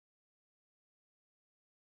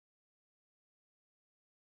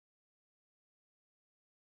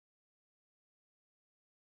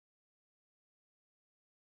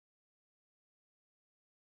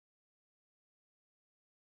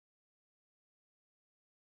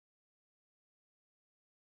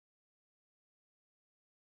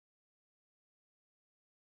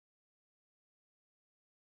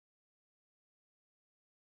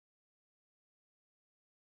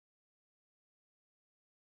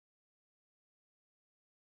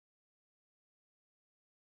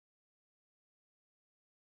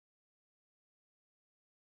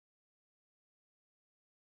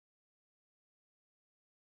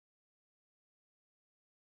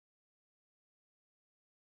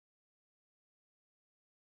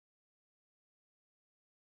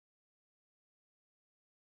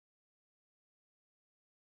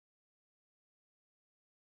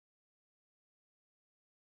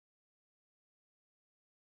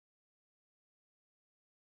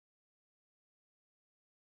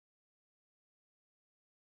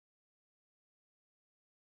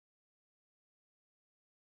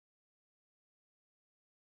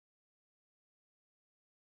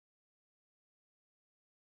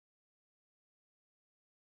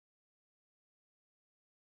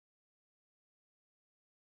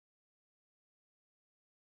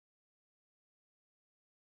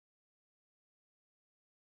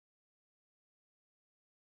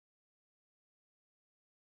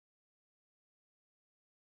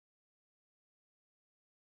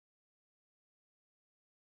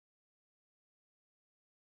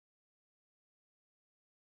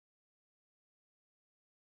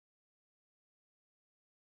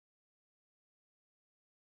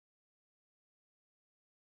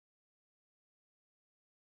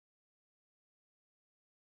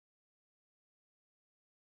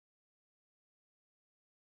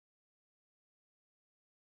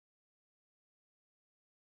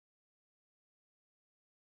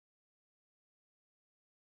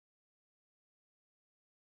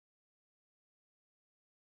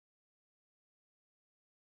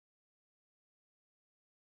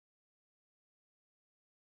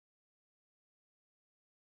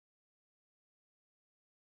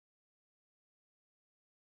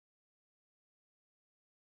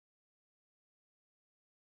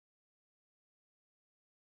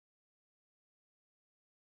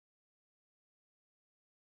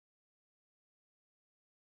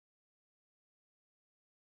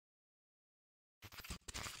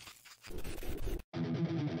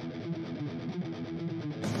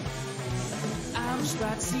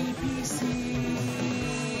Amstrad CPC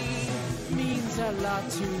means a lot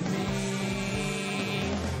to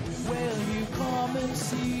me. Will you come and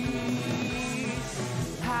see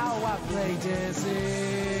how I play Dizzy?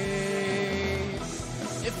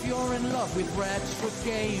 If you're in love with retro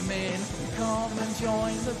gaming, come and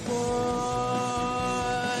join the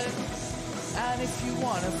board. And if you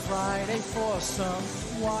want a Friday foursome,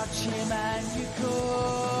 watch him and you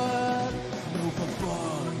could.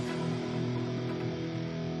 Bug.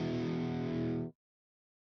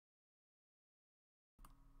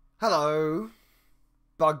 Hello,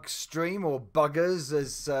 BugStream, or Buggers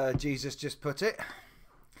as Jesus just put it.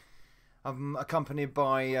 I'm accompanied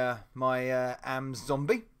by my Ams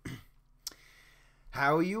zombie.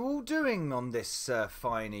 How are you all doing on this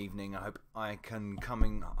fine evening? I hope I can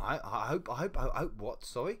coming. I hope. What?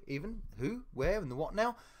 Sorry. Even who, where, and the what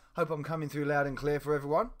now? Hope I'm coming through loud and clear for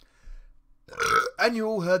everyone. And you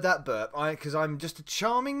all heard that burp, because I'm just a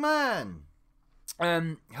charming man.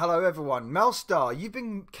 Hello everyone. Melstar, you've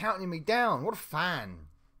been counting me down. What a fan.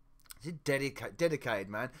 He's dedicated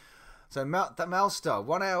man. So that Melstar,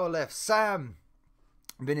 1 hour left. Sam,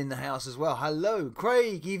 been in the house as well. Hello,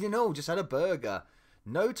 Craig. Evening all. Just had a burger.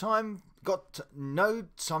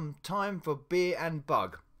 Some time for beer and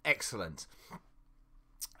bug. Excellent.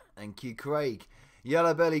 Thank you, Craig.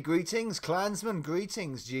 Yellow Belly, greetings. Clansman,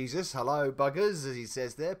 greetings. Jesus, hello, buggers, as he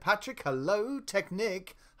says there. Patrick, hello.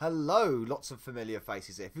 Technic, hello. Lots of familiar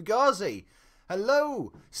faces there. Fugazi,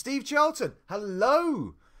 hello. Steve Charlton,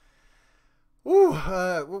 hello. Ooh,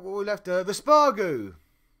 what we left? Vespargu.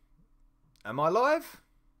 Am I live?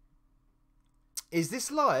 Is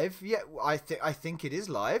this live? Yeah, I think it is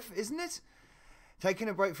live, isn't it? Taking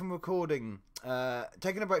a break from recording.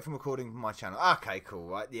 Taking a break from recording my channel. Okay, cool,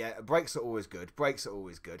 right? Yeah, breaks are always good. Breaks are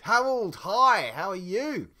always good. Harold, hi. How are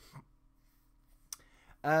you?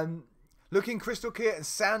 Looking crystal clear and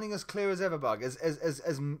sounding as clear as ever, Bug. As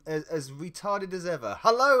retarded as ever.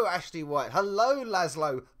 Hello, Ashley White. Hello,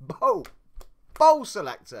 Laszlo. Bowl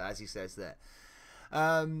selector, as he says there.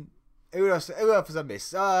 Who else has I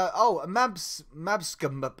missed? Mabs.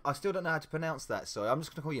 I still don't know how to pronounce that. Sorry, I'm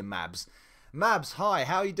just gonna call you Mabs. Mabs, hi.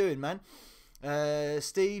 How are you doing, man?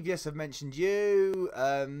 Steve, yes, I've mentioned you.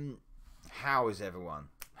 How is everyone?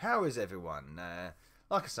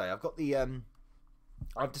 Like I say, I've got the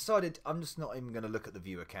I've decided I'm just not even going to look at the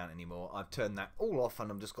viewer count anymore. I've turned that all off,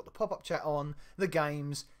 and I've just got the pop-up chat on, the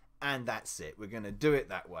games, and that's it. We're going to do it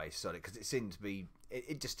that way, sorry, because it seems to be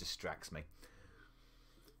it just distracts me.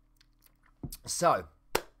 So,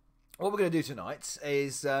 what we're going to do tonight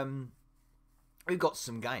is we've got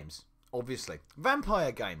some games, obviously.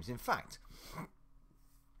 Vampire games, in fact.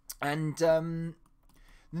 And I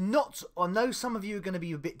know some of you are going to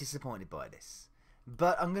be a bit disappointed by this,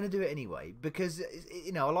 but I'm going to do it anyway, because,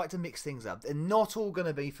 you know, I like to mix things up. They're not all going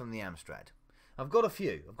to be from the Amstrad. I've got a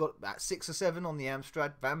few. I've got about 6 or 7 on the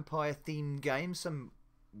Amstrad vampire-themed games. Some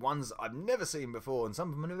ones I've never seen before, and some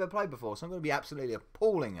of them I've never played before, so I'm going to be absolutely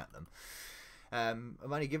appalling at them.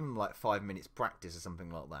 I've only given them like 5 minutes practice or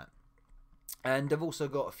something like that. And I've also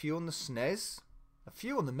got a few on the SNES, a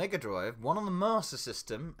few on the Megadrive, one on the Master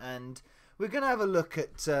System, and we're going to have a look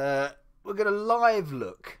at, we're going to live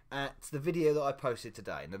look at the video that I posted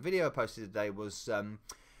today. And the video I posted today was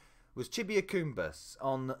Chibi Akumbas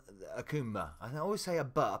on Akuma. I always say a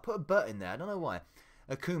but. I put a but in there. I don't know why.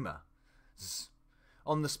 Akuma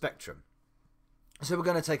on the Spectrum. So we're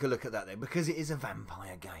going to take a look at that then, because it is a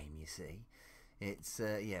vampire game, you see. It's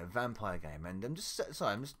yeah, a vampire game, and I'm just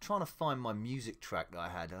trying to find my music track that I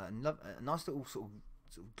had. A nice little sort of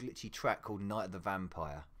glitchy track called Night of the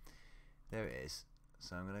Vampire. There it is.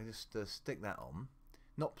 So I'm going to just stick that on,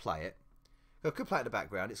 not play it. I could play it in the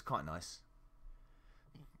background. It's quite nice.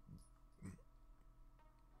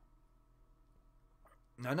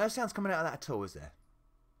 No sounds coming out of that at all, is there?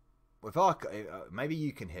 Well, if maybe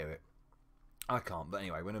you can hear it. I can't, but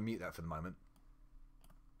anyway, we're going to mute that for the moment.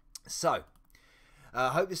 So, I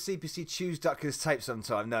hope the CPC chews Ducker's tape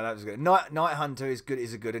sometime. No, that was good. Night Hunter is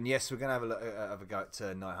good, and yes, we're going to have a go at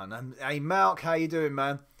Night Hunter. Hey, Malk, how you doing,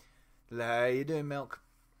 man? How you doing, Malk?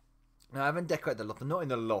 No, I haven't decorated the loft. I'm not in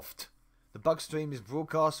the loft. The BugStream is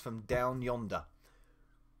broadcast from down yonder.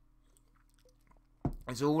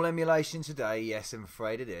 It's all emulation today. Yes, I'm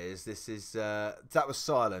afraid it is. This is that was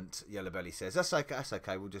silent. Yellow Belly says that's okay. That's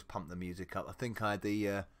okay. We'll just pump the music up. I think I had the.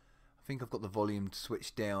 I think I've got the volume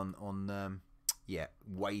switched down on. Yeah,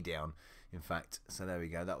 way down. In fact, so there we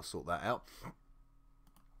go. That'll sort that out.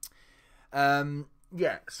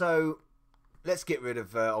 Yeah. So let's get rid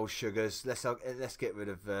of old sugars. Let's get rid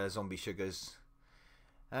of zombie sugars,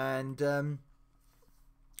 and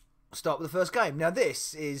start with the first game. Now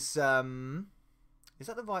this is Is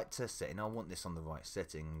that the right setting? I want this on the right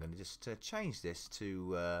setting. I'm going to just change this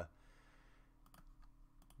to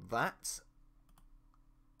that.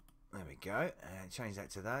 There we go. And change that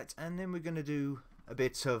to that. And then we're going to do a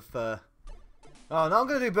bit of... oh, no, I'm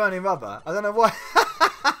going to do burning rubber. I don't know why.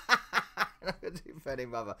 I'm going to do burning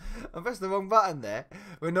rubber. I pressed the wrong button there.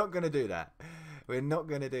 We're not going to do that. We're not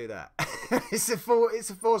going to do that. It's a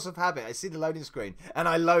force of habit. I see the loading screen and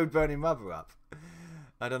I load burning rubber up.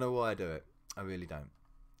 I don't know why I do it. I really don't.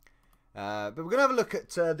 But we're going to have a look at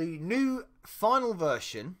the new final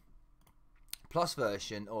version, plus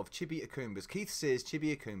version of Chibi Akumbas. Keith says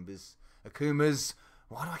Chibi Akumbas.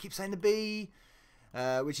 Why do I keep saying the B?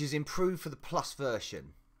 Which is improved for the plus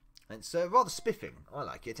version. And it's rather spiffing. I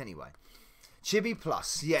like it anyway. Chibi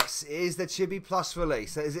Plus. Yes, it is the Chibi Plus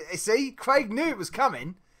release. See, Craig knew it was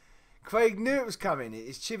coming. Craig knew it was coming.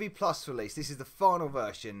 It's Chibi Plus release. This is the final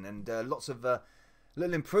version, and lots of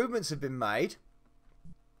little improvements have been made,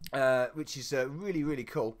 which is really, really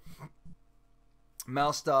cool.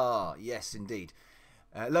 Malstar, yes, indeed.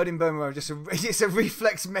 Loading boomerang, it's a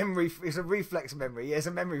reflex memory. It's a reflex memory. Yeah, it's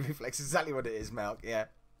a memory reflex. Exactly what it is, Malk. Yeah.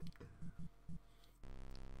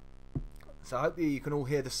 So I hope you can all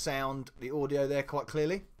hear the sound, the audio there quite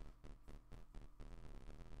clearly.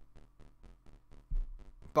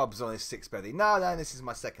 Bub's on his sixth belly. No, this is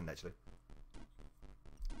my second actually.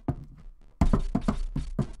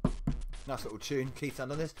 Nice little tune, Keith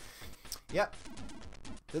done on this. Yep.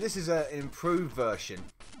 So this is an improved version.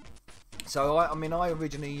 So I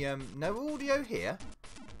originally no audio here.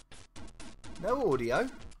 No audio.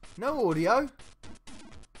 No audio.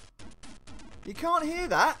 You can't hear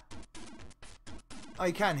that. Oh,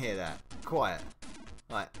 you can hear that. Quiet.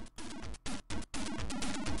 Right.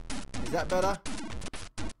 Is that better?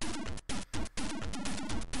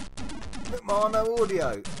 Look more, no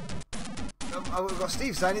audio. Oh, we've got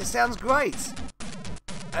Steve saying it sounds great.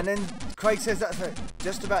 And then Craig says that's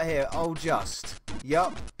just about here. Oh, just.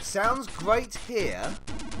 Yup. Sounds great here.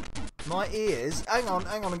 My ears. Hang on.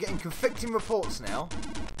 I'm getting conflicting reports now.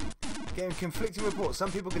 Getting conflicting reports.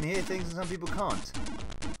 Some people can hear things and some people can't.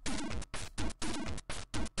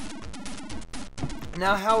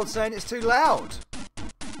 Now Howard's saying it's too loud.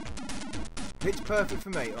 Pitch perfect for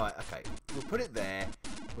me. Right, okay. We'll put it there.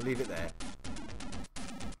 We'll leave it there.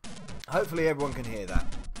 Hopefully everyone can hear that.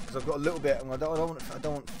 Because I've got a little bit, and I don't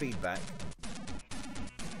want feedback.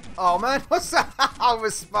 Oh man, what's that? Oh,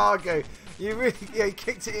 Respargo. You really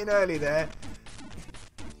kicked it in early there.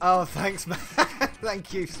 Oh, thanks, man.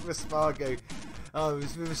 Thank you, Respargo. Oh, it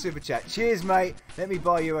was with a super chat. Cheers, mate. Let me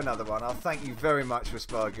buy you another one. I'll thank you very much,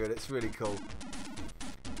 Respargo. It's really cool.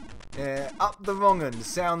 Up the wrong end.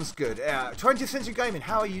 Sounds good. 20th Century Gaming.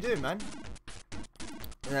 How are you doing, man?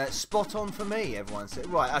 Spot on for me, everyone said.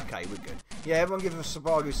 Right, okay, we're good. Yeah, everyone give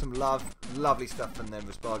Respargo some love. Lovely stuff from them,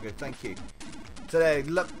 Respargo. Thank you. So there,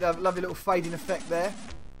 lovely little fading effect there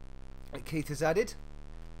that Keith has added.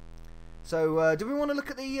 So, do we want to look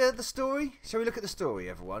at the story? Shall we look at the story,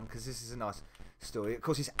 everyone? Because this is a nice story. Of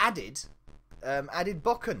course, it's added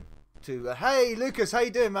Bokken to... hey, Lucas, how you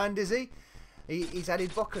doing, man? Dizzy? He's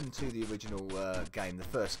added Bokken to the original game, the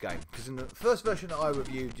first game. Because in the first version that I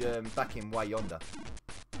reviewed back in Way Yonder,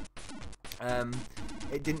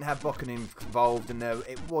 it didn't have Bokken involved, and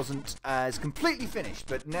it wasn't as completely finished.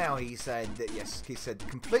 But now he said that, yes, he said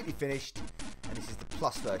completely finished, and this is the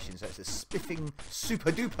plus version, so it's a spiffing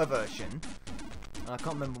super duper version. And I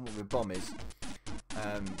can't remember what the bomb is.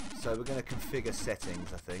 So we're going to configure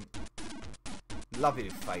settings, I think. Lovely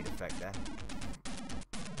fade effect there.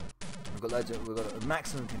 We've got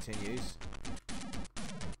maximum continues.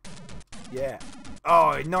 Yeah.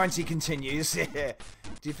 Oh, 90 continues. Yeah.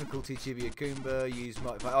 Difficulty Chibi Akumba. Use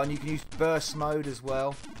oh, and you can use burst mode as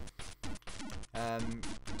well.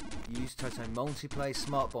 Use Toto multiplayer.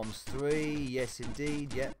 Smart Bombs 3. Yes,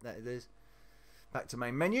 indeed. Yep, that it is. Back to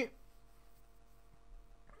main menu.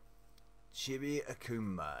 Chibi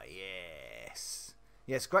Akumba. Yes.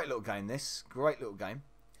 Yes, great little game. This great little game.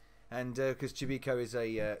 And because Chibiko is a...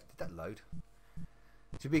 did that load?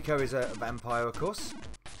 Chibiko is a vampire, of course.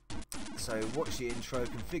 So watch the intro,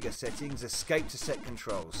 configure settings, escape to set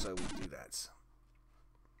controls. So we'll do that.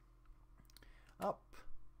 Up,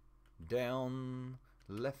 down,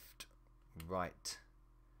 left, right.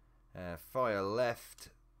 Fire left,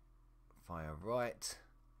 fire right.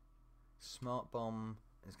 Smart bomb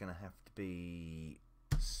is going to have to be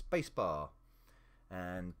spacebar.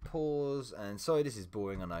 And pause, and sorry this is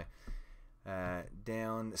boring, I know.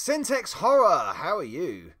 Down, Syntax Horror, how are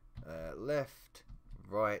you? Left,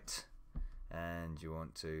 right, and you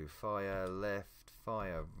want to fire left,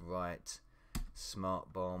 fire right,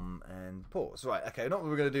 smart bomb, and pause. Right, okay, not what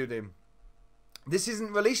we're going to do then. This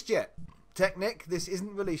isn't released yet. Technic, this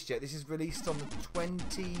isn't released yet. This is released on the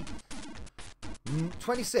 26th.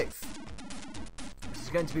 This is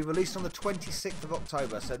going to be released on the 26th of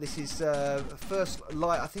October. So this is first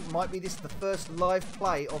live. I think might be this the first live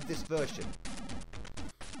play of this version.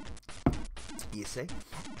 You see,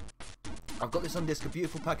 I've got this on disc. A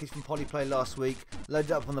beautiful package from Polyplay last week.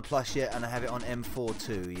 Loaded it up on the Plus yet, and I have it on M4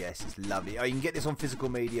 too. Yes, it's lovely. Oh, you can get this on physical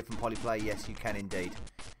media from Polyplay. Yes, you can indeed.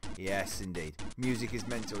 Yes, indeed. Music is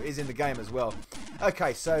mental. It is in the game as well.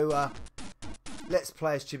 Okay, so let's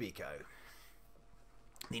play as Chibico,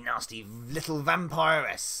 the nasty little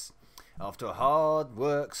vampiress. After a hard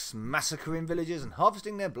works massacring villagers and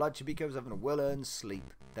harvesting their blood, Chibico is having a well-earned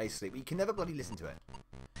sleep. Day sleep. You can never bloody listen to it.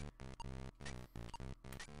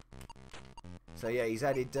 So yeah, he's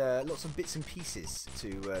added lots of bits and pieces to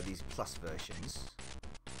these Plus versions.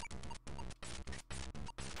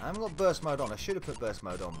 I haven't got burst mode on. I should have put burst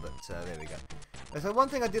mode on, but there we go. So one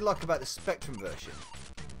thing I did like about the Spectrum version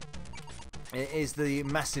is the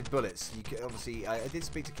massive bullets. You can, obviously, I did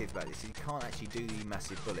speak to kids about this. You can't actually do the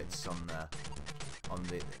massive bullets on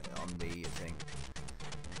the thing.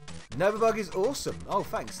 Novabug is awesome. Oh,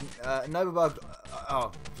 thanks. Novabug.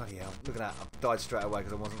 Oh, bloody hell! Look at that. I died straight away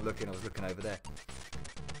because I wasn't looking. I was looking over there.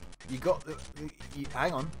 You got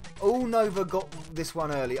hang on. Oh, Nova got this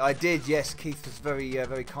one early. I did, yes. Keith was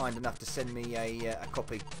very kind enough to send me a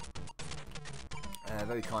copy.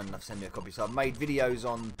 Very kind enough to send me a copy. So I've made videos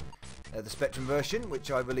on the Spectrum version,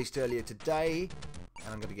 which I released earlier today.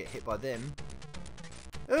 And I'm going to get hit by them.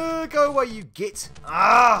 Go away, you git.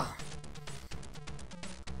 Ah!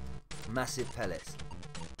 Massive pellets.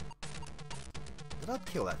 Did I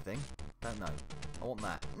kill that thing? Don't know. I want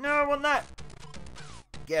that. No, I want that!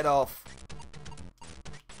 Get off.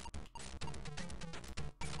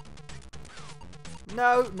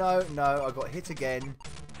 No, no, no. I got hit again.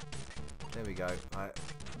 There we go. Right.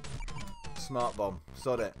 Smart bomb.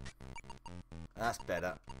 Sod it. That's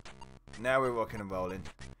better. Now we're rocking and rolling.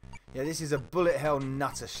 Yeah, this is a bullet hell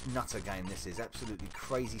nutter game. This is absolutely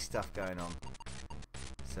crazy stuff going on.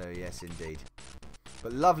 So yes, indeed.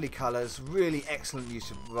 But lovely colours. Really excellent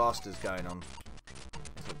use of rasters going on.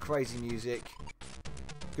 It's got crazy music.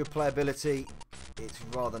 Good playability. It's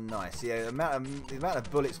rather nice. Yeah, the amount of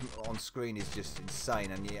bullets on screen is just insane,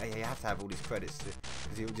 and you have to have all these credits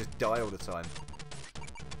because you'll just die all the time.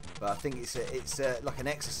 But I think it's like an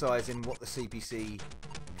exercise in what the CPC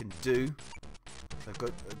can do. So I've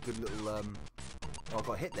got a good little. Oh, I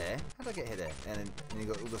got hit there. How did I get hit there? And you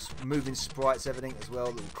got all the moving sprites, everything as well,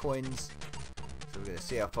 little coins. So we're going to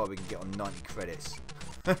see how far we can get on 90 credits.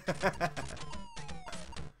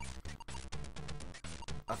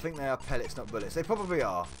 I think they are pellets, not bullets. They probably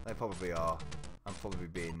are. They probably are. I'm probably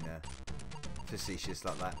being facetious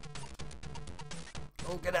like that.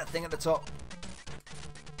 Oh, get that thing at the top.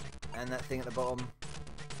 And that thing at the bottom.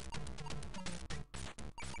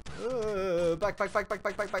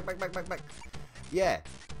 Back. Yeah.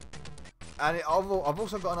 And I've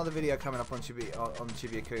also got another video coming up on Chibi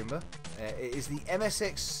Akuma. It is the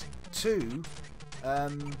MSX2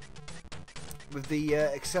 with the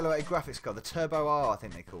accelerated graphics card, the Turbo R, I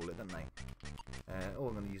think they call it, don't they? Oh,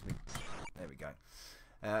 I'm going to use me. There we go.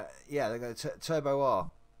 Yeah, they're going to Turbo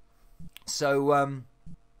R. So,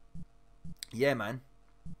 yeah, man.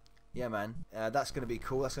 Yeah, man. That's going to be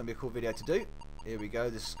cool. That's going to be a cool video to do. Here we go.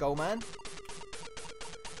 The Skull Man.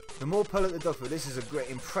 The more pellet the dog food. This is a great,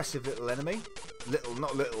 impressive little enemy. Little,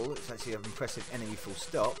 not little. It's actually an impressive enemy. Full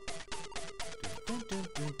stop.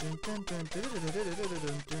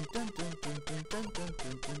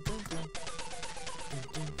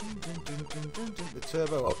 The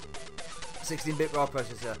Turbo 16-bit RAR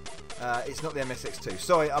processor. It's not the MSX2.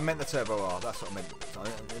 Sorry, I meant the Turbo R. That's what I meant. I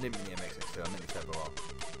didn't mean the MSX2. I meant the Turbo R.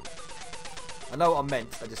 I know what I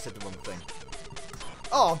meant. I just said the wrong thing.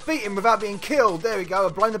 Oh, I beat him without being killed. There we go.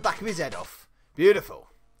 I've blown the back of his head off. Beautiful.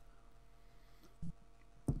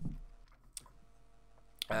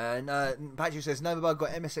 And Patrick says, Novabug got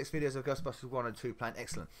MSX videos of Ghostbusters 1 and 2 planned.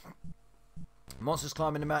 Excellent. Monsters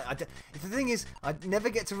climbing the mountain. The thing is, I never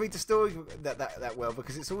get to read the story that well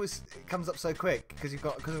because it comes up so quick because we've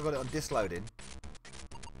got it on disc loading.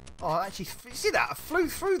 Oh, actually, you see that? I flew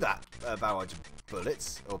through that barrage of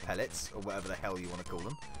bullets or pellets or whatever the hell you want to call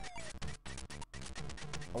them.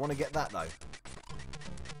 I want to get that though.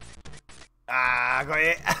 Ah, I got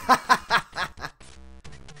it.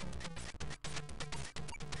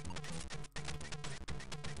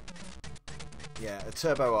 Yeah, a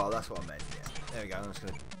Turbo R, that's what I meant. Yeah. There we go. I'm just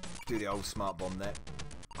going to do the old smart bomb there.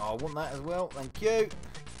 Oh, I want that as well. Thank you.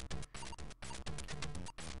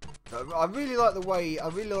 I really like the way, I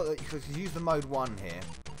really like that because you use the mode 1 here.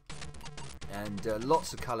 And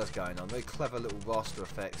lots of colours going on. Very clever little raster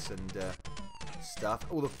effects and stuff.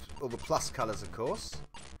 All the plus colours, of course.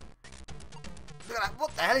 Look at that!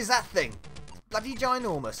 What the hell is that thing? It's bloody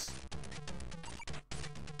ginormous.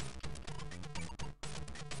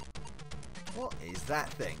 What is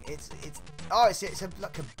that thing? It's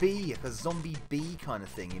like a bee, like a zombie bee kind of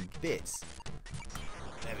thing in bits.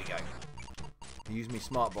 There we go. I use me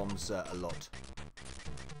smart bombs a lot.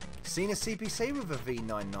 Seen a CPC with a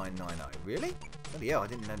V9990? Really? Oh yeah, I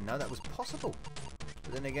didn't know that was possible.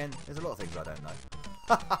 But then again, there's a lot of things I don't know.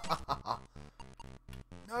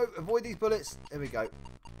 No, avoid these bullets. There we go.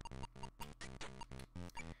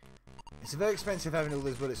 It's very expensive having all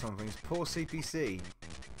those bullets on things. Poor CPC.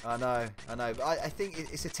 I know. But I think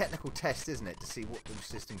it's a technical test, isn't it, to see what the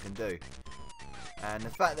system can do. And the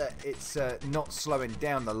fact that it's not slowing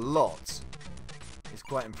down a lot is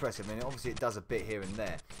quite impressive. I mean, obviously it does a bit here and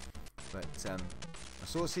there. But I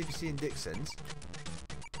saw a CPC in Dixon's.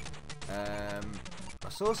 And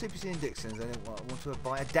I want to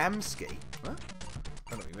buy a Damski. Huh? I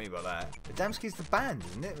don't know what you mean by that. The Damski's the band,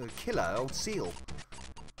 isn't it? The Killer, Old Seal.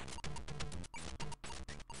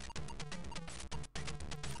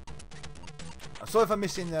 I'm sorry if I'm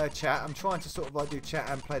missing chat. I'm trying to sort of like do chat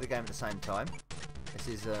and play the game at the same time. This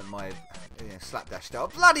is my slapdash style.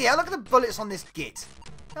 Bloody hell, look at the bullets on this git.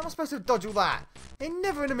 How am I supposed to dodge all that?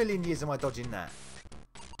 Never in a million years am I dodging that.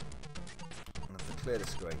 I'm going to have to clear the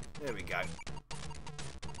screen. There we go.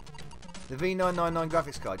 The V999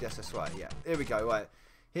 graphics card. Yes, that's right. Yeah. Here we go. Right.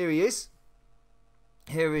 Here he is.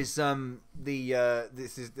 Here is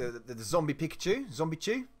this is the zombie Pikachu. Zombie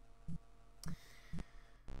Chew.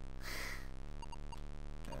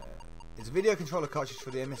 It's a video controller cartridge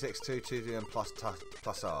for the MSX2 2DM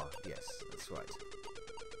Plus R. Yes, that's right.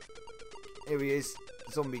 Here he is.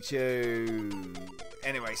 Zombie Chew.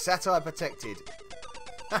 Anyway, satire protected.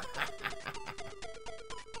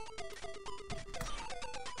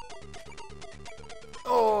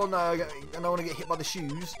 Oh no, I don't want to get hit by the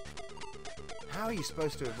shoes. How are you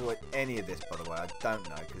supposed to avoid any of this, by the way? I don't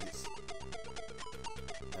know, because it's...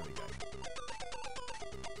 There we go.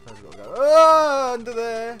 Suppose we've got to go... Oh, under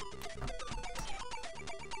there!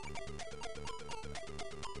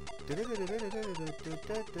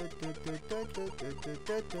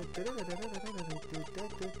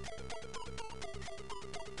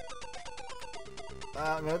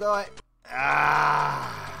 I'm gonna die.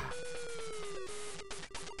 Ah!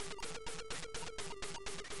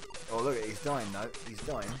 Oh, look at it, he's dying though. He's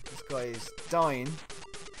dying. This guy is dying.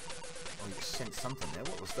 Oh, you sent something there.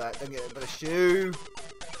 What was that? Don't get a bit of shoe.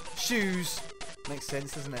 Shoes. Makes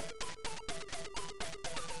sense, doesn't it?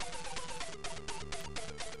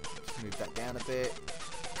 Just move that down a bit.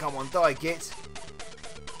 Come on, die, git.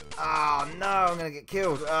 Ah, oh, no, I'm going to get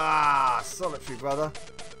killed. Ah, solitary, brother.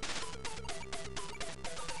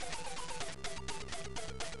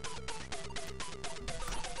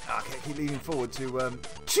 Okay, keep leaning forward to,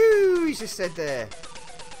 Choo, he just said there.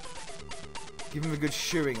 Give him a good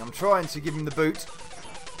shoeing. I'm trying to give him the boot.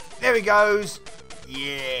 There he goes.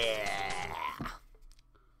 Yeah.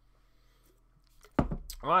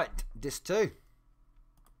 Right, disc 2.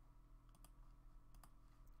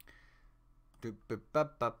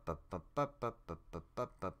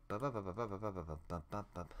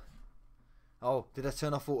 Oh, did I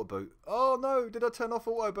turn off auto boot? Oh no, did I turn off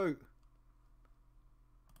auto boot?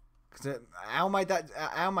 Because Al made that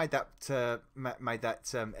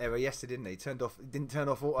error yesterday, didn't he? Didn't turn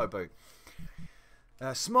off auto boot.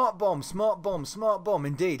 Smart bomb.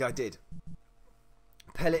 Indeed, I did.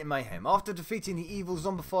 Pellet Mayhem. After defeating the evil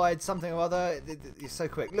zombified something or other, it's so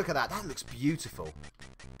quick. Look at that. That looks beautiful.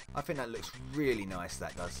 I think that looks really nice.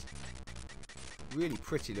 That does. Really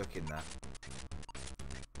pretty looking, that.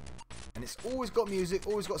 And it's always got music,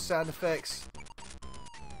 always got sound effects.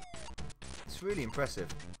 It's really impressive.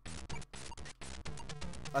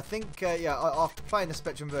 I think, yeah, after playing the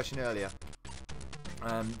Spectrum version earlier,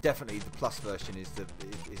 definitely the Plus version is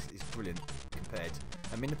brilliant compared.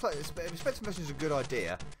 I mean, the Spectrum version is a good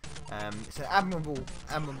idea. It's an admirable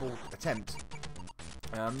attempt.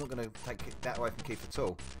 I'm not going to take that away from Keith at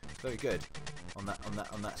all. It's very good on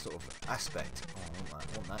that sort of aspect. Oh, I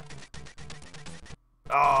want that.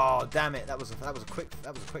 Oh, damn it! That was a quick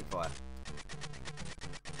fire.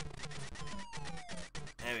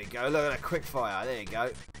 There we go. Look at that quick fire. There you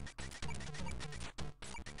go.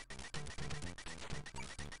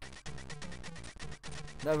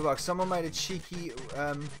 No, look, someone made a cheeky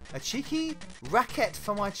racket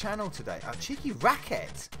for my channel today. A cheeky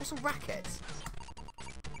racket? What's a racket?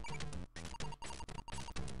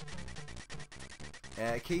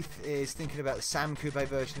 Keith is thinking about the Sam Coupe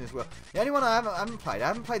version as well. The only one I haven't played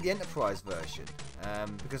the Enterprise version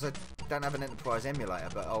because I don't have an Enterprise emulator.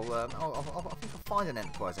 But I think I'll find an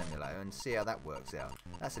Enterprise emulator and see how that works out.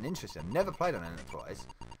 That's an interesting. I've never played on Enterprise,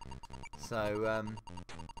 so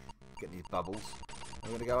get these bubbles. We're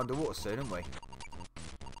going to go underwater soon, aren't we?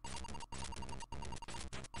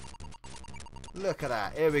 Look at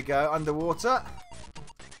that. Here we go, underwater.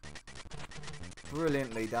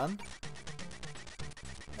 Brilliantly done.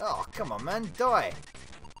 Oh, come on, man. Die.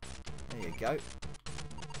 There you go.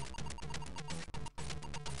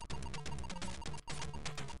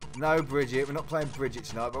 No, Bridget. We're not playing Bridget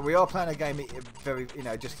tonight, but we are playing a game very,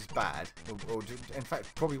 just as bad. Or in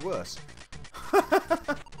fact, probably worse.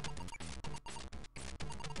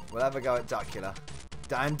 We'll have a go at Duckula.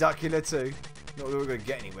 And Duckula too. Not that we're going to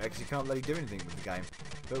get anywhere, because you can't really do anything with the game.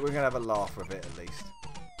 But we're going to have a laugh with it, at least.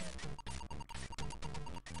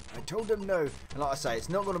 I told them no. And like I say, it's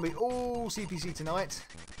not going to be all CPC tonight.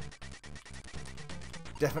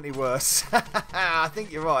 Definitely worse. I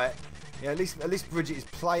think you're right. Yeah, at least Bridget is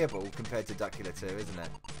playable compared to Duckula 2, isn't it?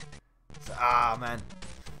 So, man.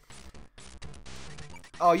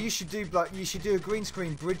 Oh, you should do a green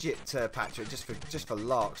screen Bridget, Patrick, just for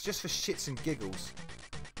larks, just for shits and giggles.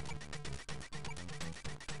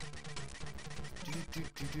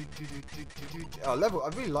 Oh, I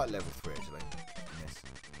really like level 3 actually. Yes.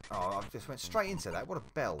 Oh, I just went straight into that. What a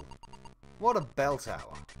bell! What a bell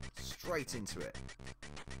tower! Straight into it.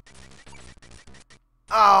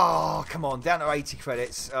 Oh, come on, down to 80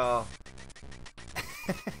 credits. Oh.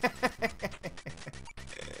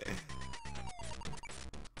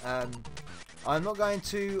 I'm not going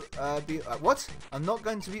to be what? I'm not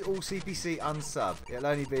going to be all CPC unsub. It'll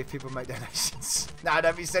only be if people make donations. No,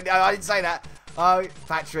 don't be silly. No, I didn't say that. Oh,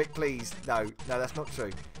 Patrick, please. No, that's not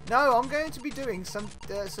true. No, I'm going to be doing some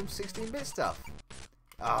 16-bit stuff.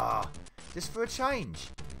 Just for a change.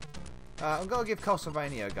 I'm going to give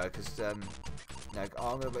Castlevania a go because no,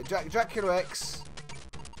 I'm going to Dracula X.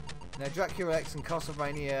 No, Dracula X and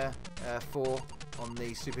Castlevania 4 on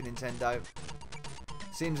the Super Nintendo.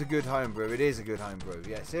 Seems a good homebrew. It is a good homebrew.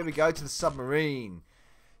 Yes, here we go to the submarine.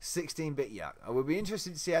 16-bit yuck. I will be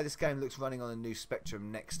interested to see how this game looks running on the new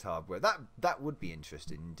Spectrum Next hardware. That would be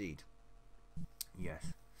interesting indeed.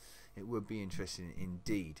 Yes, it would be interesting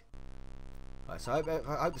indeed. Right, so I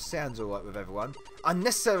hope the sound's alright with everyone.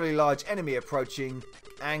 Unnecessarily large enemy approaching.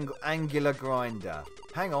 Angular grinder.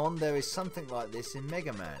 Hang on, there is something like this in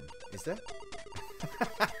Mega Man. Is there?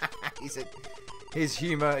 He said his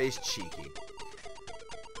humour is cheeky.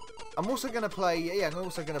 I'm also going to play. Yeah, I'm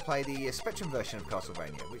also going to play the Spectrum version of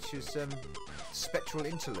Castlevania, which is Spectral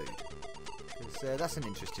Interlude. Because that's an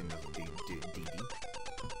interesting little DD.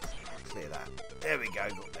 Clear that. There we go.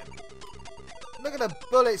 Got them. Look at the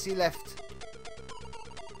bullets he left.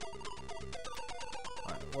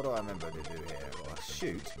 Right, what do I remember to do here? Well,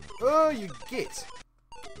 shoot. Oh, you git.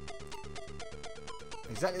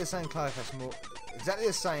 Exactly the same colour clash. Exactly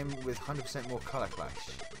the same with 100% more colour clash.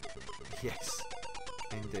 Yes.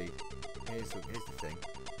 Indeed. Here's the thing.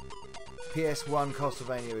 PS1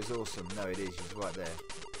 Castlevania is awesome. No, it is. It's right there.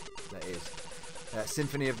 That is.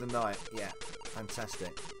 Symphony of the Night. Yeah.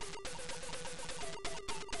 Fantastic.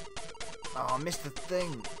 Oh, I missed the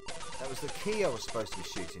thing. That was the key I was supposed to be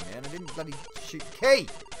shooting there, and I didn't bloody shoot the key.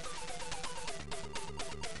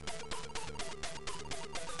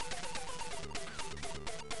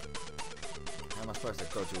 How am I supposed to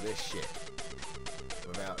dodge all this shit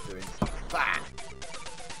without doing that?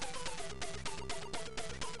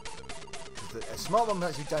 A smart one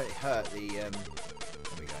actually don't hurt the. There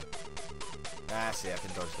we go. See, I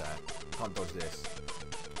can dodge that. Can't dodge this.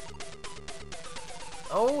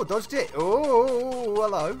 Oh, dodged it. Oh,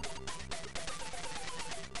 hello.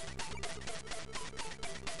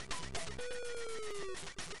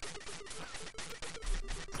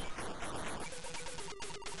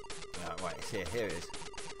 Oh, wait, it's here. Here it is.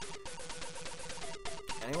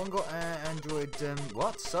 Anyone got Android?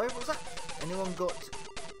 What? Sorry, what was that? Anyone got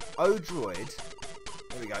Odroid?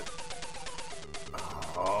 There we go.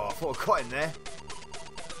 Oh, I thought I got him there.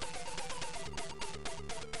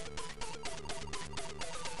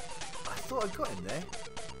 I thought I got him there.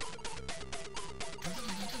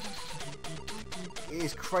 It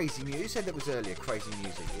is crazy music. You said that was earlier. Crazy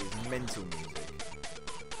music. It is mental music.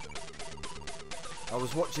 I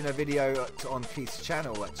was watching a video on Keith's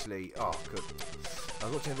channel actually. Oh, good. I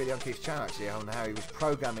was watching a video on Keith's channel actually on how he was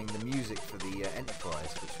programming the music for the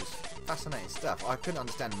Enterprise, which was fascinating stuff. I couldn't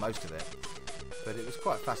understand most of it, but it was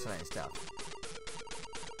quite fascinating stuff.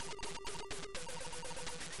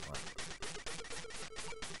 Right.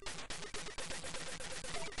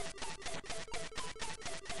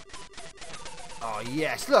 Oh,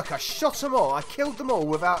 yes. Look, I shot them all. I killed them all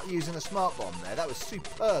without using a smart bomb there. That was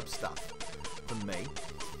superb stuff from me.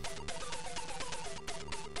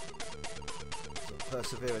 So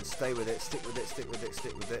persevere and stay with it. Stick with it, stick with it,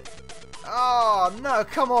 stick with it. Oh, no.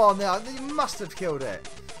 Come on now. You must have killed it.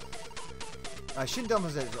 I shouldn't dump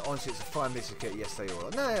on it. Honestly, it's a fine bit of kit. Yes, they all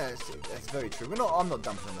are. No, that's very true. I'm not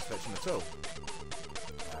dumping on the Spectrum at all.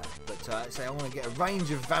 But say I want to get a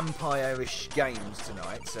range of vampire-ish games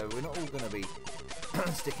tonight, so we're not all going to be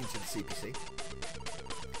sticking to the CPC.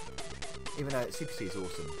 Even though CPC is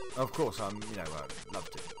awesome. Of course, I'd love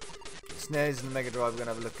to. SNES and the Megadrive, we're going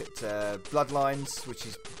to have a look at Bloodlines, which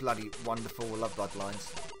is bloody wonderful. I love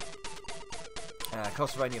Bloodlines.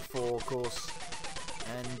 Castlevania 4, of course.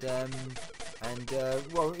 And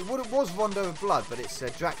well, it was Rondo of Blood, but it's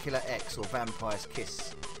Dracula X, or Vampire's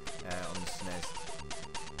Kiss, on the SNES.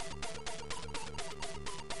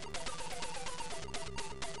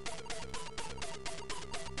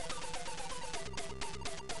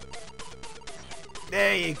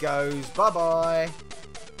 There he goes. Bye-bye.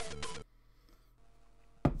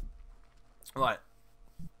 Right.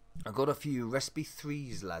 I've got a few Recipe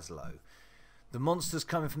 3s, Laszlo. The monster's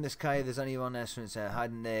coming from this cave. There's only one entrance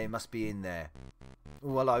hiding there. It must be in there.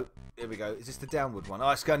 Oh, hello. Here we go. Is this the downward one? Oh,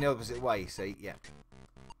 it's going the opposite way. See? Yeah.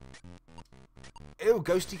 Ew,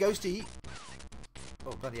 ghosty, ghosty.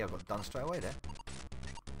 Oh, bloody hell. I got done straight away there.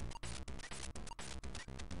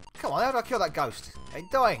 Come on. How do I kill that ghost? Ain't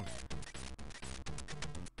dying.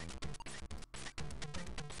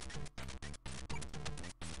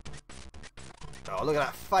 Oh, look at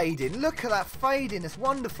that fading. Look at that fading. It's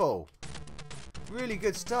wonderful. Really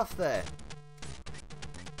good stuff there.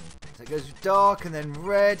 So it goes dark and then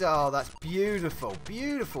red. Oh, that's beautiful.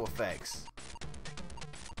 Beautiful effects.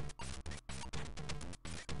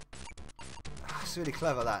 Oh, it's really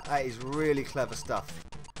clever, that. That is really clever stuff.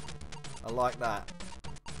 I like that.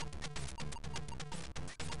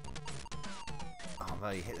 Oh, no,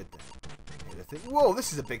 you hit the thing. Whoa,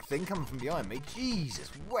 this is a big thing coming from behind me.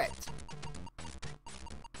 Jesus, wet.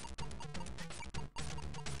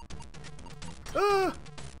 Ah!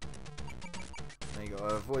 Now you got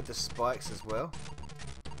to avoid the spikes as well.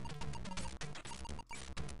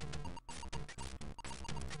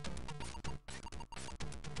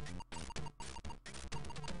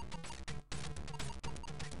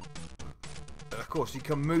 Of course, you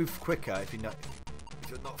can move quicker if you're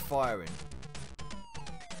not firing.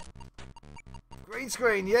 Green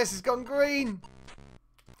screen, yes, it's gone green.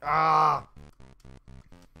 Ah!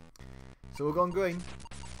 It's all gone green.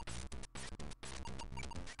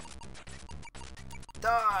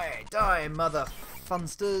 Die! Die, mother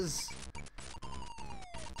funsters!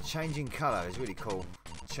 Changing colour is really cool.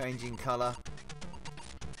 Changing colour.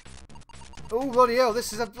 Oh, bloody hell,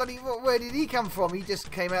 this is a bloody... Where did he come from? He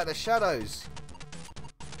just came out of the shadows.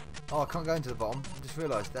 Oh, I can't go into the bottom. I just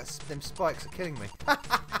realised them spikes are killing me.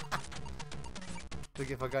 Look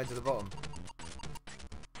if I go into the bottom.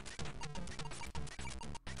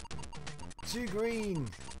 Too green!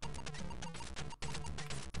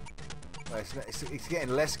 It's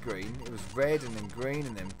getting less green. It was red and then green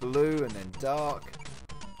and then blue and then dark.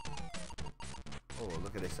 Oh,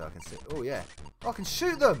 look at this. I can see. Oh, yeah. Oh, I can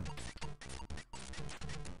shoot them.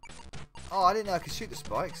 Oh, I didn't know I could shoot the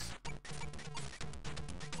spikes.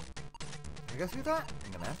 Can I go through that?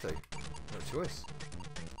 I'm going to have to. No choice.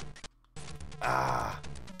 Ah.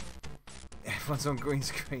 Everyone's on green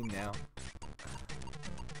screen now.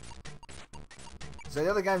 So the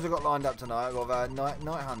other games I've got lined up tonight, I've got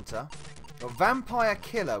Night Hunter. Got Vampire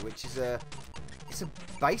Killer, which is it's a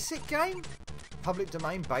basic game, public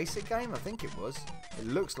domain basic game. I think it was. It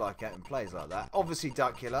looks like it and plays like that. Obviously,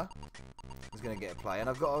 Duck Killer is going to get a play, and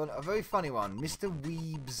I've got a very funny one, Mr.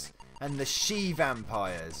 Weebs and the She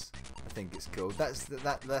Vampires. I think it's called. That's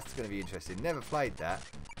going to be interesting. Never played that.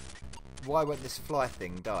 Why won't this fly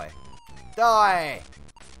thing die? Die!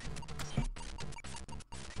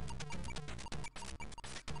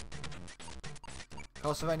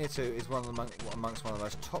 Castlevania 2 is amongst one of the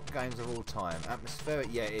most top games of all time. Atmospheric,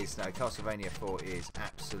 yeah, it is. No, Castlevania 4 is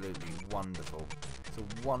absolutely wonderful. It's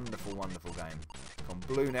a wonderful, wonderful game. It's gone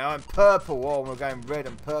blue now and purple. Oh, we're going red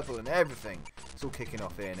and purple and everything. It's all kicking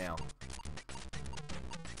off here now.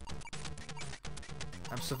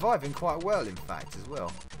 I'm surviving quite well, in fact, as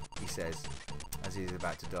well, he says, as he's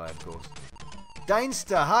about to die, of course.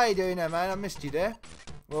 Danester, how you doing there, man? I missed you there.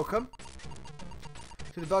 Welcome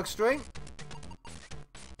to the BugStream.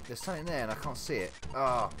 There's something there and I can't see it.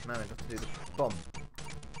 Oh, man, I've got to do the bomb.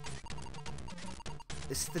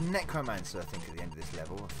 This is the Necromancer, I think, at the end of this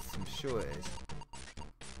level. I'm sure it is.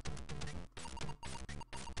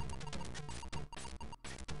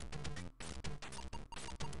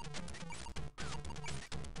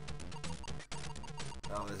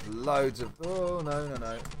 loads of... Oh, no, no,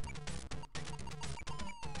 no.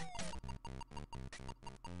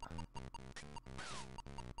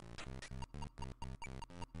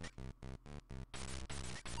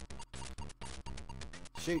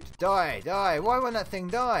 Shoot. Die. Die. Why won't that thing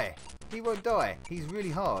die? He won't die. He's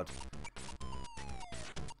really hard.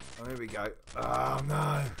 Oh, here we go. Oh,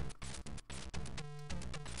 no.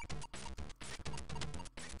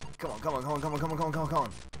 Come on, come on, come on, come on, come on, come on, come on, come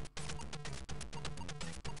on.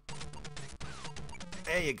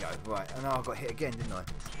 There you go. Right. And I got hit again, didn't I?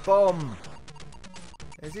 Bomb.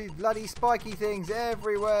 There's these bloody spiky things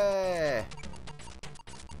everywhere.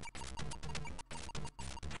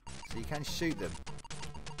 So you can shoot them.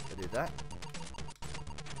 I did that.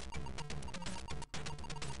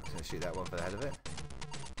 I'm going to shoot that one for the hell of it.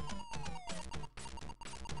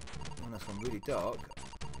 Oh, that's one really dark.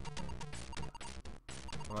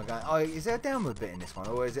 Am I going? Oh, is there a downward bit in this one,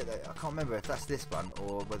 or is it? I can't remember if that's this one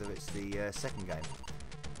or whether it's the second game.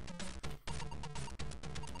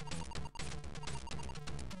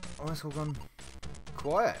 Oh, it's all gone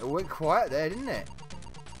quiet. It went quiet there, didn't it?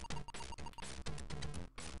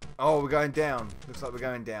 Oh, we're going down. Looks like we're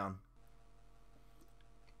going down.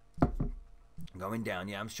 Going down.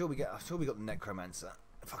 Yeah, I'm sure we got the necromancer.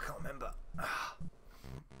 If I can't remember.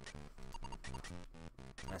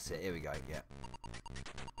 That's it. Here we go. Yeah.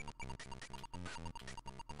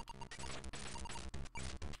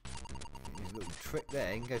 There's a little trick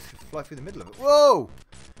there. You can go fly through the middle of it. Whoa!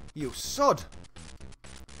 You sod!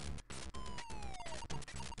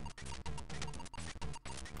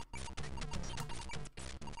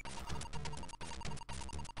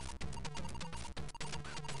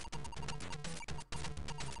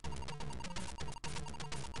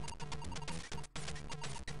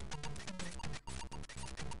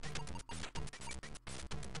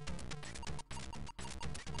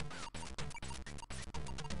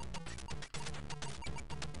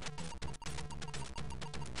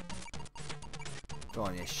 Go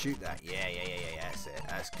on, yeah, shoot that. Yeah, that's it.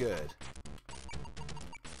 That's good.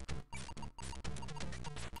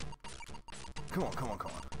 Come on, come on,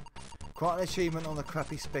 come on. Quite an achievement on the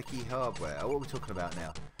crappy specky hardware. Oh, what are we talking about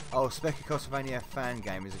now? Oh, Specky Castlevania fan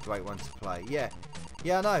game is a great one to play. Yeah.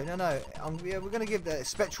 Yeah, I know, no. Yeah, we're going to give that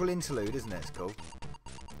Spectral Interlude, isn't it? It's called.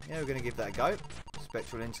 Yeah, we're going to give that a go.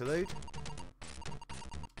 Spectral Interlude.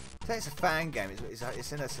 So it's a fan game.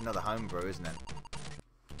 It's another homebrew, isn't it?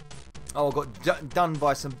 Oh, I got done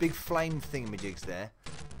by some big flame thingamajigs there.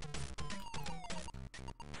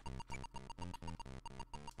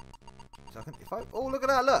 So oh, look at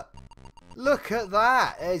that, look! Look at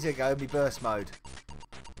that! There you go, me burst mode.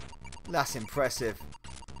 That's impressive.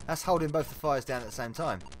 That's holding both the fires down at the same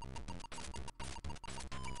time.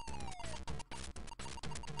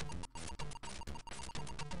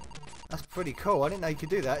 That's pretty cool. I didn't know you could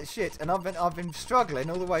do that. Shit, and I've been struggling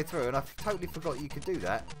all the way through, and I totally forgot you could do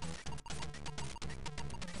that.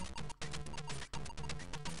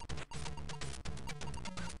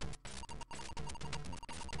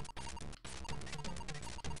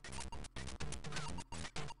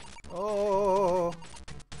 Oh,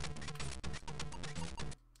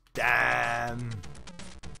 damn.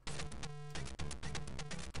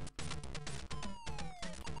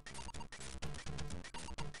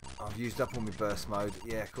 I've used up all my burst mode.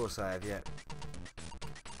 Yeah, of course I have, yeah.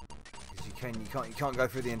 Because you can't go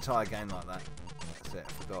through the entire game like that. That's it,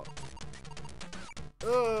 I forgot.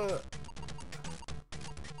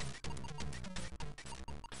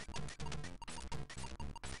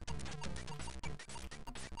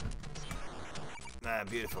 Ah,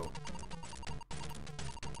 beautiful.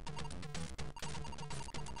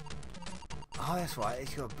 Oh, that's right.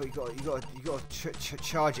 You got to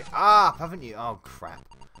charge it up, haven't you? Oh crap!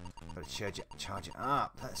 Got to charge it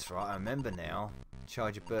up. That's right. I remember now.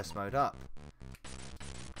 Charge your burst mode up.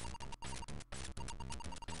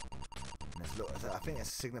 I think that's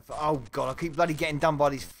a signal for. Oh god! I keep bloody getting done by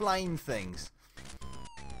these flame things.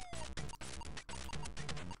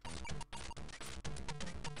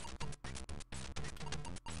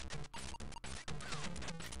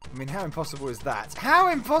 I mean, how impossible is that? How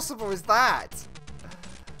impossible is that?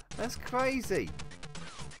 That's crazy.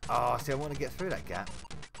 Oh, see, I want to get through that gap.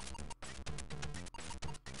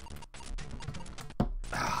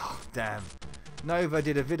 Oh, damn. Nova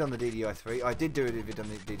did a vid on the DDI3. I did do a vid on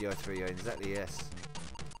the DDI3, yeah, exactly, yes.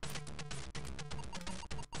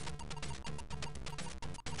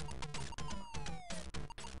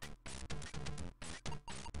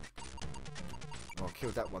 Oh, I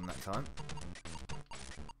killed that one that time.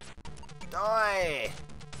 Die!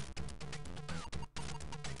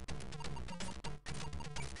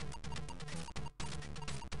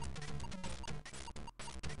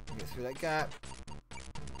 Get through that gap.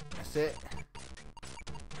 That's it.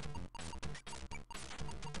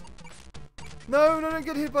 No, no, don't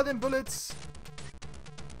get hit by them bullets.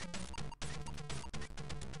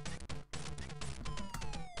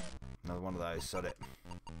 Another one of those, sod it.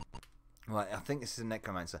 Right, I think this is a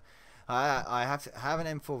necromancer. I have to have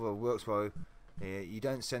an M4 that works well. You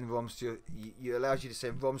don't send ROMs to you allows you to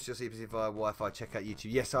send ROMs to your CPC via Wi-Fi. Check out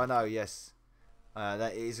YouTube. Yes, I know. Yes,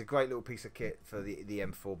 that is a great little piece of kit for the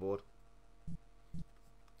M4 board.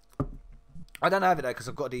 I don't have it though because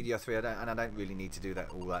I've got a DDR3. I don't really need to do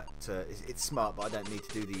that. All that it's smart, but I don't need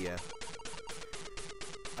to do the.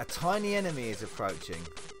 A tiny enemy is approaching.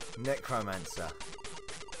 Necromancer.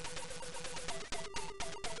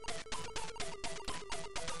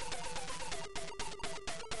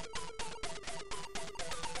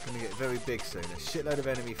 Going to get very big soon. A shitload of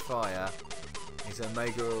enemy fire. His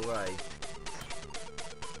Omega array.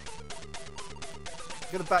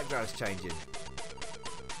 Look at the background's changing.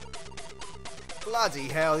 Bloody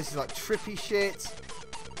hell, this is like trippy shit.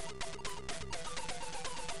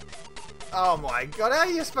 Oh my god, how are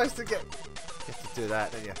you supposed to get... You have to do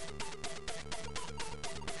that, don't you?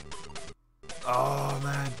 Oh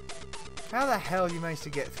man. How the hell you managed to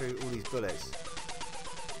get through all these bullets?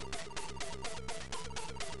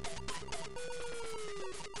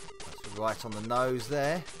 That's right on the nose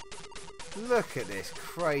there. Look at this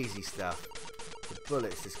crazy stuff. The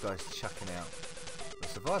bullets this guy's chucking out. I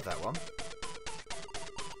survived that one.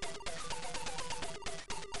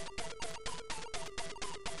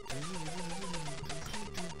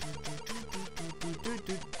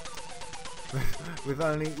 We've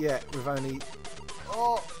only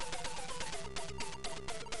oh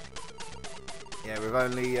yeah, we've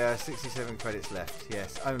only 67 credits left.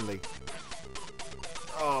 Yes, only.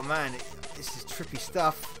 Oh man, this is trippy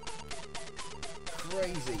stuff.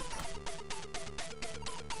 Crazy.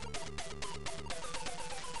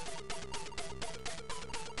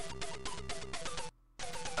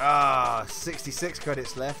 Ah, 66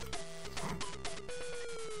 credits left.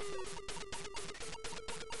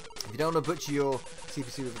 If you don't want to butcher your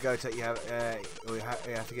CPC with a go-tech, you have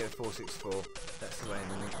to get a 464. That's the way in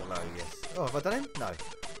the link below. Yes. Oh, have I done him? No.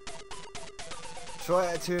 Try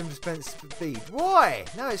it at 200% speed. Why?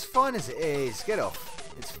 No, it's fine as it is. Get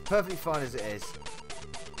off. It's perfectly fine as it is.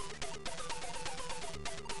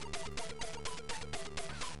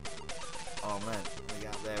 Oh man, let me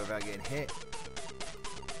get up there without getting hit.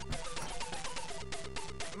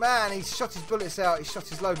 Man, he shot his bullets out. He shot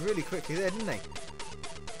his load really quickly there, didn't he?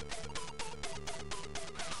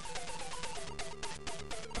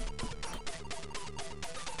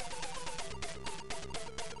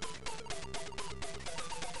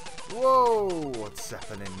 Whoa, what's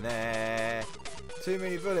happening there? Too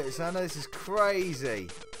many bullets. I know this is crazy.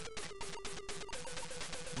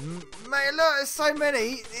 Mate, look, there's so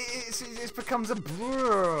many. It becomes a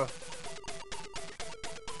blur.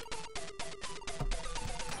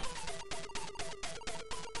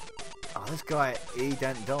 Oh, this guy, he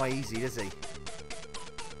don't die easy, does he?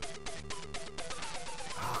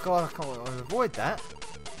 Oh god, I can't avoid that.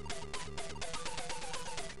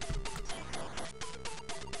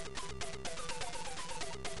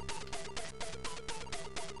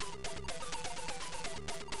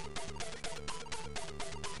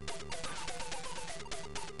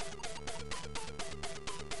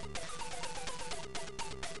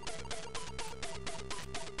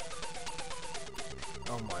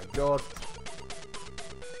 Oh my god.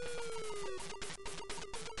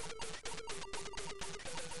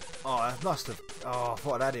 Oh, I must have... Oh, I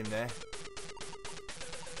thought I'd had him there.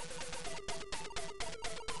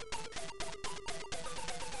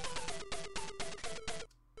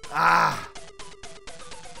 Ah!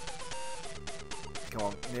 Come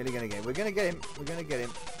on, nearly gonna get him. We're gonna get him. We're gonna get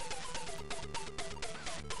him.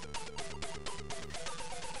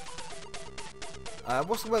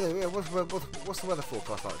 What's the weather? What's the weather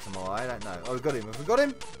forecast like tomorrow? I don't know. Oh, we got him. Have we got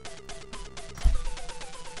him?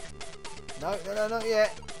 No, no, no, not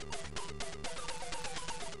yet.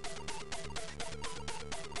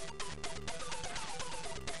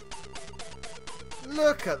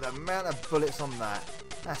 Look at the amount of bullets on that.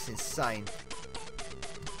 That's insane.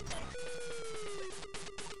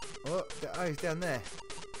 Oh, he's down there.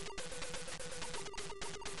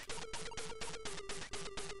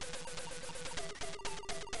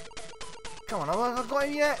 Come on, have I got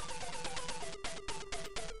him yet?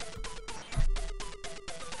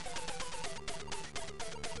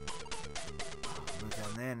 Oh, I'm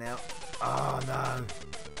down there now. Oh no.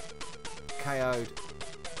 KO'd.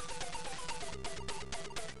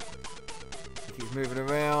 He keeps moving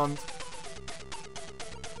around.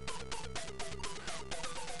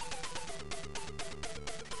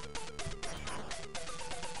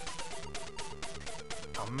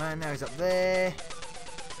 man, now he's up there.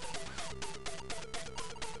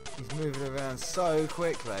 He's moving around so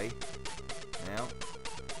quickly. Now.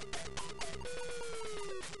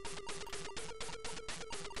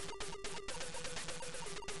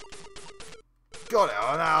 Got it.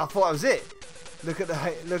 Oh no, I thought that was it. Look at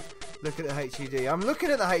the look at the HUD. I'm looking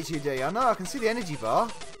at the HUD. I know, I can see the energy bar.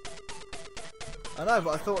 I know,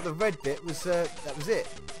 but I thought the red bit was that was it.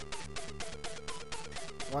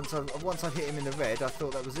 Once I've hit him in the red, I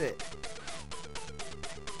thought that was it.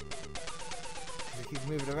 He keeps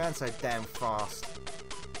moving around so damn fast.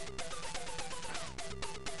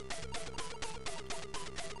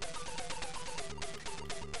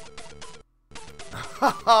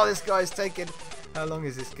 Oh, this guy's taken. How long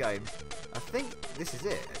is this game? I think this is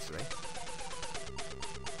it, actually.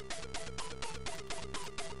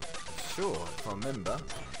 Sure, if I remember.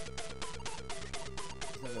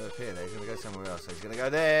 He's not going to appear there. He's going to go somewhere else. So he's going to go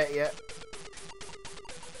there. Yep.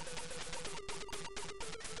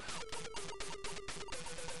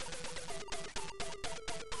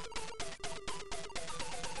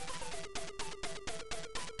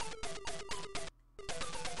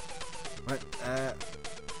 Right,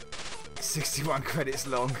 61 credits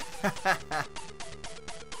long.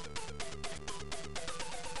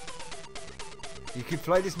 You can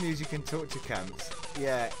play this music in torture camps.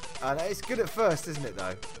 Yeah, I know, it's good at first, isn't it,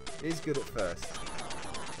 though? It is good at first.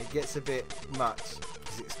 It gets a bit much,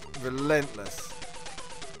 because it's relentless.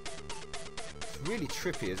 It's really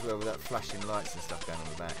trippy as well, with that flashing lights and stuff going on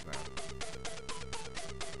in the background.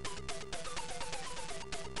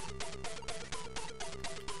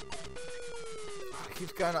 Oh, it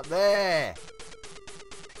keeps going up there!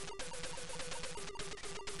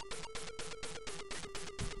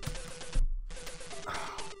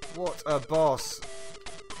 What a boss.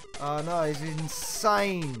 Oh no, he's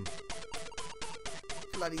insane.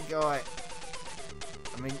 Bloody guy.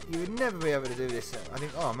 I mean, you would never be able to do this. I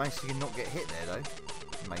think, oh, I managed to not get hit there though.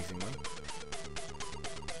 Amazingly.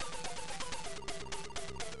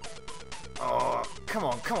 Oh, come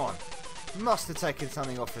on, come on. Must have taken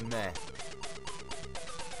something off in there.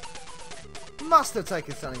 Must have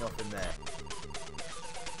taken something off in there.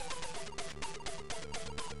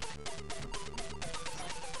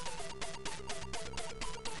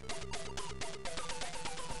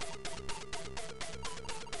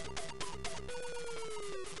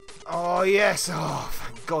 Oh yes, oh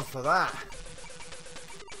thank God for that.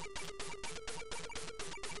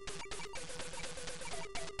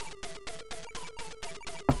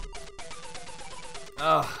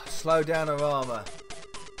 Oh, slow down her armour.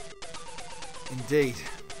 Indeed.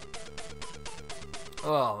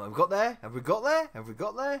 Oh, have we got there? Have we got there? Have we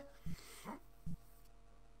got there?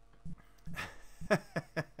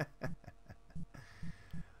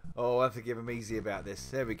 Oh, I have to give him easy about this.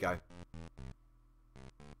 There we go.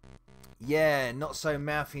 Yeah, not so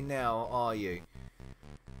mouthy now, are you?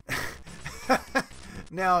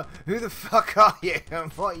 Now, who the fuck are you?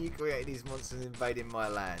 And why are you creating these monsters invading my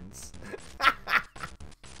lands?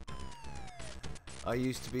 I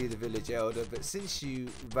used to be the village elder, but since you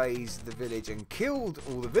razed the village and killed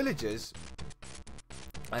all the villagers,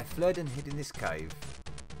 I fled and hid in this cave.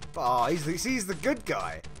 Oh, he's the good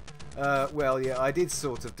guy. Well, yeah, I did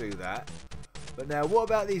sort of do that. But now, what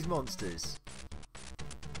about these monsters?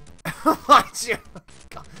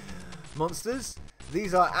 Monsters?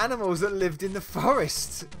 These are animals that lived in the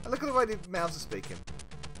forest. Look at the way the mouths are speaking.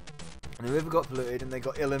 And the river got polluted and they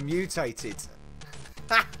got ill and mutated.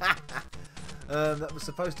 That was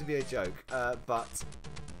supposed to be a joke, but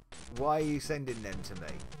why are you sending them to me?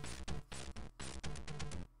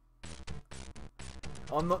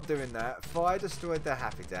 I'm not doing that. Fire destroyed their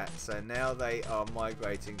habitat, so now they are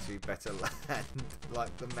migrating to better land,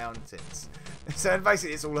 like the mountains. So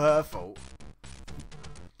basically it's all her fault.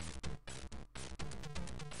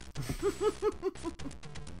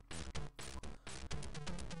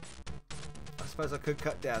 I suppose I could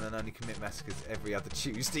cut down and only commit massacres every other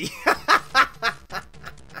Tuesday.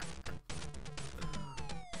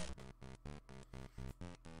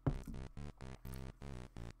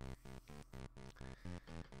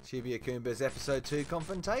 Chibi Akumba's episode 2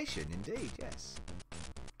 confrontation, indeed, yes.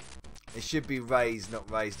 It should be raised,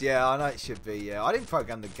 not raised. Yeah, I know it should be. Yeah, I didn't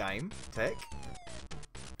program the game, Tech.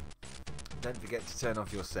 Don't forget to turn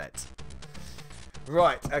off your set.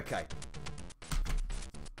 Right, okay.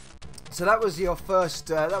 So that was your first.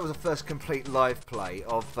 That was the first complete live play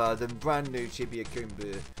of the brand new Chibi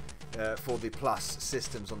Akumba for the Plus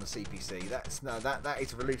systems on the CPC. That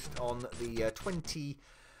is released on the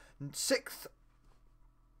 26th.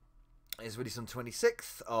 It's released on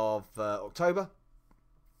 26th of October.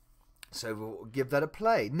 So we'll give that a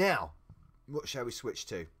play. Now, What shall we switch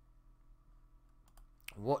to?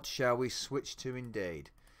 What shall we switch to indeed?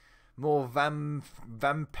 More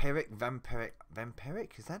vampiric?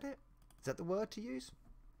 Is that it? Is that the word to use?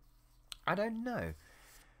 I don't know.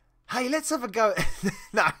 Hey, let's have a go.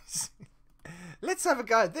 Nice. Let's have a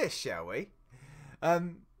go at this, shall we?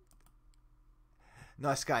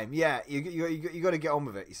 Nice game. Yeah, you got to get on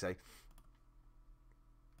with it, you see.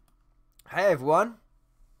 Hey, everyone.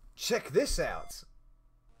 Check this out.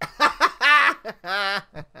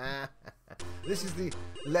 This is the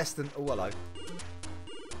less than... Oh, hello.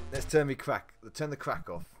 Let's turn the crack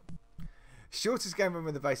off. Shortest game room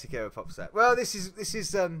when the basic error pops out. Well, this is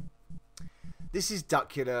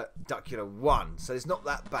Duckula 1, so it's not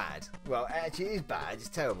that bad. Well, actually, it is bad. It's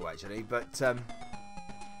terrible, actually, but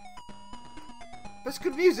it's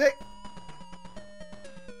good music.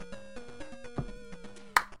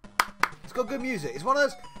 It's got good music. It's one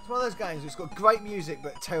of those games. It's got great music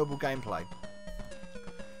but terrible gameplay.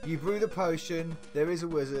 You brew the potion. There is a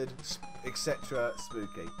wizard, etc.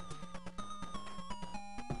 Spooky.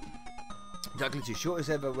 Duckula 2, shortest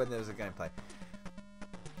ever when there's a gameplay.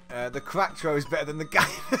 The crack throw is better than the game.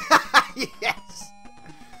 Yes.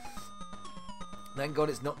 Thank God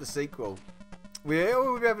it's not the sequel.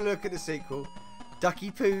 We'll have a look at the sequel. Ducky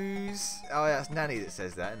Poos. Oh, yeah, that's Nanny that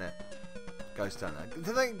says that, isn't it? Ghost Hunter.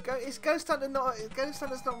 Is Ghost Hunter not? Ghost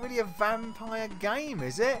Hunter's not really a vampire game,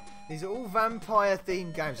 is it? These are all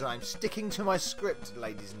vampire-themed games, and I'm sticking to my script,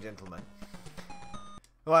 ladies and gentlemen.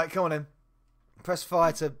 All right, come on then. Press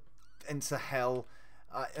fire to enter hell.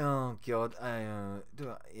 Oh God.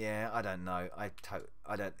 Yeah, I don't know. I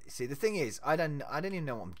don't. See, the thing is, I don't even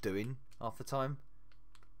know what I'm doing half the time,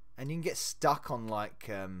 and you can get stuck on like.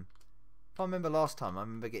 If I remember last time, I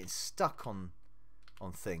remember getting stuck on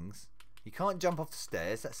things. You can't jump off the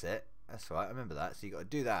stairs. That's it. That's right. I remember that. So you got to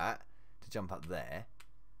do that to jump up there.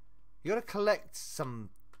 You got to collect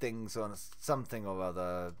some things on something or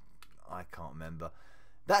other. I can't remember.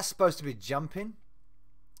 That's supposed to be jumping.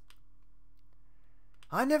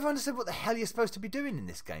 I never understood what the hell you're supposed to be doing in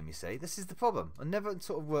this game. You see, this is the problem. I never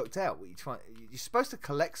sort of worked out what you're supposed to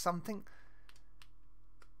collect something.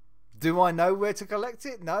 Do I know where to collect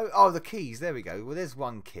it? No. Oh, the keys. There we go. Well, there's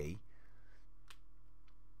one key.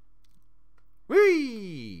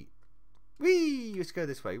 Whee! Whee! Let's go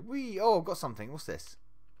this way. Whee! Oh, I've got something. What's this?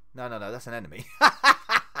 No. That's an enemy.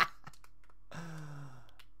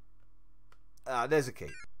 There's a key.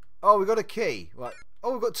 Oh, we got a key. Right.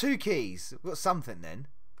 Oh, we've got two keys. We've got something then.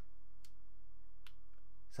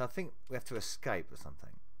 So I think we have to escape or something.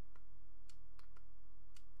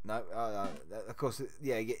 No, of course,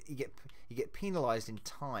 yeah. You get penalised in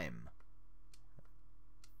time.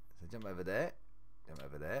 So jump over there. Jump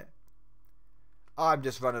over there. I'm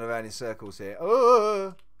just running around in circles here.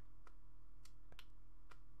 Oh,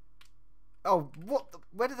 what?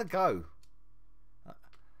 Where did I go?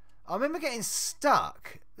 I remember getting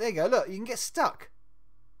stuck. There you go. Look, you can get stuck.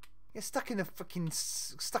 Get stuck in the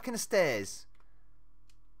the stairs.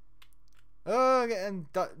 Oh, getting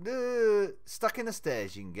stuck in the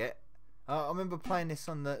stairs. You can get. I remember playing this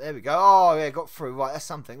on the. There we go. Oh yeah, got through. Right, that's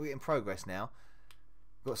something. We're getting progress now.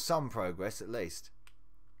 Got some progress at least.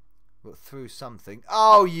 Got through something.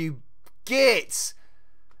 Oh, you gits!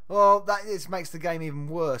 Well, that just makes the game even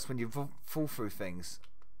worse when you fall through things.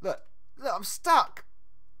 Look, I'm stuck.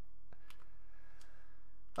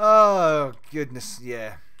 Oh goodness,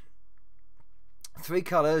 yeah. Three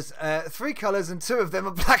colours, and two of them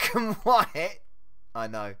are black and white. I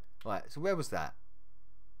know. Right, so where was that?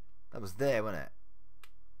 That was there, wasn't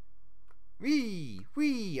it?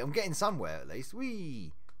 Wee! I'm getting somewhere at least.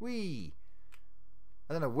 Wee!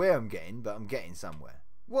 I don't know where I'm getting, but I'm getting somewhere.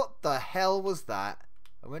 What the hell was that?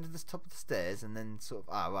 I went to the top of the stairs and then sort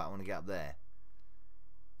of... right, I want to get up there.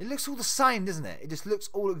 It looks all the same, doesn't it? It just looks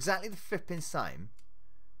all exactly the flipping same.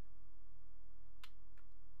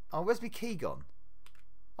 Oh, where's my key gone?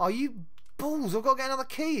 Oh, you balls! I've got to get another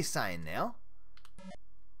key, he's saying now.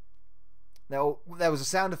 Now, there was a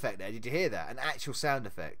sound effect there. Did you hear that? An actual sound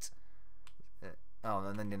effect. Oh,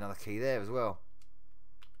 and then another key there as well.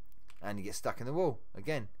 And you get stuck in the wall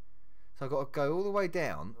again. So I've got to go all the way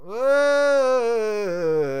down. Whoa!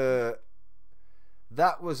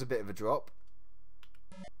 That was a bit of a drop.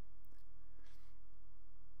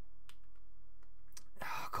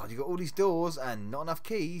 Oh God, you got all these doors and not enough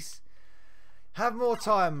keys. Have more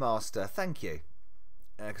time, Master. Thank you.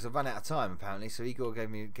 Because I've run out of time apparently. So Igor gave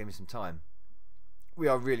me some time. We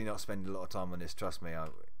are really not spending a lot of time on this. Trust me.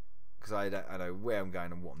 Because I know where I'm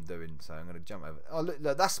going and what I'm doing, so I'm going to jump over. Oh, look,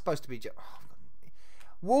 that's supposed to be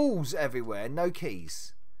walls everywhere, no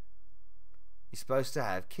keys. You're supposed to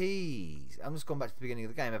have keys. I'm just gone back to the beginning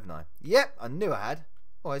of the game, haven't I? Yep, I knew I had.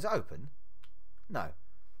 Oh, is it open? No.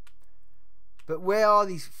 But where are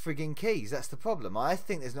these frigging keys? That's the problem. I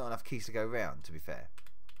think there's not enough keys to go round, to be fair.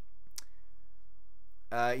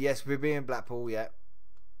 Yes, we're being Blackpool, yeah.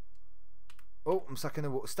 Oh, I'm stuck in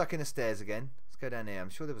the stairs again. Let's go down here. I'm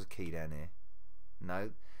sure there was a key down here.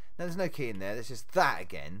 No. No, there's no key in there. There's just that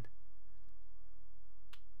again.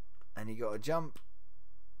 And you got to jump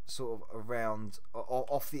sort of around,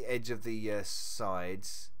 off the edge of the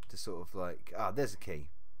sides to sort of like... Ah, there's a key.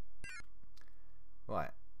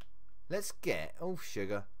 Right. Let's get... Oh,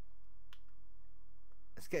 sugar.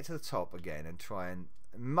 Let's get to the top again and try and...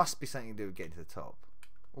 It must be something to do with getting to the top.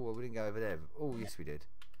 Oh, well, we didn't go over there. Oh, yes, we did.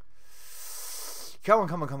 Come on,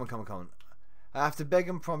 come on, come on, come on, come on. I have to beg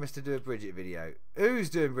and promise to do a Bridget video. Who's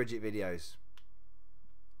doing Bridget videos?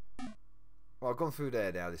 Well, I've gone through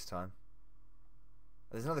there now this time.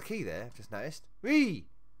 There's another key there, I've just noticed. Whee!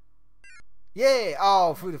 Yeah!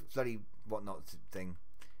 Oh, through the bloody whatnot thing.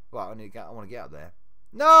 Right, I want to get up there.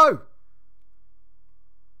 No!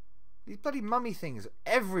 These bloody mummy things are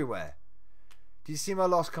everywhere. Did you see my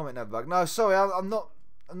last comment? No, Bug. No, sorry, I'm not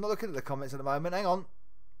looking at the comments at the moment. Hang on.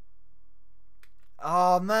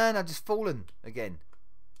 Oh man, I've just fallen again.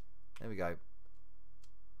 There we go.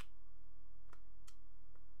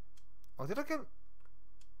 Oh, did I go?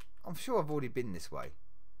 I'm sure I've already been this way.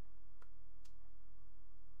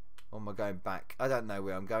 Or am I going back? I don't know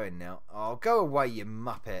where I'm going now. Oh, go away, you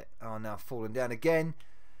muppet. Oh, now I've fallen down again.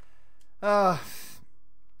 Well,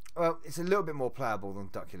 it's a little bit more playable than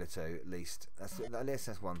Duckula 2, at least. At least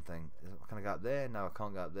that's one thing. Can I go up there? No, I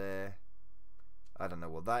can't go up there. I don't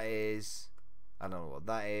know what that is. I don't know what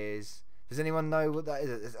that is. Does anyone know what that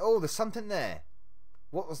is? Oh, there's something there.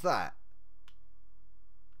 What was that?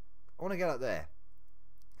 I want to get up there.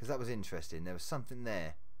 Because that was interesting. There was something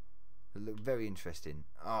there that looked very interesting.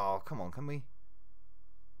 Oh, come on, can we?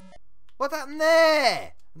 What happened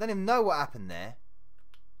there? I don't even know what happened there.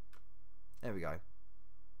 There we go.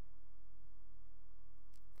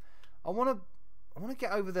 I want to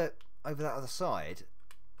get over that other side.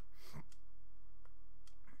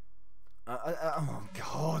 Oh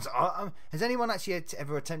God! Has anyone actually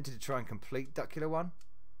ever attempted to try and complete Duckula 1?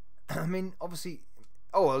 I mean, obviously.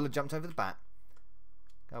 Oh, I jumped over the bat.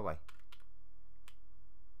 Go away.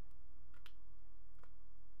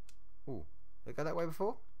 Oh, did I go that way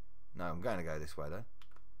before? No, I'm going to go this way though.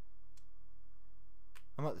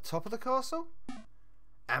 I'm at the top of the castle.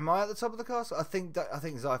 Am I at the top of the castle? I think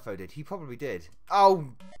Zypho did. He probably did.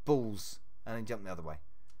 Oh, balls! And then jumped the other way.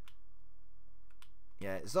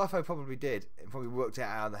 Yeah, Zypho probably did. It probably worked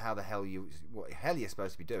out how the hell what the hell you're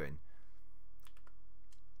supposed to be doing.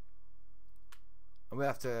 And we'll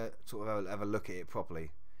have to sort of have a look at it properly,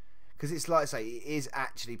 because it's like I say, it is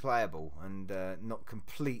actually playable and not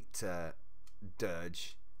complete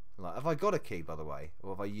dirge. Like, have I got a key, by the way,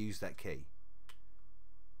 or have I used that key?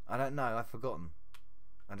 I don't know. I've forgotten.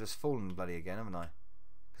 I've just fallen bloody again, haven't I?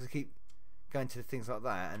 Because I keep going to things like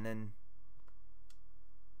that, and then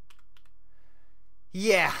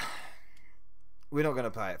yeah, we're not going to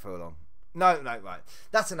play it for long. No, right.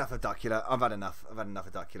 That's enough of Duckula. I've had enough. I've had enough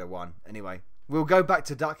of Duckula 1. Anyway, we'll go back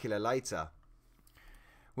to Duckula later.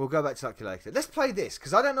 Let's play this,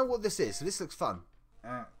 because I don't know what this is, so this looks fun.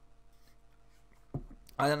 I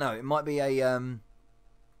don't know. It might be a...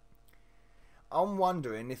 I'm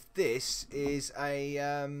wondering if this is a...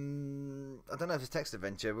 I don't know if it's a text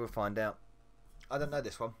adventure. We'll find out. I don't know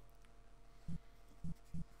this one.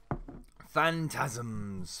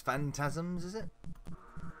 Phantasms. Phantasms, is it?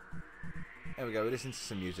 There we go. We listen to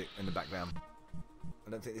some music in the background.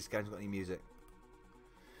 I don't think this game's got any music.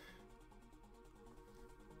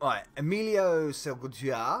 Right, Emilio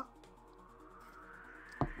Selgudia.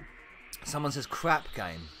 Someone says crap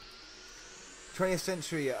game. 20th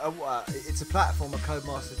century. It's a platformer.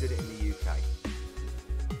 Codemasters did it in the UK.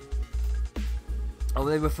 Oh,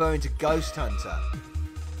 they're referring to Ghost Hunter.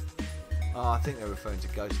 Oh, I think they're referring to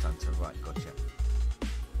Ghost Hunter. Right, gotcha.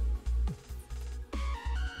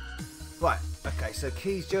 Right, okay, so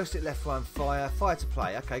keys, joystick, left one, fire to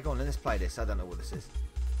play. Okay, go on then, let's play this. I don't know what this is.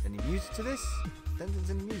 Any music to this? Don't think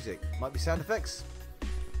there's any music. Might be sound effects.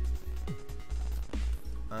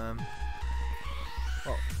 Oh,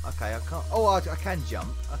 okay, I can't. Oh, I can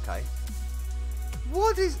jump. Okay.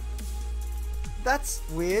 What is... That's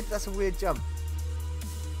weird. That's a weird jump.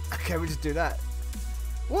 Okay, we'll just do that.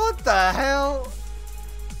 What the hell?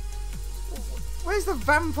 Where's the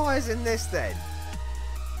vampires in this then?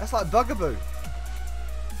 That's like Bugaboo.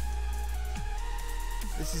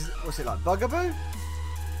 This is... What's it like? Bugaboo?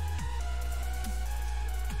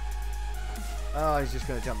 Oh, he's just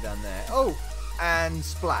going to jump down there. Oh! and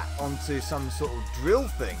splat onto some sort of drill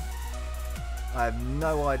thing. I have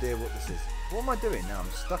no idea what this is. What am I doing now? I'm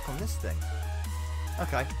stuck on this thing.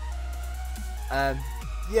 Okay.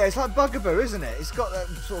 Yeah, it's like Bugaboo, isn't it? It's got that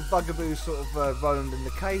sort of Bugaboo sort of roamed in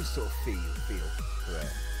the cave sort of feel to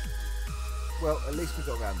it. Well, at least we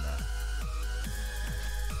got around that.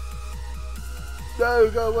 No,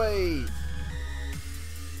 go away!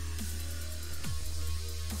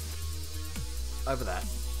 Over that.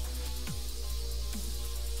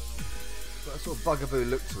 Got a sort of Bugaboo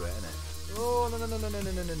look to it, isn't it? Oh,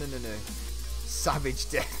 no. Savage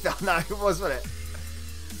death. Oh, no, it was, wasn't it?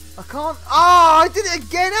 I can't. Oh, I did it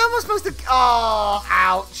again. How am I supposed to? Oh,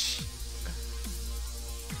 ouch.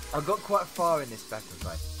 I got quite far in this battle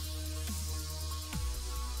play.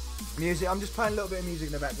 Music. I'm just playing a little bit of music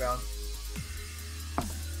in the background.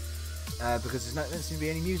 Because there doesn't seem to be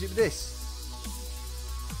any music with this.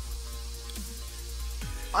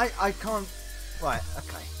 I can't. Right,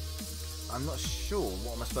 okay. I'm not sure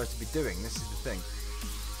what am I supposed to be doing. This is the thing.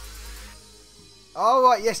 Oh,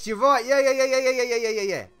 right, yes, you're right.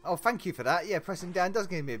 Yeah. Oh, thank you for that. Yeah, pressing down does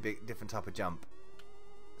give me a bit different type of jump.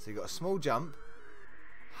 So you've got a small jump.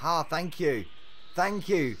 Ah, thank you. Thank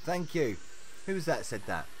you. Who was that said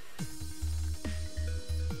that?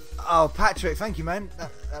 Oh, Patrick, thank you, man.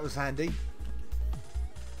 That was handy.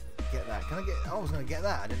 Get that. Can I get... I was going to get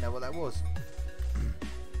that. I didn't know what that was.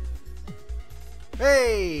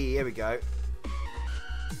 Hey, here we go.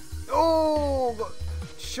 Oh, got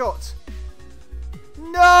shot.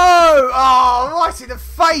 No! Oh, right in the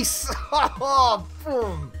face! Oh,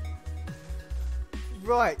 boom!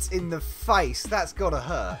 Right in the face. That's got to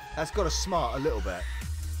hurt. That's got to smart a little bit.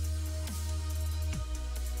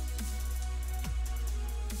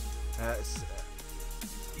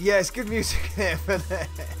 Yeah, it's good music here for that.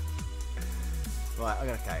 Right, I'm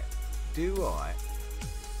going to... Okay. Do I...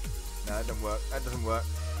 No, that doesn't work. That doesn't work.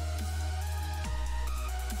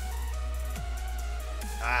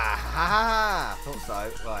 Ah, ha, ha, thought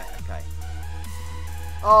so. Right, okay.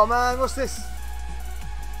 Oh, man, what's this?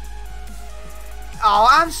 Oh,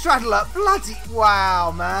 Amstradler. Bloody...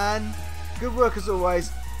 Wow, man. Good work as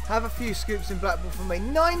always. Have a few scoops in Blackpool for me.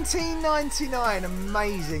 19.99.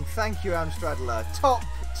 Amazing. Thank you, Amstradler. Top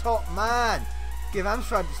man. Give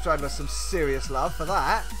Amstradler some serious love for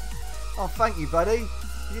that. Oh, thank you, buddy.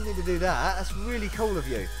 You didn't need to do that. That's really cool of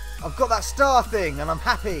you. I've got that star thing and I'm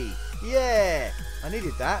happy. Yeah. I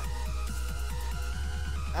needed that.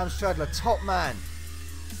 Amstradler, top man.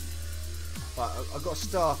 Right, I've got a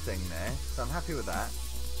star thing there, so I'm happy with that.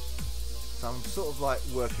 So I'm sort of like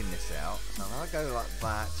working this out. So I go like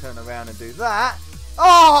that, turn around and do that.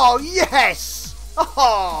 Oh, yes!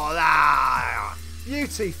 Oh, ah,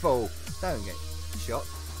 beautiful. Don't get shot.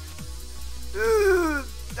 Oh,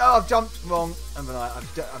 I've jumped wrong. And then I've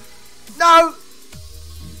no!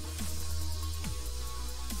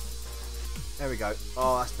 There we go.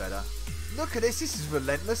 Oh, that's better. Look at this. This is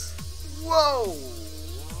relentless. Whoa!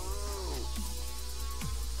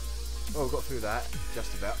 Oh, got through that.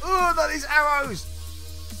 Just about. Oh, that is arrows!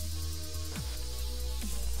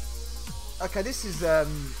 Okay, this is a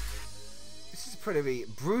pretty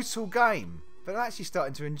brutal game. But I'm actually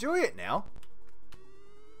starting to enjoy it now.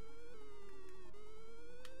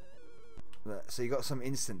 So you got some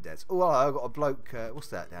instant deaths. Oh, I got a bloke. What's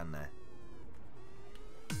that down there?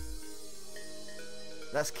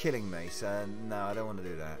 That's killing me. So no, I don't want to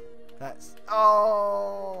do that. That's...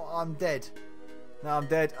 Oh, I'm dead. No, I'm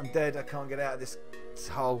dead. I'm dead. I can't get out of this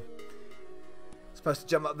hole. Supposed to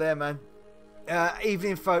jump up there, man.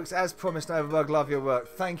 Evening, folks. As promised, Overbug, love your work.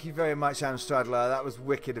 Thank you very much, Amstradler. That was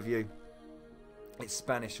wicked of you. It's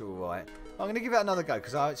Spanish, all right. I'm going to give it another go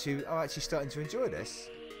because I'm actually starting to enjoy this.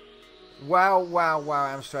 Wow,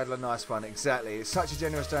 Amstradler, nice one. Exactly. It's such a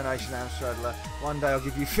generous donation, Amstradler. One day I'll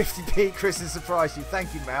give you 50p, Chris, and surprise you.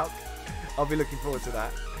 Thank you, Malk. I'll be looking forward to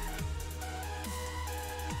that.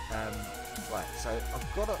 Right, so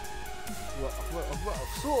I've got to...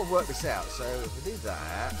 I've sort of worked this out. So if we do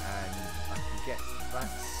that, and I can get that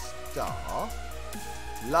star.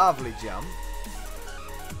 Lovely jump.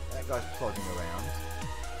 That guy's plodding around.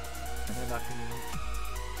 And then I can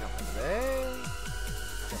jump over there.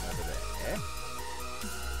 Jump over there.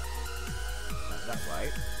 Like that way.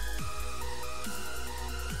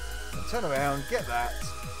 And turn around, get that.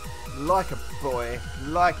 Like a boy,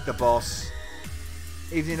 like the boss.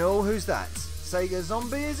 Evening all, who's that? Sega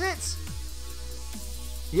Zombie, is it?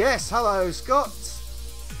 Yes, hello, Scott.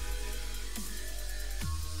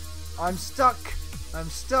 I'm stuck. I'm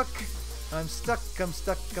stuck. I'm stuck. I'm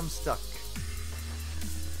stuck. I'm stuck.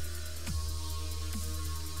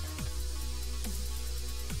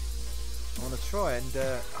 I want to try and...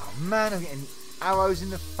 oh man, I'm getting arrows in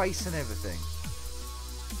the face and everything.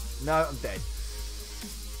 No, I'm dead.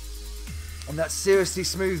 And that's seriously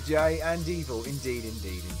smooth, Jay, and evil. Indeed,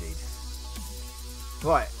 indeed, indeed.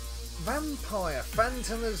 Right. Vampire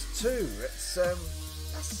Phantomas 2.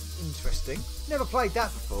 That's interesting. Never played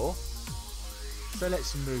that before. So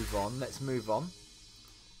let's move on. Let's move on.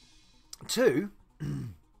 2.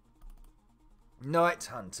 Night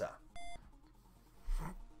Hunter.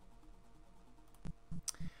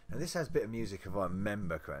 Now this has a bit of music if I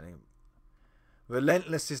remember correctly.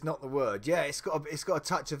 Relentless is not the word. Yeah, it's got a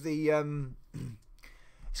touch of the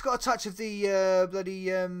it's got a touch of the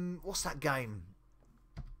bloody what's that game?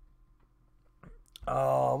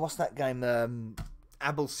 Oh, what's that game?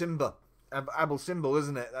 Abel Symbol,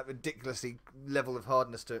 isn't it? That ridiculously level of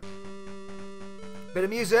hardness to it. Bit of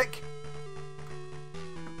music.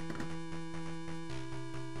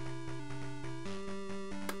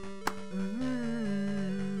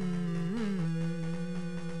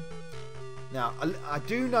 Now, I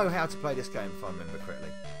do know how to play this game if I remember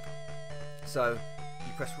correctly. So,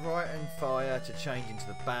 you press right and fire to change into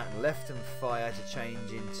the bat, and left and fire to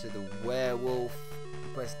change into the werewolf.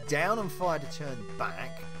 You press down and fire to turn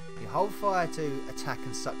back. You hold fire to attack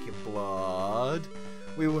and suck your blood.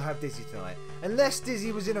 We will have Dizzy tonight. Unless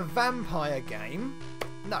Dizzy was in a vampire game.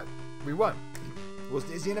 No, we won't. Was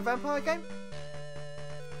Dizzy in a vampire game?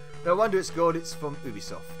 No wonder it's good. It's from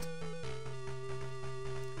Ubisoft.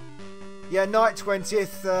 Yeah, night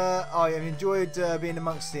 20th. I have enjoyed being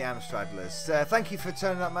amongst the Amstradlers. Thank you for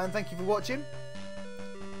turning up, man. Thank you for watching.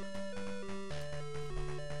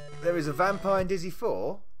 There is a vampire in Dizzy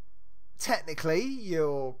 4. Technically,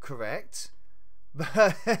 you're correct.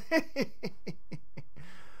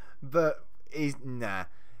 But he's... Nah.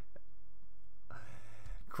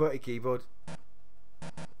 QWERTY keyboard.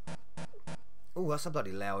 Oh, that's a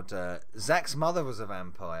bloody loud... Zach's mother was a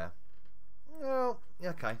vampire. Well,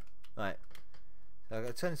 okay. Right, so I'm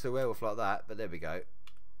going to turn into a werewolf like that, but there we go.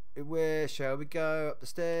 Where shall we go? Up the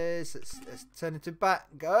stairs. Let's turn into bat.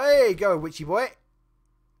 Go, hey, go, witchy boy.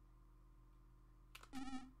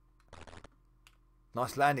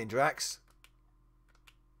 Nice landing, Drax.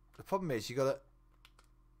 The problem is you got to...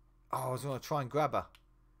 Oh, I was going to try and grab her.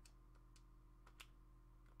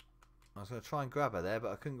 I was going to try and grab her there,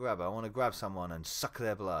 but I couldn't grab her. I want to grab someone and suck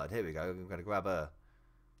their blood. Here we go. I'm going to grab her.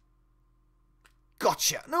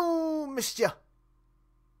 Gotcha! No, missed ya.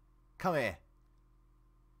 Come here.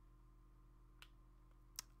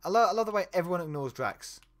 I love the way everyone ignores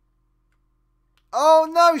Drax. Oh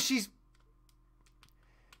no, she's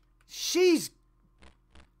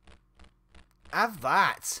have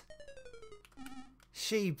that.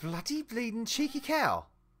 She bloody bleeding cheeky cow.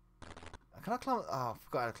 Can I climb? Oh, I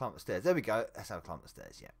forgot how to climb the stairs. There we go. That's how to climb the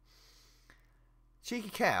stairs. Yeah.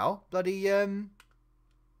 Cheeky cow, bloody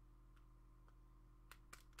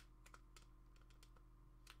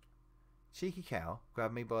cheeky cow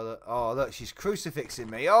grabbed me by the... Oh, look, she's crucifixing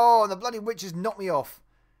me. Oh, and the bloody witch has knocked me off.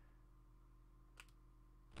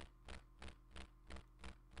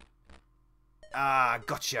 Ah,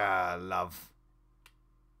 gotcha, love.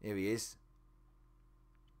 Here he is.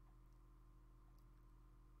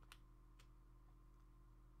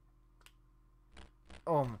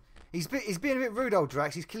 He's being a bit rude, old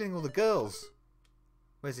Drax. He's killing all the girls.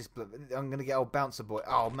 Where's this... I'm going to get old bouncer boy.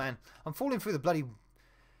 Oh, man. I'm falling through the bloody...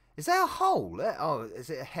 Is there a hole? Oh, is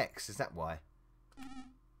it a hex? Is that why?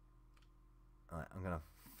 Alright, I'm going to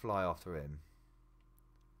fly after him.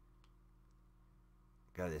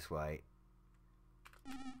 Go this way.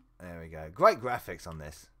 There we go. Great graphics on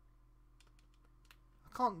this. I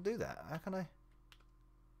can't do that. How can I?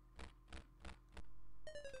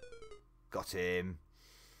 Got him.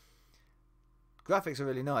 Graphics are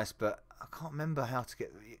really nice, but I can't remember how to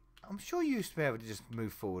get... I'm sure you used to be able to just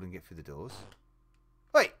move forward and get through the doors.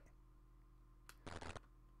 Wait!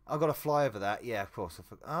 I've got to fly over that. Yeah, of course.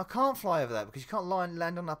 I can't fly over that because you can't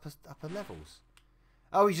land on upper levels.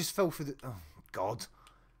 Oh, he just fell through the... Oh, God.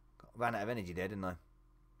 Ran out of energy there, didn't I?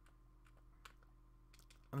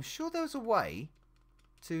 I'm sure there was a way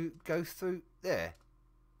to go through there.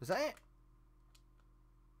 Was that it?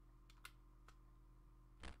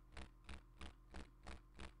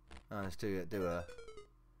 Oh, let's do a...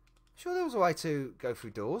 Sure there was a way to go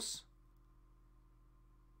through doors.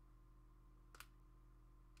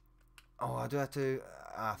 Oh, I do have to...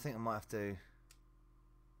 I think I might have to...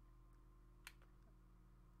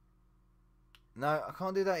 No, I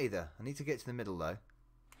can't do that either. I need to get to the middle, though.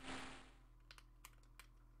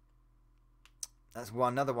 That's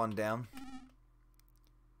one. Another one down.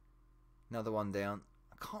 Another one down.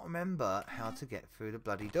 I can't remember how to get through the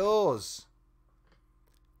bloody doors.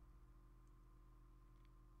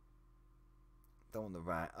 Don't want the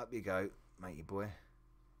rat. Up you go, matey boy.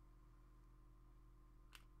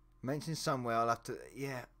 Mentioned somewhere I'll have to...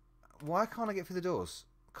 Yeah. Why can't I get through the doors?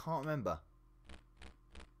 Can't remember.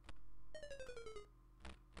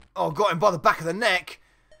 Oh, got him by the back of the neck.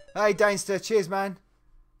 Hey, Dainster. Cheers, man. I'm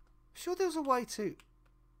sure there was a way to...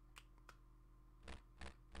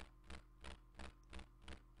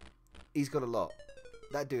 He's got a lot.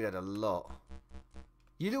 That dude had a lot.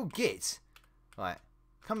 You little git. Right.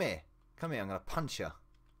 Come here. Come here. I'm going to punch you.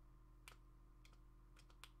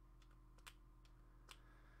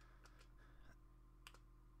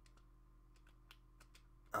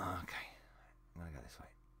 Oh, okay. I'm going to go this way.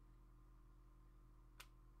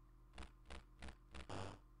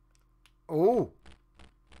 Oh.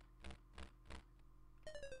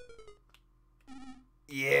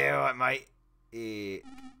 Yeah, all right, mate. Yeah.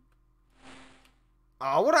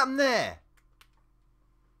 Oh, what happened there?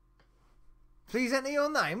 Please enter your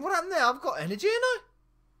name. What happened there? I've got energy, ain't I?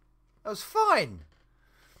 That was fine.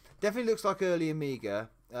 Definitely looks like early Amiga.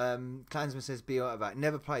 Clansman says be out of that.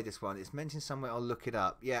 Never played this one. It's mentioned somewhere. I'll look it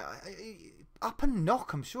up. Yeah, up and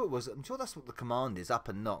knock. I'm sure it was. I'm sure that's what the command is. Up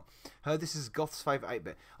and knock. Heard this is Goth's favourite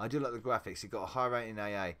 8-bit. I do like the graphics. It got a high rating in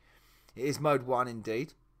AA. It is mode 1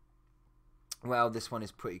 indeed. Well, this one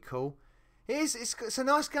is pretty cool. It's a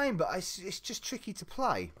nice game, but it's just tricky to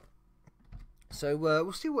play. So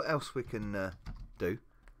we'll see what else we can do.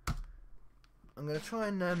 I'm going to try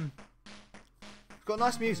and... It's got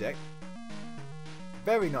nice music.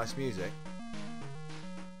 Very nice music.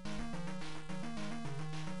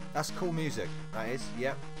 That's cool music, that is,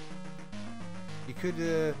 yep. You could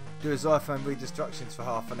do a Xyphone read instructions for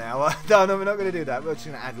half an hour. No, we're not going to do that. We're just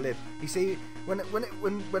going to ad lib. You see, when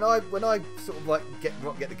I sort of like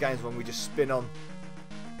get the games when we just spin on.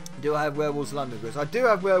 Do I have Werewolves of London? Because I do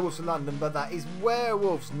have Werewolves of London, but that is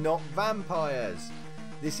werewolves, not vampires.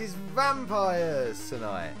 This is vampires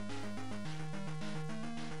tonight.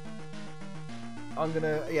 I'm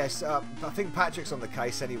gonna, yes, I think Patrick's on the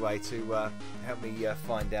case anyway to help me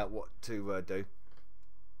find out what to do.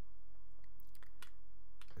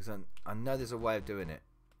 Because I know there's a way of doing it,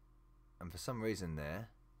 and for some reason there,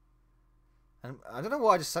 and I don't know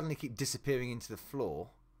why I just suddenly keep disappearing into the floor.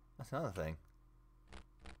 That's another thing.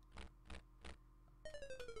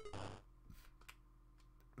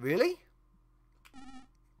 Really?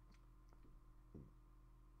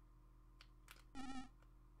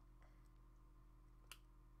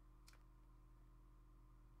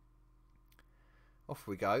 Off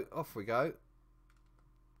we go, off we go.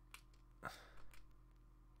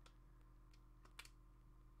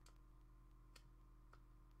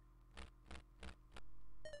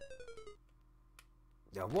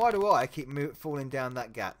 Now, why do I keep falling down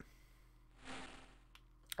that gap?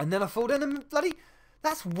 And then I fall down the bloody...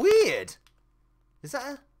 That's weird. Is that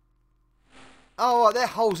a... Oh, they're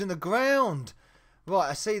holes in the ground. Right,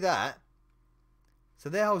 I see that. So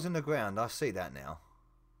they're holes in the ground. I see that now.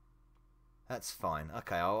 That's fine.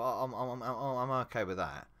 Okay, I'm okay with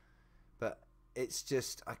that. But it's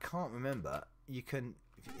just... I can't remember. You can...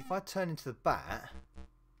 If I turn into the bat...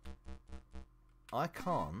 I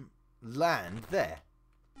can't land there.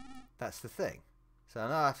 That's the thing. So I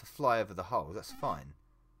know I have to fly over the holes. That's fine.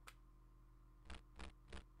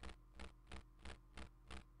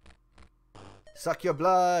 Suck your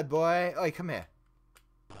blood, boy. Oi, come here.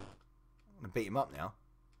 I'm going to beat him up now.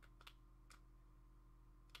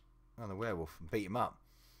 Oh, the werewolf. Beat him up.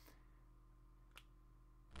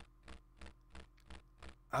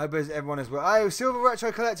 I hope everyone is well. Oh, Silver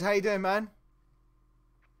Retro Collector, how you doing, man?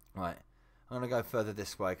 Right. I'm going to go further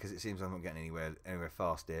this way because it seems I'm not getting anywhere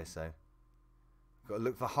fast here, so... I've got to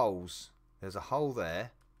look for holes. There's a hole there.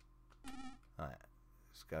 Alright.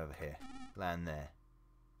 Let's go over here. Land there.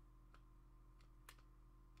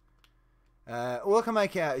 All I can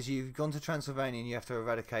make out is you've gone to Transylvania and you have to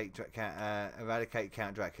eradicate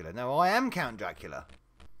Count Dracula. No, I am Count Dracula.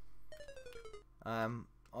 I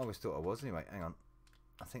always thought I was. Anyway, hang on.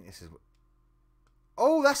 I think this is...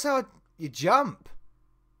 Oh, that's how you jump.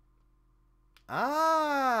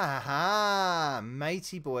 Ah,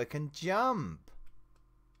 matey boy can jump.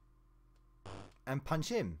 And punch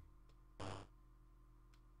him.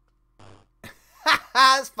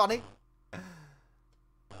 That's funny.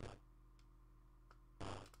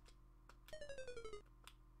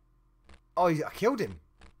 Oh, I killed him.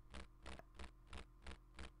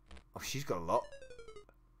 Oh, she's got a lot.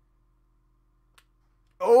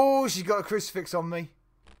 Oh, she's got a crucifix on me.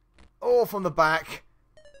 Oh, from the back.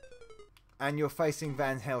 And you're facing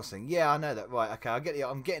Van Helsing. Yeah, I know that. Right, okay, I get it.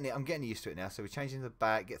 I'm getting used to it now. So we're changing the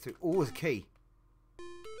back, get through. Oh, there's a key.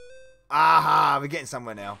 Aha, we're getting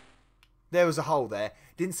somewhere now. There was a hole there.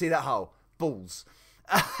 Didn't see that hole. balls.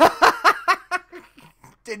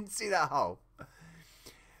 Didn't see that hole.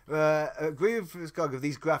 Agree with Skog.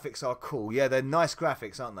 These graphics are cool. Yeah, they're nice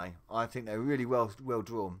graphics, aren't they? I think they're really well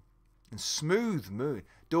drawn and smooth.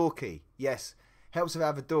 Door key, yes, helps if I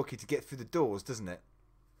have a door key to get through the doors, doesn't it?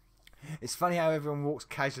 It's funny how everyone walks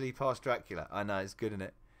casually past Dracula. I know, it's good, isn't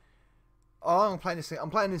it? Oh, I'm playing this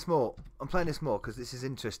more. I'm playing this more because this is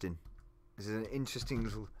interesting. This is an interesting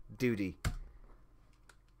little duty.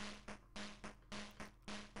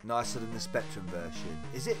 Nicer than the Spectrum version.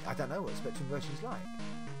 Is it? I don't know what the Spectrum version's like.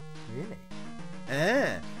 Really?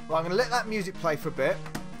 Well, I'm going to let that music play for a bit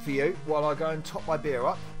for you while I go and top my beer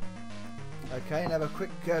up. Okay, and have a quick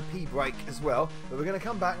pee break as well. But we're going to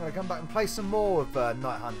come back. I'm going to come back and play some more of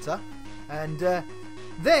Night Hunter. And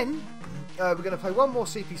then we're going to play one more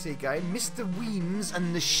CPC game, Mr. Weems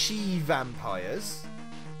and the She-Vampires,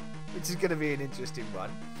 which is going to be an interesting one.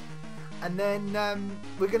 And then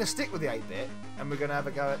we're going to stick with the 8-bit, and we're going to have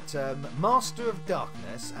a go at Master of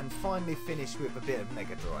Darkness, and finally finish with a bit of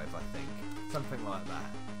Megadrive, I think. Something like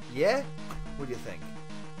that. Yeah? What do you think?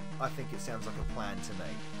 I think it sounds like a plan to me.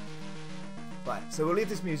 Right, so we'll leave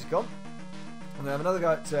this music on. I'm going to have another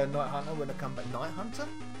go at Night Hunter when I come back. Night Hunter?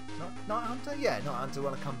 Night Hunter? Yeah, Night Hunter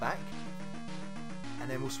when I come back. And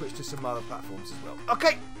then we'll switch to some other platforms as well.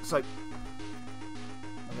 Okay, so I'm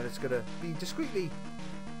just going to be discreetly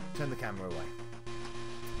turn the camera away.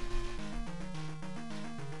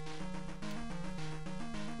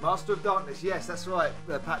 Master of Darkness, yes, that's right,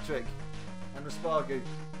 Patrick and Raspargu.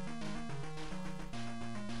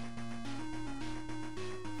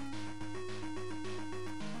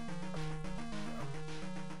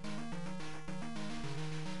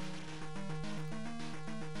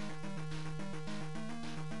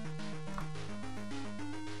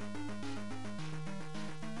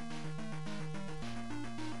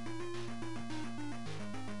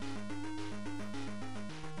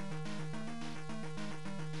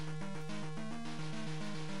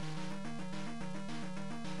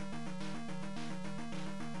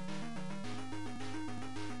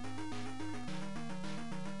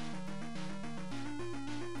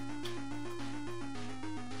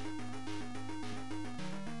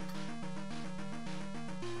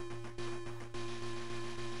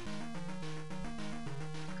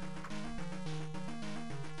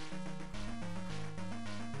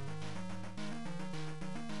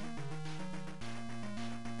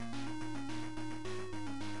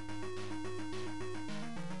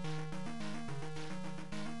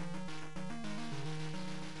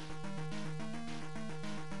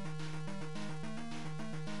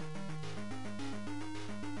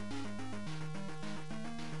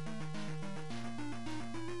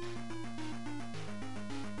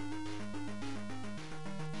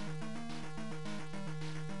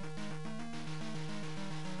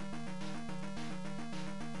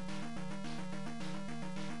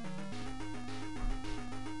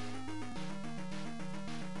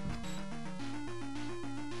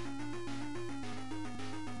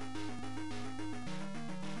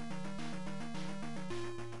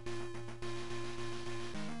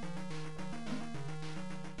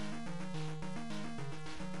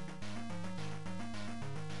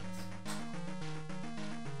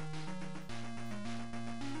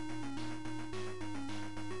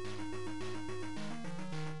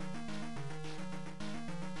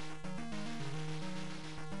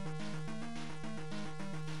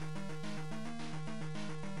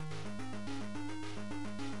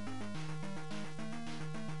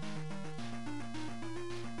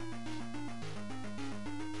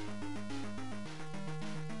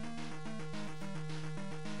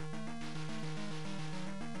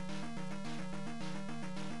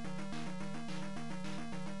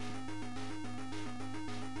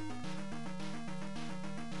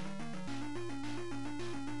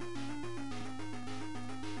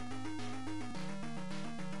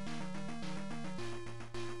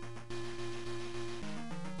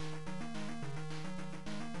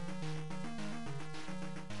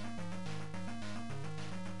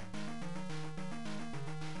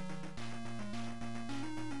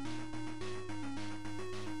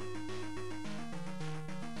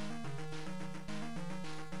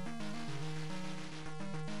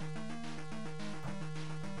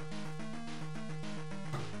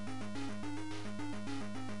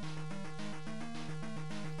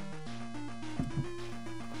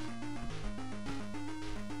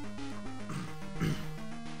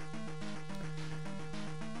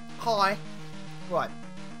 Hi. Right.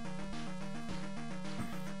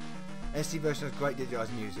 SD version has great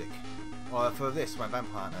digitized music. For this, my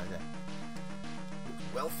Vampire Hunter, is it? Looks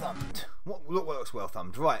well thumbed. Look what looks well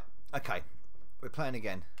thumbed. Right. Okay. We're playing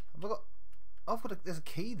again. Have I got... There's a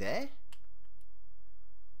key there.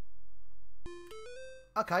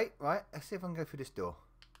 Okay, right. Let's see if I can go through this door.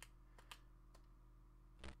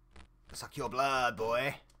 Suck your blood,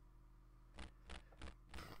 boy.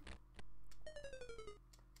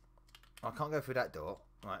 I can't go through that door.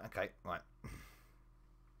 Right, okay, right.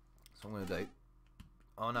 So I'm gonna do.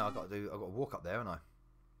 Oh no, I've got to walk up there, haven't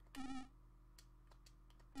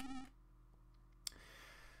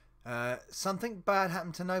I? Something bad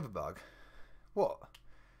happened to Novabug. What?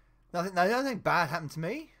 Nothing bad happened to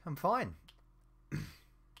me. I'm fine.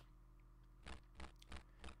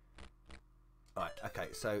 Right, okay,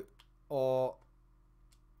 so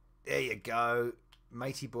there you go.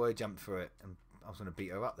 Matey boy jumped through it, and I was gonna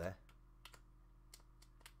beat her up there.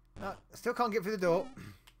 No, still can't get through the door.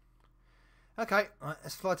 Okay, right,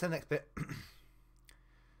 let's fly to the next bit.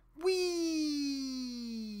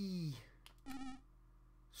 Whee!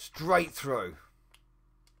 Straight through.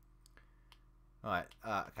 Right,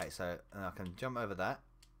 okay, so I can jump over that,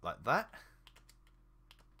 like that.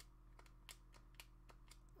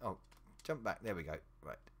 Oh, jump back, there we go,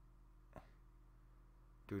 right.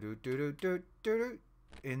 Do-do-do-do-do-do-do.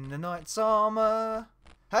 In the knight's armour.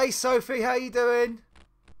 Hey Sophie, how you doing?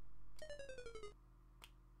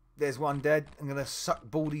 There's one dead. I'm gonna suck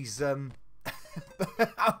Baldy's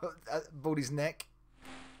Baldy's neck.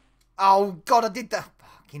 Oh god, I did that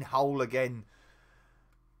fucking hole again.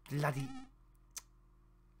 Bloody.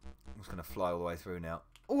 I'm just gonna fly all the way through now.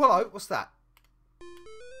 Oh hello, what's that?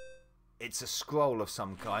 It's a scroll of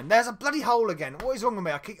some kind. There's a bloody hole again. What is wrong with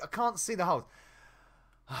me? I can't see the hole.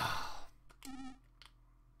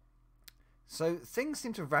 So things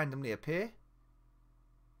seem to randomly appear.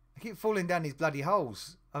 I keep falling down these bloody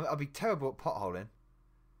holes. I'll be terrible at potholing.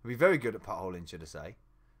 I'll be very good at potholing, should I say.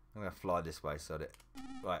 I'm going to fly this way so that...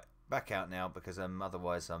 Right, back out now because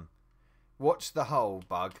otherwise... Watch the hole,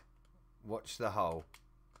 Bug. Watch the hole.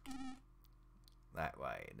 That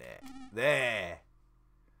way, there. There!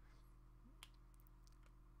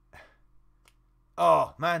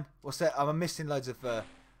 Oh, man. What's that? I'm missing loads of...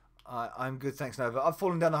 I'm good, thanks, Nova. I've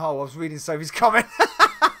fallen down the hole. I was reading Sophie's comment.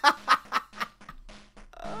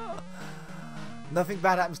 Nothing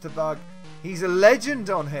bad happens to Bug. He's a legend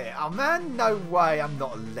on here. Oh, man, no way. I'm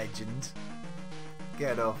not a legend.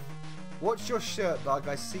 Get off. What's your shirt, Bug?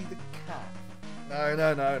 I see the cat. No.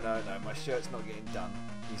 My shirt's not getting done.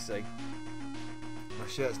 You see. My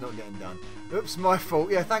shirt's not getting done. Oops, my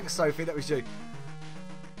fault. Yeah, thanks, Sophie. That was you.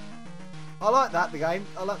 I like that, the game.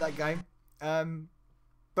 I like that game.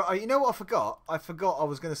 But you know what I forgot? I forgot I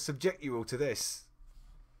was going to subject you all to this.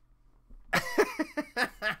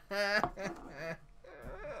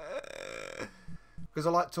 Because I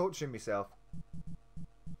like torturing myself.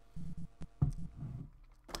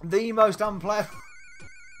 The most unplayable.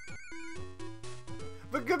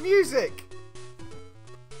 But good music.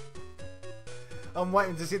 I'm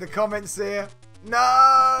waiting to see the comments here.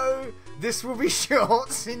 No! This will be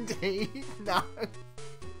shorts indeed. No.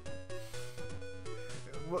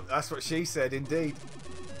 Well, that's what she said, indeed.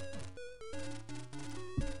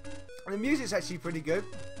 The music's actually pretty good.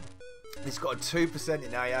 It's got a 2%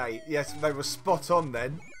 in AA. Yes, they were spot on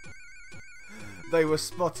then. They were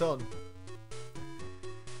spot on.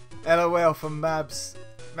 LOL from Mabs.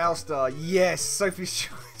 Malstar. Yes, Sophie's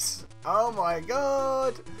choice. Oh my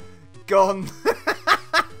god. Gone.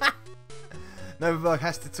 Novabug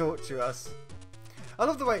has to torture us. I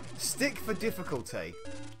love the way. Stick for difficulty.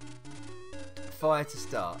 Fire to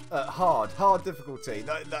start. Hard difficulty.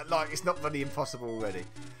 Like it's not bloody impossible already.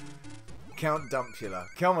 Count Dumpula.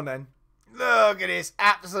 Come on then. Look at this.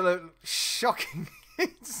 Absolute shocking.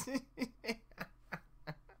 It's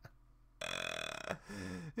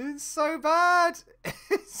so bad.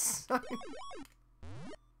 It's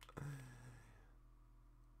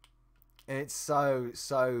so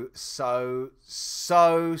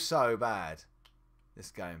bad.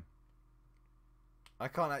 This game. I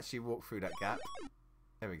can't actually walk through that gap.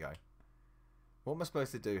 There we go. What am I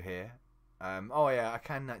supposed to do here? Oh yeah, I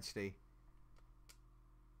can actually.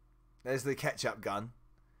 There's the ketchup gun.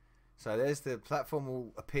 So there's the platform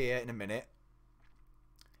will appear in a minute.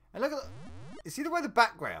 And look at you see the way the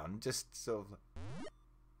background just sort of.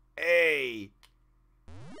 Hey!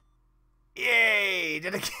 Yay!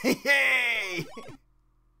 Did I yay!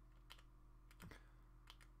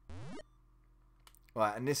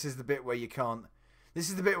 Right, and this is the bit where you can't. This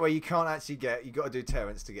is the bit where you can't actually get. You got to do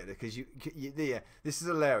Terrence to get there because yeah. This is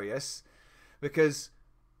hilarious because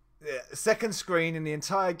second screen in the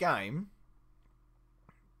entire game,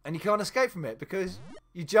 and you can't escape from it because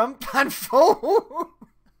you jump and fall.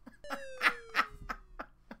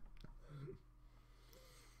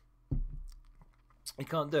 You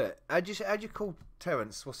can't do it. How'd you call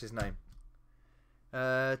Terence? What's his name?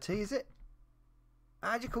 T, is it?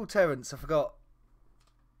 How'd you call Terence? I forgot.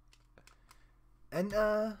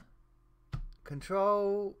 Enter.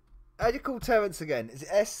 Control. How'd you call Terence again? Is it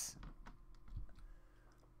S?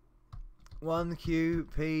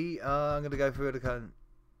 1QP. I'm gonna go through the code.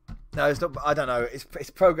 No, it's not. I don't know. It's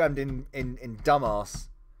programmed in dumbass.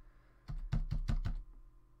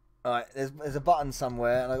 Alright, there's a button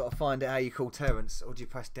somewhere, and I've got to find out how you call Terence. Or do you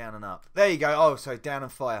press down and up? There you go. Oh, sorry, down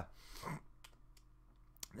and fire.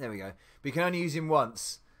 There we go. But you can only use him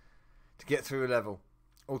once to get through a level.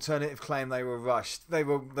 Alternative claim they were rushed. They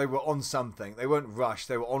were on something. They weren't rushed.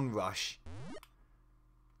 They were on rush.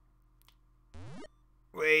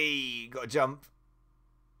 Whee! Got to jump.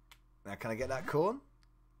 Now, can I get that corn?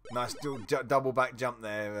 Nice double back jump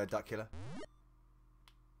there, Duckula.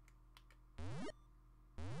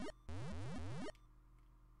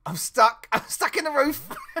 I'm stuck. I'm stuck in the roof.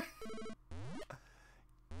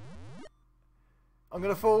 I'm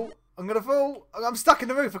gonna fall. I'm gonna fall. I'm stuck in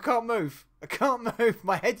the roof. I can't move. I can't move.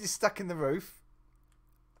 My head is stuck in the roof.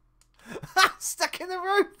 Stuck in the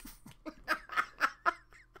roof. I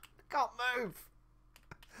can't move.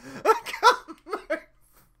 I can't move.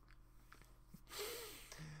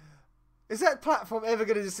 Is that platform ever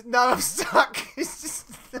gonna just... No, I'm stuck. It's just...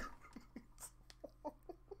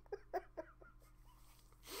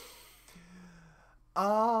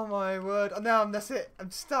 Oh my word. Oh, no, that's it.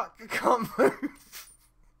 I'm stuck. I can't move.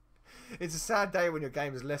 It's a sad day when your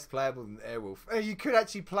game is less playable than Airwolf. You could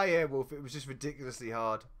actually play Airwolf. It was just ridiculously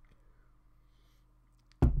hard.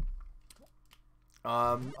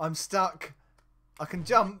 I'm stuck. I can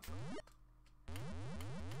jump.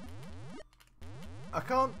 I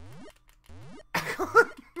can't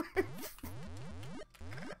move.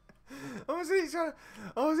 I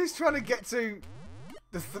was just trying to get to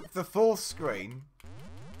the fourth screen.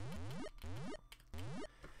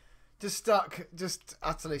 Just stuck. Just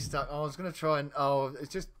utterly stuck. I was going to try and... Oh, it'd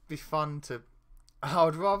just be fun to... I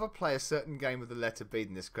would rather play a certain game with the letter B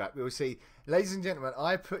than this crap. You'll see, ladies and gentlemen,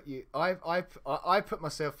 I put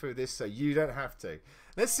myself through this so you don't have to.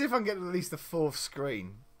 Let's see if I can get at least the fourth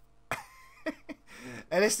screen.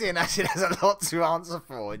 LSD and Acid has a lot to answer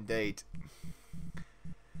for, indeed.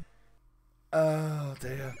 Oh,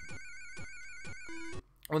 dear.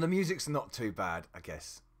 Well, the music's not too bad, I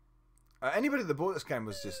guess. Anybody that bought this game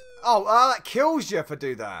was just... Oh, that kills you if I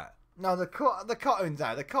do that. No, the cartoon's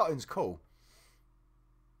out. The cartoon's cool.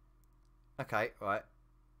 Okay, right.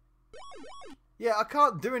 Yeah, I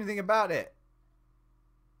can't do anything about it.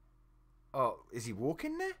 Oh, is he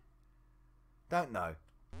walking there? Don't know.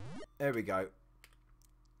 There we go.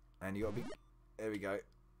 And you gotta be... There we go.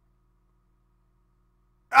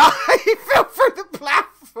 Ah, he fell through the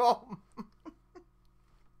platform!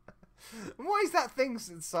 What is that thing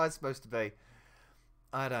inside supposed to be?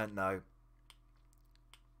 I don't know.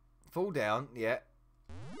 Fall down, yeah.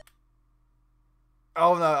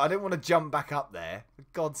 Oh no, I didn't want to jump back up there. For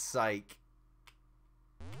God's sake.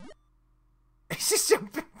 He's just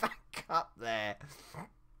jumping back up there.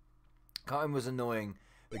 Cartoon was annoying.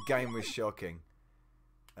 The game was shocking.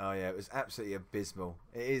 Oh yeah, it was absolutely abysmal.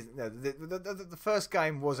 It is. No, the first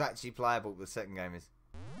game was actually playable. The second game is.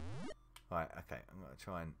 Right, okay. I'm going to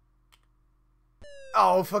try and...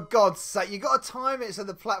 Oh, for God's sake. You got to time it so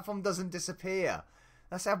the platform doesn't disappear.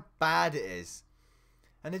 That's how bad it is.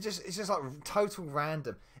 And it's just like total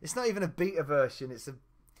random. It's not even a beta version. It's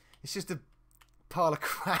just a pile of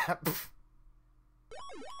crap.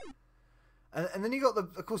 And then you got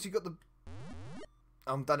of course you got the...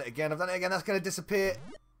 I've done it again. That's going to disappear.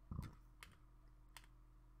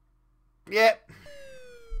 Yep.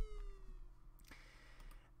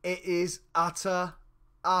 It is utter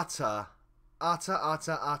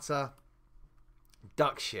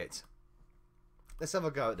duck shit. Let's have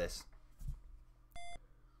a go at this.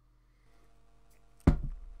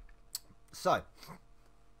 So,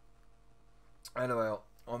 anyway,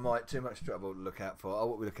 I might too much trouble to look out for. Oh,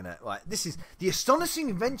 what are we looking at? Right, this is The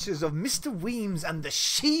Astonishing Adventures of Mr. Weems and the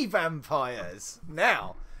She-Vampires.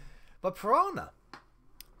 Now, by Piranha.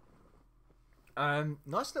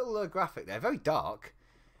 Nice little graphic there. Very dark.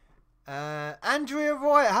 Andrea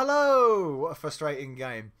Roy, hello! What a frustrating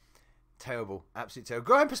game. Terrible. Absolutely terrible.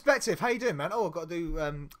 Growing Perspective, how you doing, man? Oh, I've got to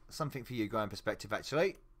do something for you, Growing Perspective,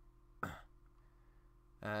 actually.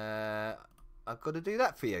 I've got to do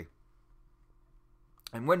that for you.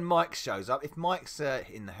 And when Mike shows up, if Mike's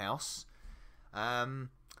in the house,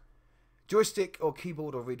 joystick or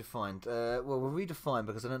keyboard or redefined? Well, we'll redefine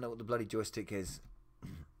because I don't know what the bloody joystick is.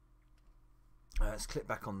 Let's click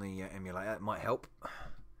back on the emulator. It might help.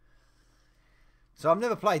 So I've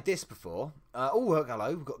never played this before. Oh,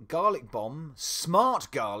 hello. We've got garlic bomb,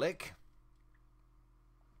 smart garlic.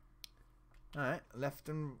 All right, left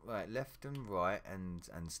and right,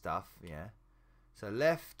 and stuff. Yeah. So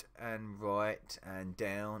left and right and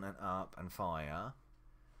down and up and fire.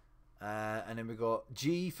 And then we've got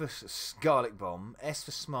G for garlic bomb, S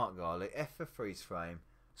for smart garlic, F for freeze frame.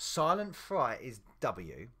 Silent fright is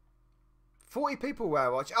W. 40 people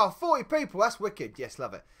were watching. Oh, 40 people. That's wicked. Yes,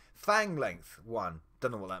 love it. Fang length 1.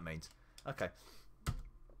 Don't know what that means. Okay.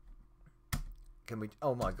 Can we?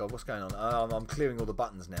 Oh my god, what's going on? I'm clearing all the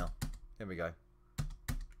buttons now. Here we go.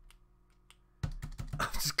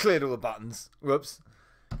 I've just cleared all the buttons. Whoops.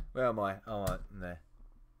 Where am I? Oh, right, there.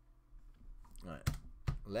 Right.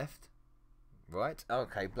 Left. Right.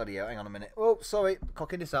 Okay, bloody hell. Hang on a minute. Oh, sorry.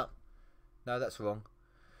 Cocking this up. No, that's wrong.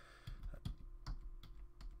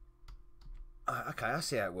 Okay, I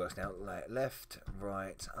see how it works now. Left,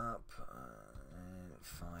 right, up,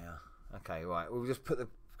 fire. Okay, right. We'll just put the...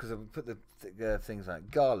 Because we put the things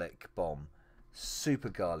like garlic bomb, super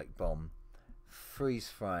garlic bomb, freeze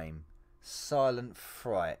frame, silent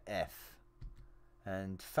fright, F,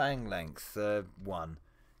 and fang length, 1.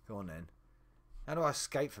 Go on then. How do I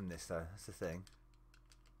escape from this though? That's the thing.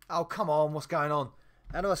 Oh, come on. What's going on?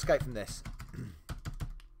 How do I escape from this?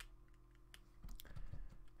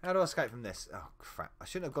 How do I escape from this? Oh, crap. I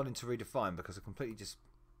shouldn't have gone into redefine because I completely just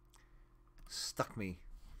stuck me.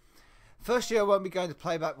 First year I won't be going to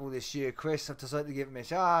playback ball this year, Chris. I've decided to give it a miss.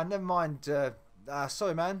 Never mind.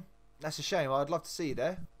 Sorry, man. That's a shame. I'd love to see you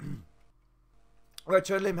there.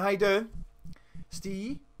 Retro Lim, how you doing?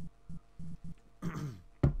 Steve?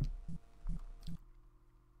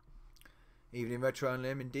 Evening Retro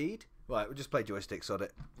Lim, indeed. Right, we'll just play joysticks on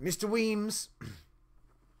it. Mr. Weems.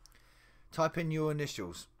 Type in your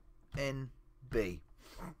initials. NB.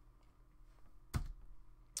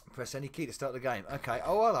 Press any key to start the game. Okay.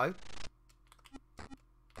 Oh, hello.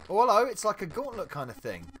 Oh, hello. It's like a gauntlet kind of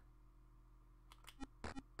thing.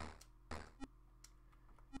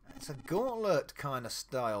 It's a gauntlet kind of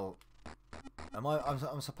style.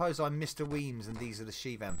 I'm suppose I'm Mr. Weems and these are the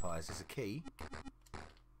she vampires. There's a key.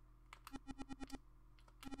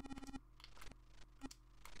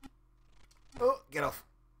 Oh, get off.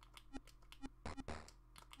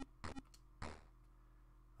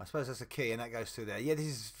 I suppose that's a key and that goes through there. Yeah, this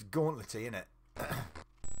is gauntletty, isn't it?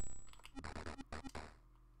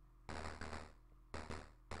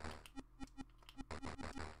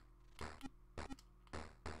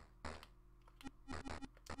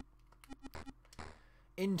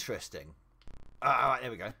 Interesting. Alright,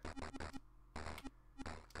 there we go.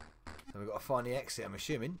 So we've got to find the exit, I'm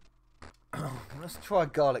assuming. Let's try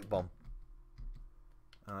garlic bomb.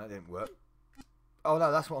 Oh, that didn't work. Oh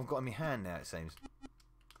no, that's what I've got in my hand now, it seems.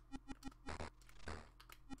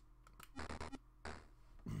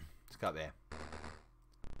 Let's go up there.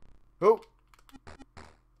 Oh!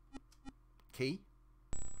 Key.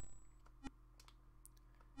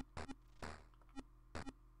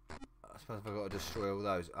 I suppose I've got to destroy all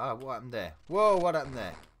those. Ah, what happened there? Whoa, what happened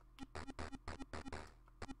there?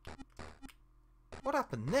 What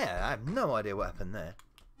happened there? I have no idea what happened there.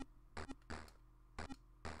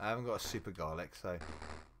 I haven't got a super garlic, so...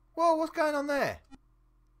 Whoa, what's going on there?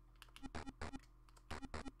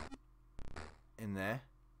 In there.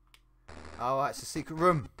 Oh, that's a secret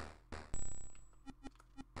room.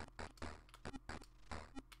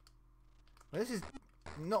 Well, this is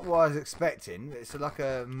not what I was expecting. It's like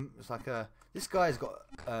a... This guy's got...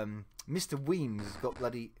 Mr. Weems has got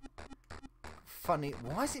bloody... Funny...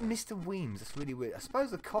 Why is it Mr. Weems? That's really weird. I suppose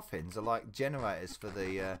the coffins are like generators for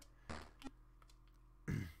the...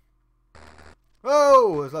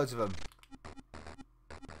 Oh, there's loads of them.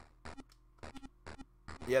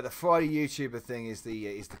 Yeah, the Friday YouTuber thing is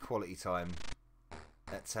the quality time.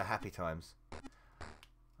 That's happy times.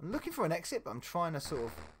 I'm looking for an exit, but I'm trying to sort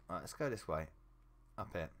of... Alright, let's go this way. Up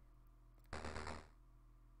here.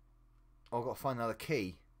 Oh, I've got to find another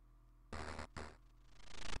key.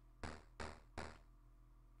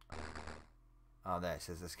 Oh, there, it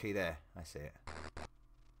says there's a key there. I see it.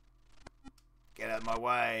 Get out of my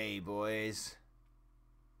way, boys.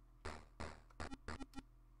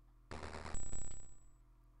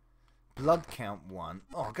 Blood count 1.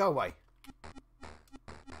 Oh, go away.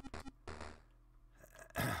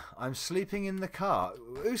 I'm sleeping in the car.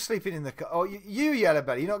 Who's sleeping in the car? Oh, you yellow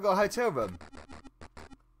belly. You not got a hotel room.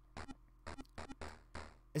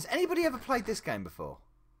 Has anybody ever played this game before?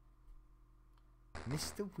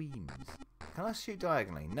 Mr. Weems. Can I shoot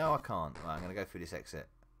diagonally? No, I can't. Right, I'm going to go through this exit.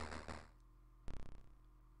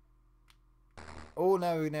 Oh,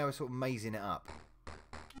 no, now we're sort of mazing it up.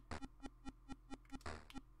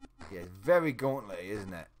 Yeah, it's very gauntlet,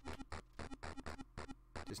 isn't it?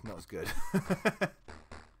 Just not as good.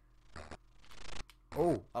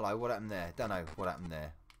 Oh, hello, what happened there? Don't know what happened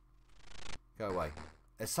there. Go away.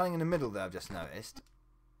 There's something in the middle there I've just noticed.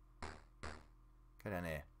 Go down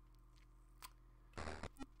here.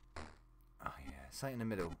 Oh yeah, something in the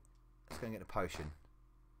middle. Let's go and get the potion.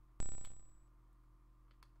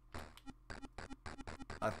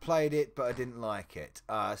 I've played it, but I didn't like it.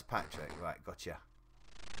 Ah, that's Patrick. Right, gotcha. I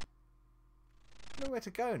don't know where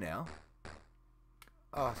to go now.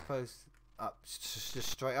 Oh, I suppose up, just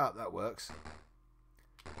straight up. That works.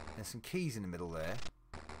 There's some keys in the middle there,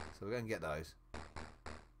 so we're going to get those.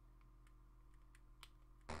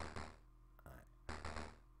 Right.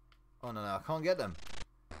 Oh no, I can't get them.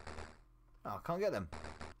 Oh, I can't get them.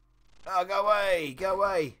 Oh, go away! Go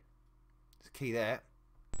away! There's a key there.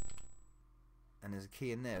 And there's a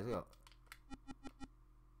key in there as well.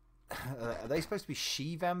 Are they supposed to be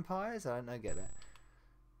she-vampires? I don't know, get that.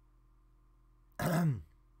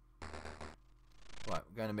 Right,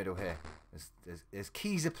 we're going in the middle here. There's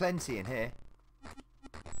keys aplenty in here.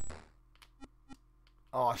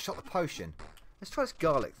 Oh, I shot the potion. Let's try this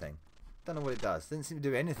garlic thing. Don't know what it does. Doesn't seem to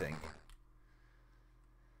do anything.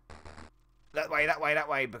 That way, that way, that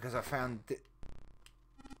way, because I found...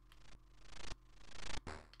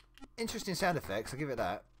 Interesting sound effects, I'll give it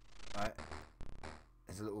that. Right.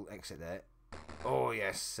 There's a little exit there. Oh,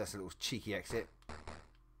 yes, that's a little cheeky exit.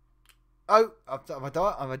 Oh, am I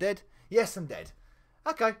died? Am I dead? Yes, I'm dead.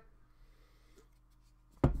 Okay.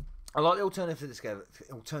 I like the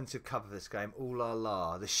alternative cover of this game. Ooh la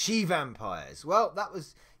la. The she-vampires. Well, that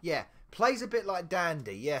was... Yeah. Plays a bit like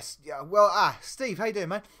Dandy. Yes. Yeah. Well, Steve, how you doing,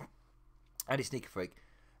 man? Andy Sneaker Freak.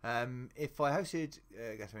 If I hosted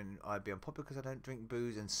Catherine, I'd be unpopular because I don't drink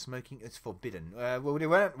booze and smoking is forbidden. Well, we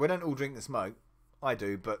don't all drink and smoke. I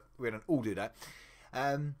do, but we don't all do that.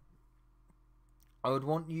 I would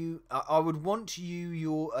want you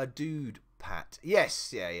your dude, Pat.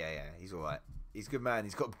 Yes, yeah. He's all right. He's a good man.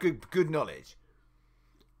 He's got good knowledge.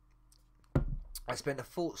 I spent a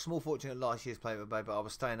small fortune at last year's Play with Babe, but I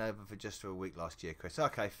was staying over for just a week last year, Chris.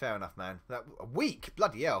 Okay, fair enough, man. A week?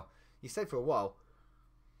 Bloody hell. You stayed for a while.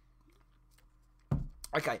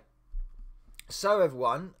 Okay. So,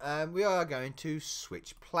 everyone, we are going to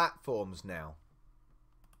switch platforms now.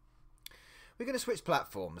 We're going to switch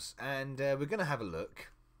platforms, and we're going to have a look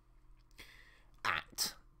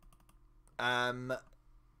at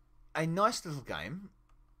a nice little game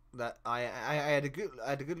that I had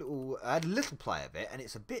a little play of it, and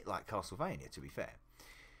it's a bit like Castlevania, to be fair.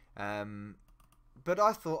 But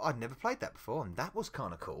I thought I'd never played that before, and that was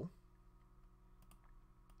kind of cool.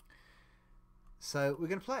 So we're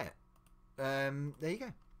going to play it. There you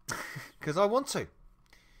go, because I want to.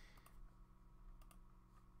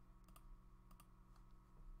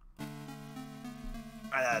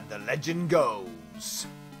 The legend goes.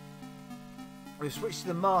 We've switched to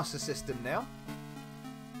the Master System now.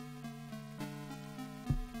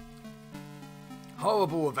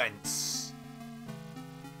 Horrible events.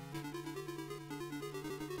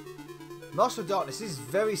 Master of Darkness is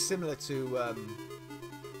very similar to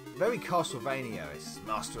very Castlevania. It's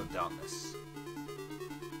Master of Darkness.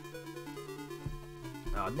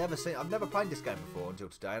 Now, I've never played this game before until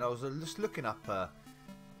today, and I was just looking up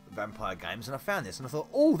vampire games, and I found this, and I thought,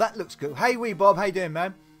 oh, that looks good. Hey, wee Bob, how you doing,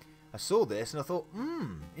 man? I saw this, and I thought,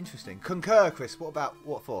 interesting. Concur, Chris. What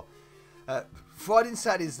for? Friday and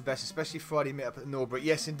Saturday is the best, especially Friday meet up at Norbury.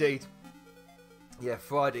 Yes, indeed. Yeah,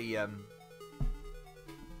 Friday.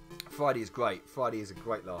 Friday is great. Friday is a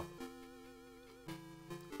great laugh.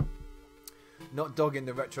 Not dogging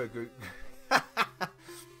the retro group.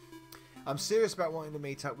 I'm serious about wanting to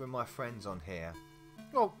meet up with my friends on here.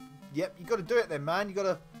 Well, yep, you got to do it then, man. You got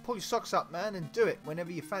to pull your socks up, man, and do it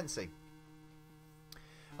whenever you fancy.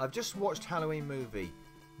 I've just watched Halloween movie.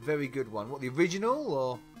 Very good one. What, the original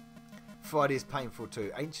or Friday is Painful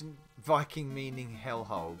too? Ancient Viking meaning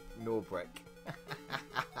hellhole. Norbreck.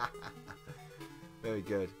 Very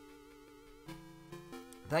good.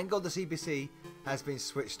 Thank God the CPC has been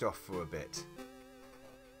switched off for a bit.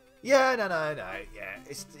 Yeah, no. Yeah,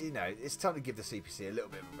 it's time to give the CPC a little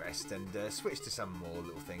bit of a rest and switch to some more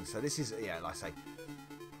little things. So this is, yeah, like I say,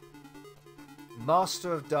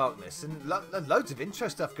 Master of Darkness, and loads of intro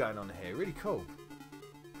stuff going on here. Really cool.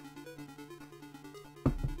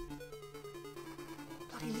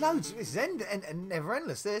 Bloody loads. This is and never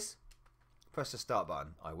endless. This. Press the start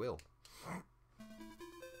button. I will.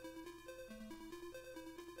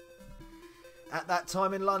 At that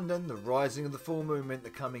time in London, the rising of the full moon meant the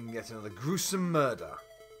coming yet another gruesome murder.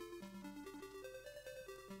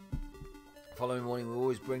 following morning will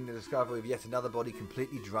always bring the discovery of yet another body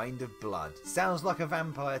completely drained of blood. Sounds like a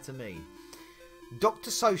vampire to me.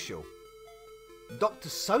 Dr. Social. Dr.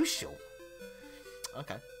 Social?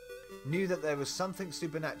 Okay. Knew that there was something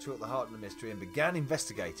supernatural at the heart of the mystery and began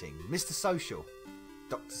investigating. Mr. Social.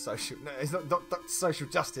 Dr. Social. No, he's not Dr. Social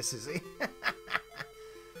Justice, is he?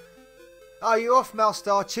 Oh, you off,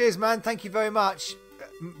 Malstar? Cheers, man. Thank you very much.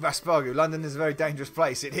 Raspargu, London is a very dangerous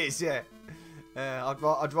place. It is, yeah.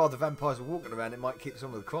 I'd rather vampires were walking around. It might keep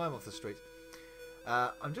some of the crime off the street.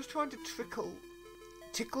 I'm just trying to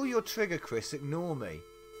tickle your trigger, Chris. Ignore me.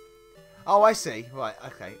 Oh, I see. Right,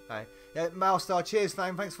 okay. Yeah, Malstar, cheers,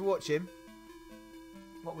 thanks for watching.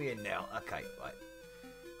 What are we in now? Okay, right.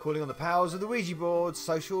 Calling on the powers of the Ouija board,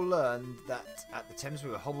 Social learned that at the Thames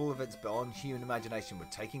River, horrible events beyond human imagination were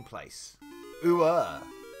taking place. Ooh-ah.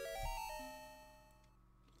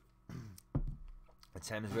 The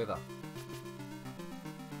Thames River.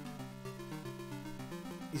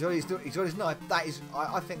 He's got his knife. That is,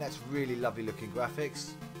 I think that's really lovely looking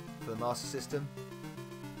graphics for the Master System.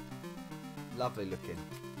 Lovely looking.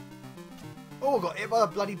 Oh, I got hit by a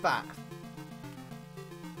bloody bat.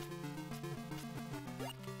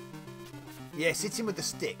 Yes, hit him with the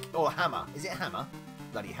stick. Or a hammer. Is it a hammer?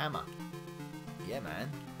 Bloody hammer. Yeah, man.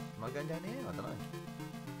 Am I going down here? I don't know.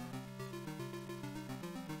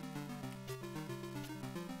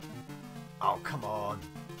 Oh, come on.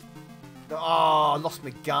 Oh, I lost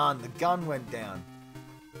my gun. The gun went down.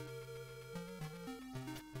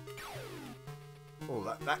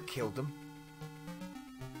 Oh, that killed them.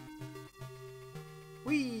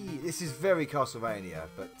 Whee! This is very Castlevania,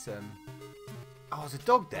 but... Oh, there's a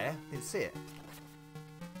dog there. Didn't see it.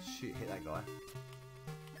 Shoot, hit that guy.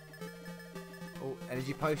 Oh,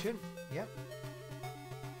 energy potion. Yep.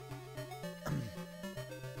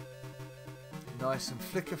 Nice and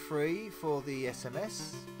flicker free for the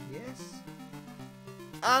SMS. Yes.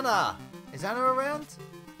 Anna! Is Anna around?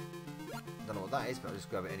 Don't know what that is, but I'll just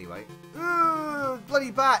grab it anyway. Ooh,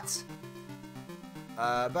 bloody bat!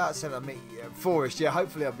 About 7, I mean, 4ish. Yeah,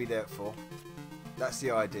 hopefully I'll be there at 4. That's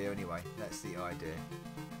the idea, anyway. That's the idea.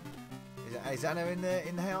 Is Anna in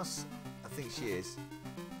the house? I think she is.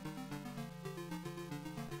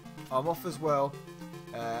 I'm off as well.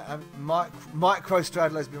 And Micro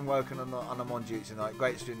Straddler's been woken and I'm on duty tonight.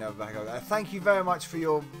 Great stream, never back. Thank you very much for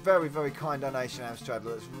your very, very kind donation, Amstrad.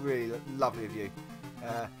 It's really lovely of you.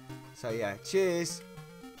 So yeah, cheers.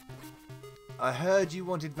 I heard you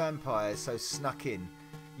wanted vampires, so snuck in.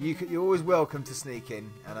 You're always welcome to sneak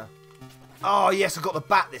in, Anna. Oh yes, I got the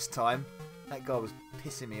bat this time. That guy was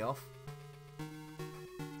pissing me off.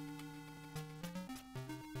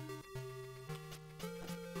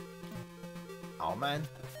 Oh man,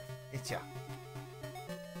 it's ya.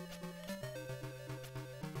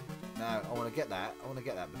 Now I want to get that. I want to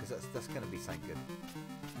get that because that's going to be something good.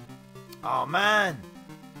 Oh man,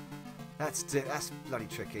 that's bloody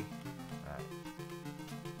tricky. Right.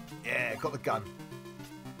 Yeah, got the gun.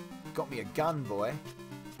 Got me a gun, boy.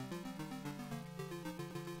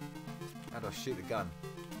 How do I shoot a gun?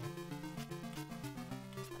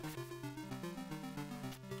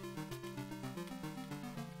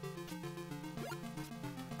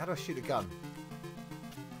 How do I shoot a gun?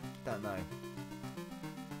 Don't know.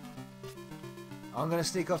 I'm going to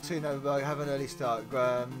sneak off too, Novaberg. Have an early start.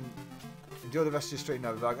 Enjoy the rest of your stream,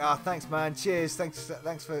 Novaberg. Ah, thanks, man. Cheers.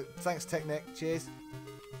 Thanks, Technic. Cheers.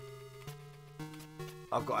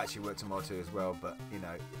 I've got actually work tomorrow too as well, but you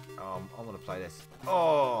know, I want to play this.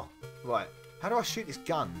 Oh, right. How do I shoot this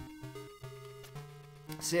gun?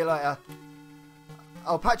 See you later.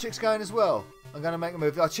 Oh, Patrick's going as well. I'm going to make a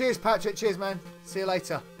move. Oh, cheers, Patrick. Cheers, man. See you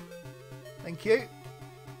later. Thank you.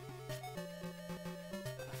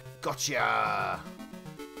 Gotcha.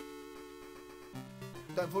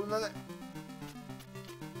 Don't fall into that.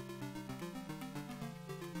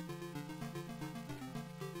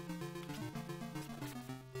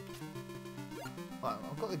 Right,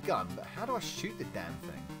 I've got the gun, but how do I shoot the damn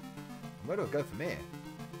thing? Where do I go from here?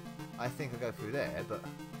 I think I go through there, but...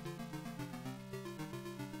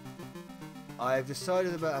 I've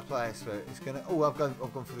decided about a place where it's going to... Oh, I've gone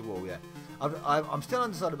through the wall, yeah. I'm still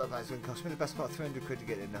undecided about a place. It's going to cost me the best part of 300 quid to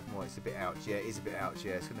get it enough more. It's a bit ouch, yeah. It is a bit ouch,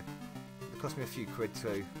 yeah. It's going to cost me a few quid too,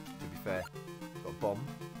 to be fair. Got a bomb.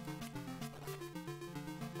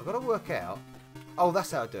 I've got to work out... Oh,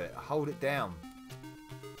 that's how I do it. I hold it down.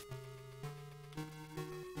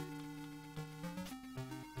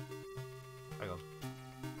 Hang on.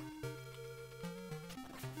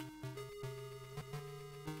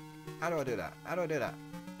 How do I do that? How do I do that?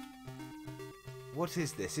 What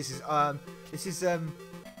is this? This is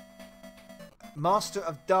Master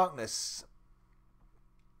of Darkness.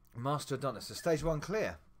 Master of Darkness. So stage 1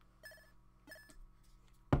 clear.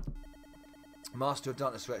 Master of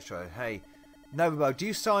Darkness Retro. Hey, Novo, do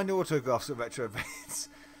you sign autographs at retro events?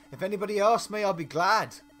 If anybody asks me, I'll be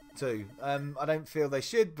glad to. I don't feel they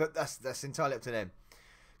should, but that's entirely up to them.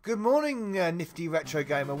 Good morning, nifty retro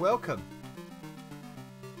gamer. Welcome.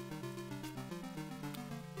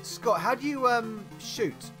 Scott, how do you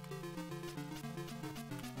shoot?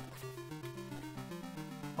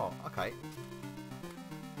 Oh, okay.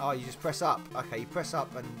 Oh, you just press up. Okay, you press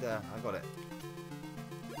up and I got it.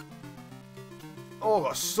 Oh, I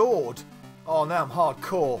got a sword. Oh, now I'm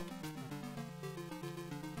hardcore.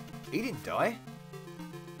 He didn't die.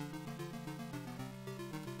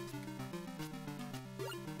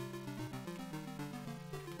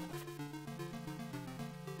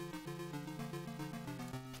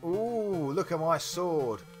 Ooh, look at my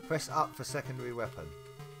sword. Press up for secondary weapon.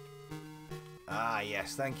 Ah,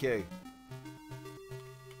 yes, thank you.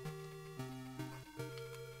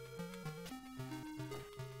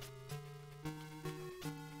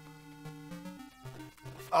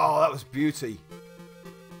 Oh, that was beauty.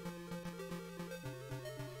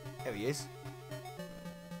 There he is.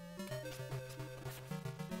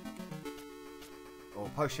 Oh,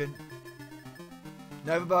 potion.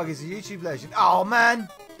 Novabug is a YouTube legend. Oh, man.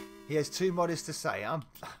 He has too modest to say. I'm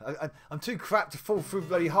too crap to fall through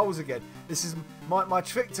bloody holes again. This is my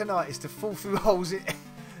trick tonight is to fall through holes in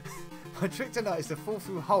my trick tonight is to fall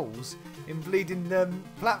through holes in bleeding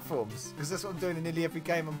platforms, because that's what I'm doing in nearly every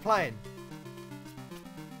game I'm playing.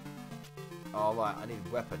 Oh right, I need a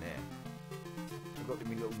weapon here. I've got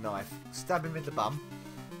my little knife. Stab him in the bum.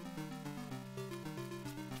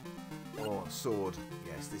 Or sword.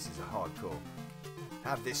 Yes, this is a hardcore.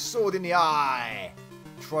 Have this sword in the eye.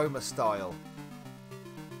 Trauma style.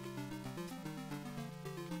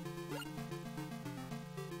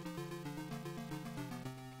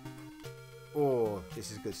 Oh,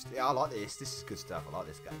 this is good. Yeah, I like this. This is good stuff. I like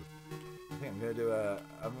this game. I think I'm going to do a.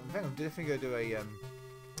 I think I'm definitely going to do a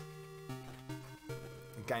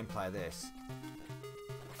gameplay of this.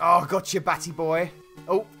 Oh, gotcha, Batty boy.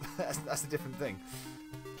 Oh, that's a different thing.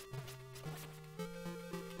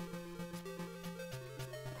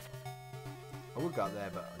 I would go up there,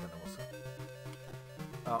 but I don't know what's up.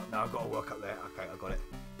 Oh, no, I've got to work up there. Okay, I got it.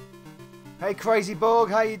 Hey, Crazy Borg,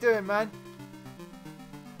 how you doing, man?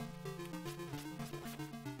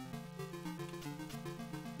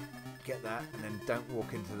 Get that, and then don't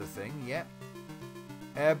walk into the thing. Yep.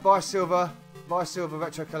 Bye, Silver. Bye, Silver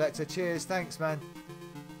Retro Collector. Cheers. Thanks, man.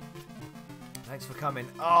 Thanks for coming.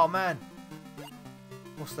 Oh, man.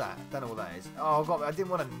 What's that? Don't know what that is. Oh, I didn't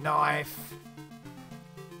want a knife.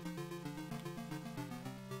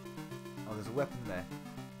 Oh, there's a weapon there.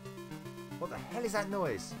 What the hell is that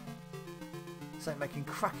noise? It's like making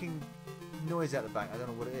cracking noise out the back. I don't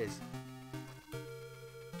know what it is.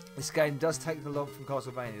 This game does take the log from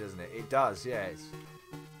Castlevania, doesn't it? It does, yeah. It's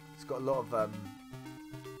got a lot of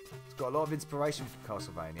inspiration from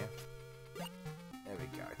Castlevania. There we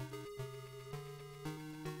go.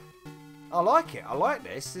 I like it. I like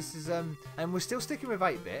this. This is and we're still sticking with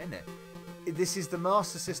 8-bit, isn't it? This is the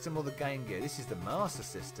Master System or the Game Gear. This is the Master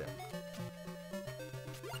System.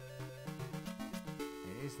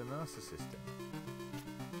 It is the Master System.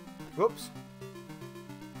 Whoops.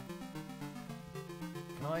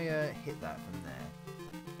 Can I hit that from there?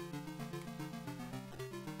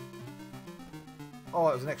 Oh,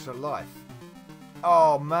 it was an extra life.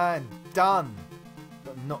 Oh man, done.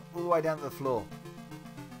 But not all the way down to the floor.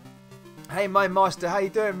 Hey, my master, how you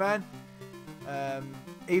doing, man?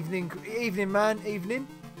 Evening, man, evening.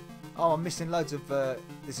 Oh, I'm missing loads of.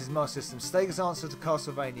 This is my system. Stega's answer to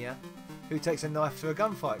Castlevania. Who takes a knife to a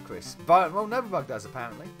gunfight, Chris? But well, Novabug does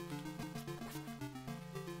apparently.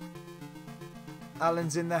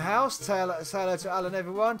 Alan's in the house. Say hello to Alan,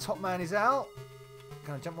 everyone. Top man is out.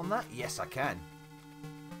 Can I jump on that? Yes, I can.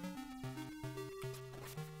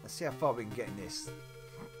 Let's see how far we can get in this.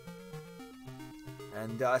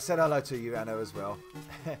 And I said hello to you, Anno, as well.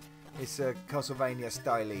 It's a Castlevania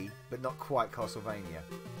style-y, but not quite Castlevania.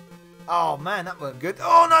 Oh man, that weren't good.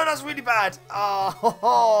 Oh no, that's really bad.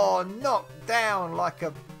 Oh, knocked down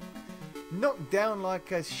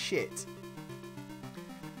like a shit.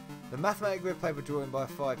 The mathematic grid paper drawing by a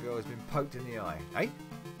 5-year-old has been poked in the eye. Eh?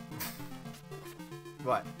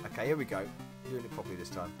 Right, okay, here we go. Doing it properly this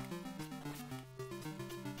time.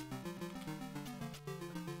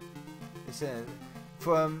 It's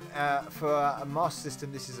for a Master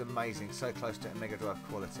System, this is amazing. So close to a Megadrive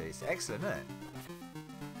quality. It's excellent, isn't it?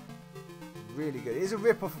 Really good. It is a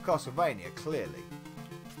rip-off of Castlevania, clearly.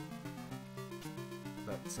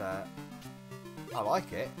 But I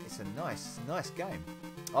like it. It's a nice game.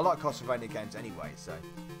 I like Castlevania games anyway, so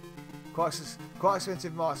quite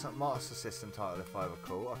expensive Master System title if I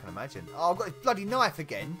recall. I can imagine. Oh, I've got his bloody knife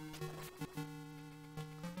again.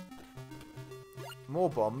 More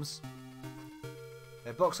bombs.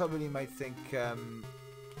 The box I really made think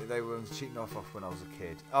they were cheating off when I was a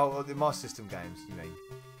kid. Oh, the Master System games, you mean?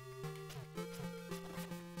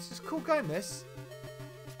 This is a cool game, this.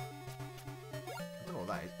 I don't know what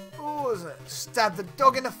that is. Oh, stab the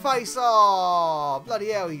dog in the face! Oh, bloody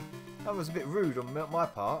hell! That was a bit rude on my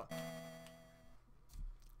part.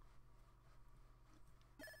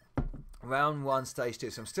 Round 1, stage 2.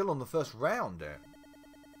 So I'm still on the first round there.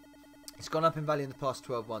 It's gone up in value in the past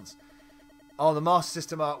 12 months. Oh, the Master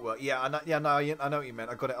System artwork. Yeah, I know what you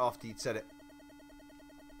meant. I got it after you'd said it.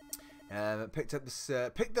 Picked up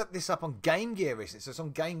this up on Game Gear recently. So it's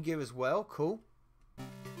on Game Gear as well. Cool.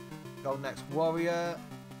 Golden Axe Warrior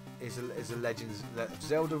is a Legends of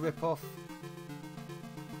Zelda ripoff.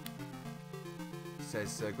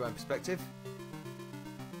 Says Growing Perspective.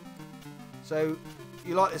 So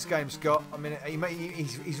you like this game, Scott? I mean,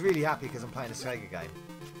 he's really happy because I'm playing a Sega game.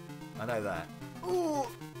 I know that. Ooh.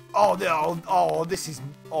 Oh, this is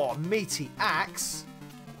meaty axe.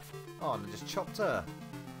 Oh, and I just chopped her.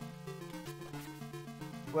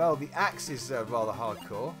 Well, the axe is rather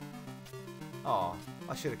hardcore. Oh,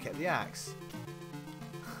 I should have kept the axe.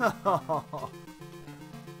 Oh,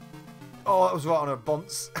 that was right on her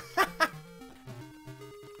bonce.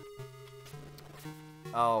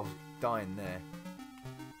 Oh, dying there.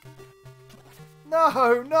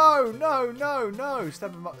 No, no, no, no, no.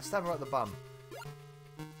 Stab her at the bum.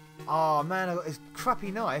 Oh, man, I got this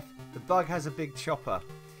crappy knife. The bug has a big chopper.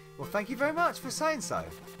 Well, thank you very much for saying so.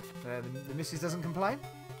 The missus doesn't complain.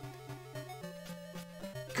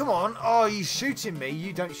 Come on. Oh, you shooting me.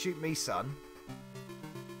 You don't shoot me, son.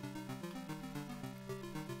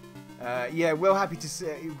 Yeah, happy to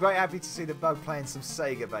see the bug playing some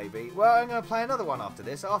Sega, baby. Well, I'm going to play another one after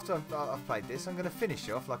this. After I've played this, I'm going to finish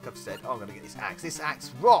off, like I've said. Oh, I'm going to get this axe. This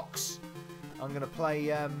axe rocks. I'm going to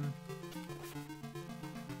play...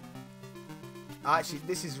 Actually,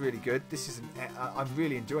 this is really good. This is I'm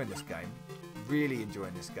really enjoying this game. Really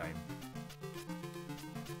enjoying this game.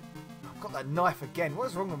 I've got that knife again.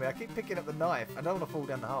 What's wrong with me? I keep picking up the knife. I don't want to fall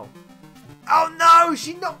down the hole. Oh no!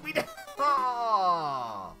 She knocked me down.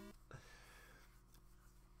 Oh.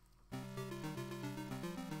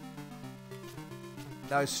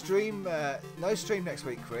 No stream next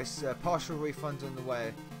week, Chris. Partial refunds on the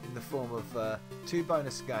way in the form of 2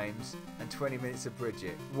 bonus games and 20 minutes of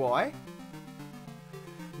Bridget. Why?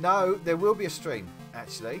 No, there will be a stream,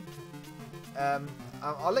 actually.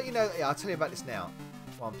 I'll let you know. Yeah, I'll tell you about this now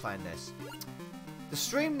while I'm playing this. The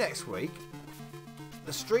stream next week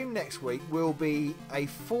will be a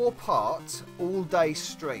 4-part all-day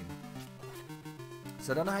stream.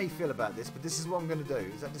 So I don't know how you feel about this, but this is what I'm going to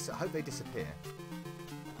do. I hope they disappear.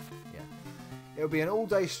 Yeah, it'll be an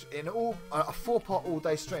all-day, a 4-part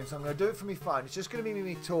all-day stream. So I'm going to do it from my phone. It's just going to be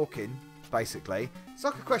me talking, basically. It's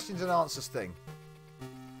like a questions and answers thing.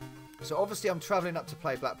 So obviously I'm travelling up to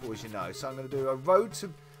play Blackpool, as you know. So I'm going to do a road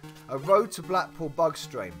to Blackpool bug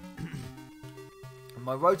stream. And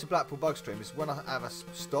my road to Blackpool bug stream is when I have a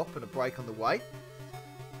stop and a break on the way.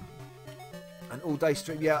 An all-day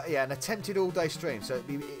stream, yeah, an attempted all-day stream. So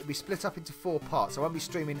it'll be split up into 4 parts. I won't be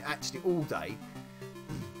streaming actually all day,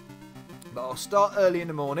 but I'll start early in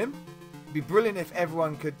the morning. It'd be brilliant if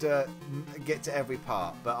everyone could get to every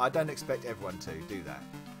part, but I don't expect everyone to do that.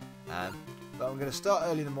 But I'm going to start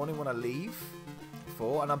early in the morning when I leave,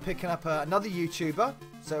 and I'm picking up another YouTuber.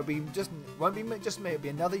 So won't be just me. It'll be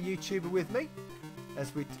another YouTuber with me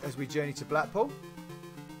as we journey to Blackpool.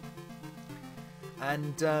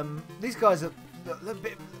 And these guys are a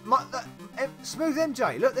bit Smooth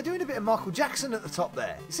MJ. Look, they're doing a bit of Michael Jackson at the top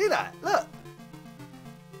there. You see that? Look.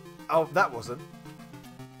 Oh, that wasn't.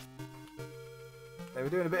 They were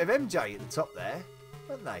doing a bit of MJ at the top there,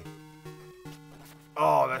 weren't they?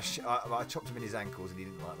 Oh, I chopped him in his ankles and he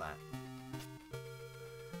didn't like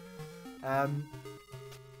that.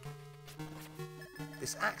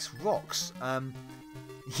 This axe rocks.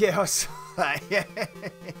 Yeah, I saw that. Yeah.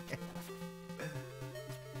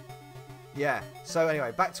 Yeah. So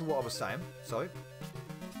anyway, back to what I was saying. Sorry.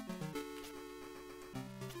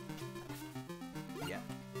 Yeah.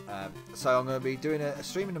 So I'm going to be doing a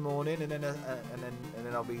stream in the morning, and then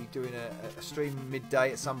I'll be doing a stream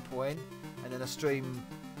midday at some point. And then a stream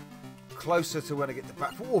closer to when I get to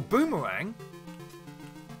Blackpool. Oh, Boomerang!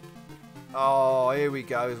 Oh, here we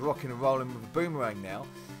go. He's rocking and rolling with a Boomerang now.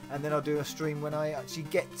 And then I'll do a stream when I actually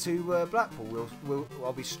get to Blackpool.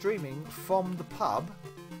 I'll be streaming from the pub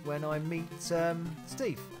when I meet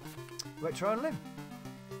Steve, Retro and Lim.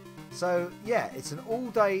 So yeah, it's an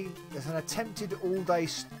attempted all-day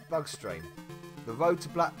bug stream. The Road to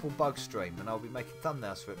Blackpool bug stream, and I'll be making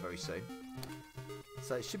thumbnails for it very soon.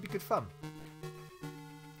 So it should be good fun.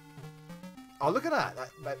 Oh, look at that!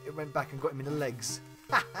 It went back and got him in the legs.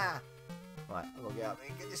 Right, I've got to get up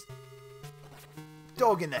and get this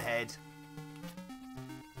dog in the head.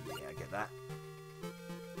 Yeah, I get that.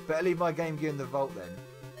 Better leave my Game Gear in the vault then.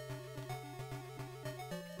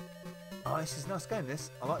 Oh, this is a nice game,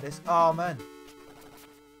 this. I like this. Oh, man.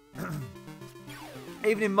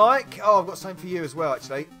 Evening, Mike. Oh, I've got something for you as well,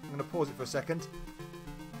 actually. I'm going to pause it for a second.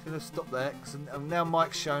 I'm going to stop there, because now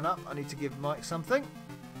Mike's shown up. I need to give Mike something,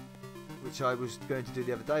 which I was going to do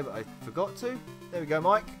the other day, but I forgot to. There we go,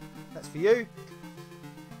 Mike. That's for you.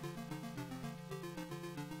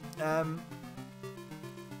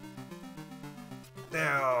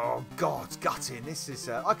 Oh, God, it's gutting. This is...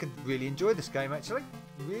 I could really enjoy this game, actually.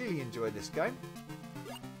 Really enjoyed this game.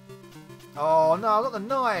 Oh, no, I got the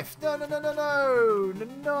knife. No, no, no, no, no. The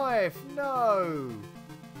knife. No.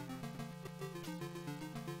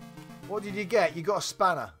 What did you get? You got a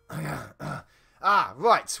spanner. Ah,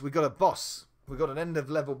 right. We got a boss. We got an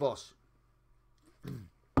end-of-level boss.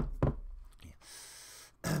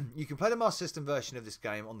 You can play the Master System version of this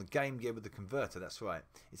game on the Game Gear with the converter. That's right.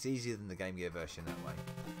 It's easier than the Game Gear version that way.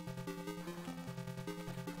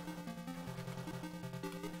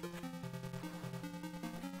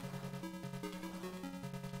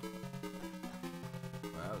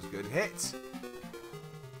 Well, that was a good hit.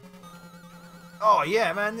 Oh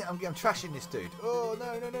yeah, man! I'm trashing this dude. Oh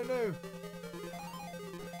no, no, no, no!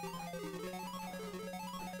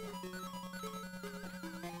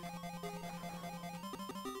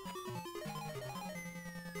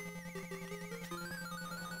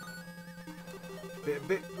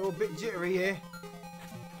 A bit jittery here.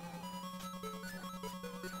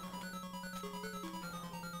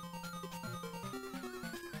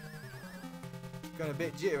 Going a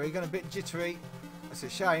bit jittery, going a bit jittery. That's a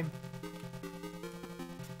shame.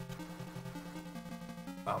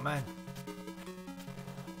 Oh man.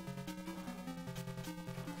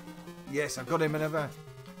 Yes, I've got him whenever.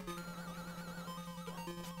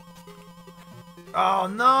 Oh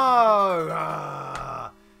no!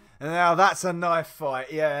 Ah. Now that's a knife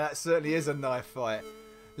fight. Yeah, that certainly is a knife fight.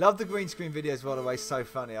 Love the green screen videos, by the way. So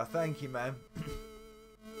funny. I thank you, man.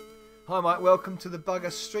 Hi, Mike. Welcome to the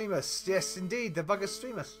BugStreamers. Yes, indeed, the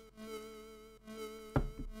BugStreamers.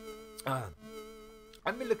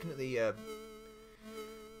 I've been looking at the.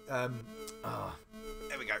 There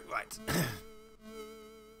we go. Right.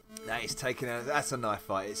 That is taken out. That's a knife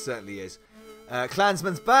fight. It certainly is.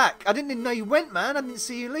 Clansman's back. I didn't even know you went, man. I didn't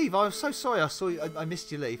see you leave. I was so sorry. I saw you. I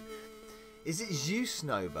missed you leave. Is it Zeus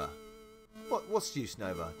Nova? What's Zeus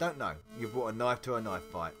Nova? Don't know. You brought a knife to a knife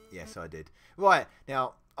fight. Yes, I did. Right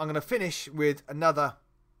now, I'm going to finish with another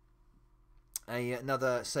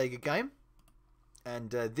Sega game, and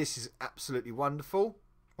this is absolutely wonderful.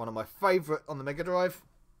 One of my favourite on the Megadrive.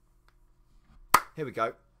 Here we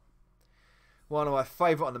go. One of my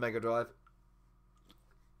favourite on the Megadrive.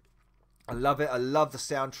 I love it. I love the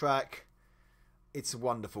soundtrack. It's a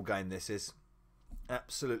wonderful game, this is.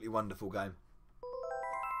 Absolutely wonderful game.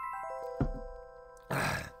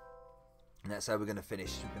 And that's how we're going to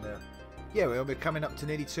finish. We're coming up to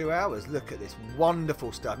nearly 2 hours. Look at this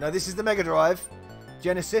wonderful stuff. Now, this is the Mega Drive.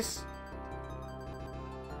 Genesis.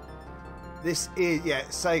 This is,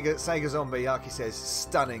 Sega Zombie, like he says,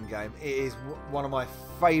 stunning game. It is one of my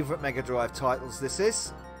favourite Mega Drive titles, this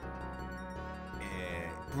is.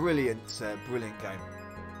 Brilliant, brilliant game.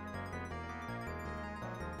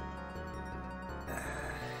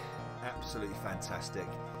 Absolutely fantastic.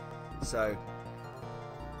 So,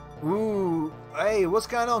 ooh, hey, what's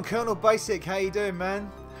going on, Colonel Basic? How you doing, man?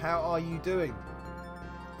 How are you doing?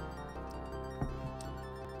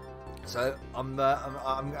 So, I'm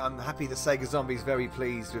happy that Sega Zombie's very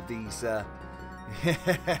pleased with these.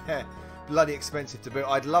 Bloody expensive to boot.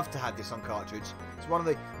 I'd love to have this on cartridge. It's one of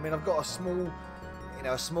the. I mean, I've got a small.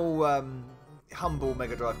 A small, humble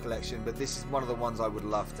Mega Drive collection, but this is one of the ones I would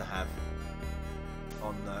love to have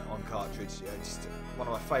on cartridge. Yeah, just one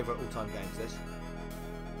of my favourite all-time games. This,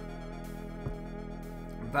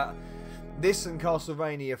 but this and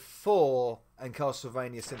Castlevania 4 and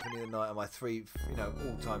Castlevania Symphony of the Night are my three,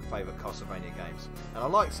 all-time favourite Castlevania games. And I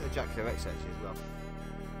like Ejacular X actually as well.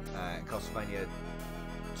 And Castlevania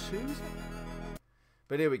 2, is it?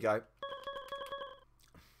 But here we go.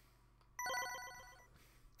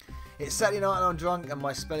 It's Saturday night and I'm drunk and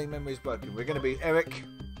my spelling memory is broken. We're going to be Eric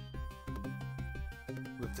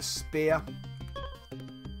with the spear.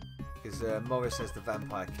 Because Morris has the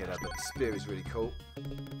vampire killer, but the spear is really cool.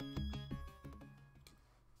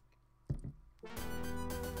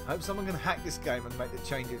 Hope someone can hack this game and make the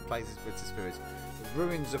changes places with the spirits. The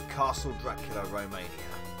ruins of Castle Dracula, Romania.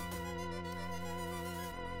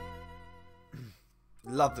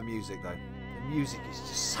 Love the music though. The music is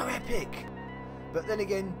just so epic. But then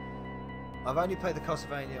again, I've only played the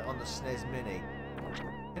Castlevania on the SNES Mini.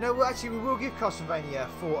 You know, well, actually, we will give Castlevania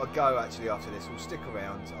 4 a go. Actually, after this, we'll stick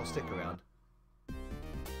around. I'll stick around.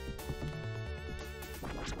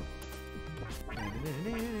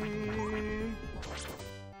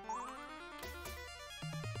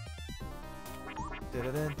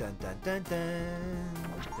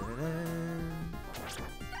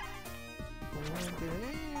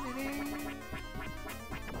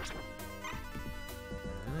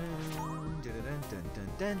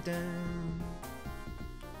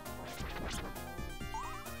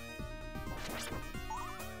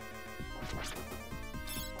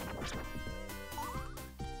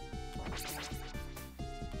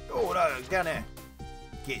 Oh no, down there.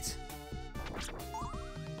 Get.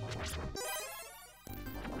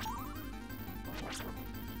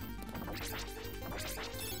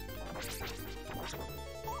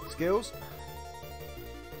 Skills.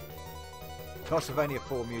 Castlevania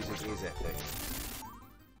 4 music is epic.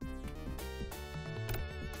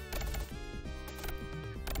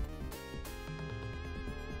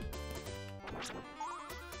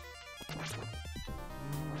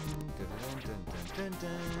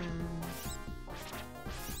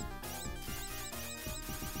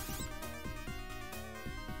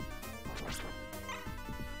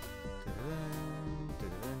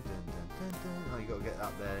 Oh, you got to get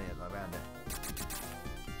up there, yeah, around it.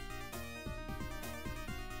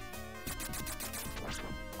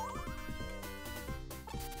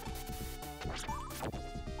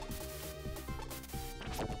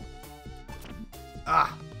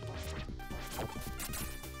 Ah!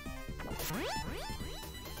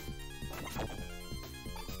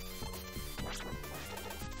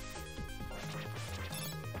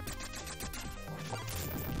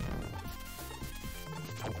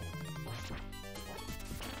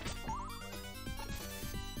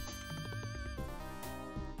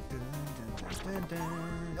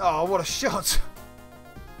 Oh, what a shot!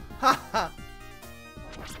 Ha ha!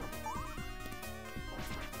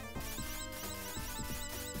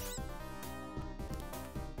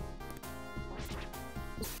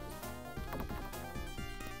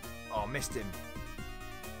 Oh, missed him.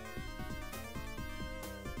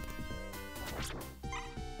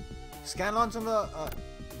 Scan lines on the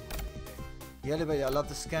elevator. I love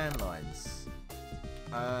the scan lines.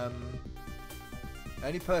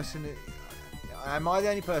 Only person. Am I the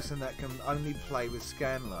only person that can only play with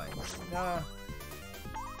scan lines? No.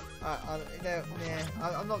 No, yeah.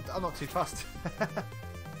 I'm not too fussed.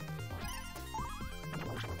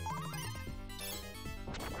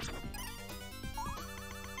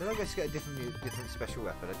 Did I just get a different special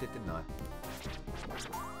weapon? I did, didn't I?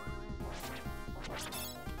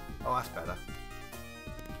 Oh, that's better.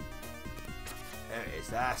 There it is.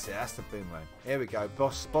 That's it. That's the boomerang. Here we go.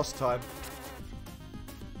 Boss time.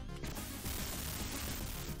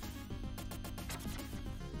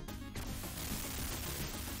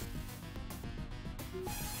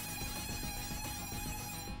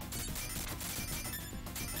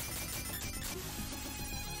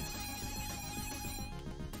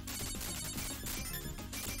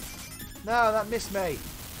 No, that missed me.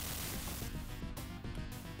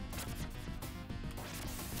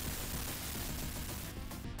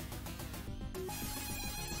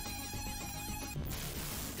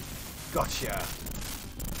 Gotcha.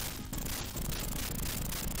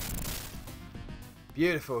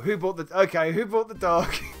 Beautiful. Who bought the... Okay, who bought the dog?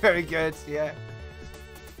 Very good, yeah.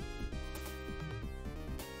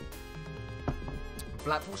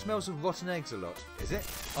 Blackpool smells of rotten eggs a lot, is it?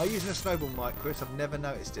 Are you using a snowball mic, Chris? I've never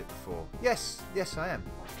noticed it before. Yes, I am.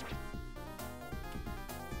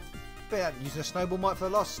 But I've been using a snowball mic for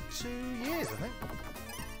the last 2 years, I think.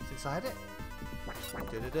 Since I had it.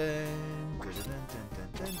 Can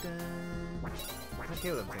I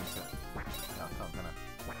kill them things? No, I can't, can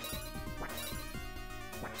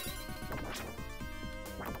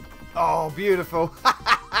I? Oh, beautiful.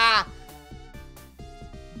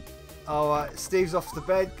 Alright, Steve's off to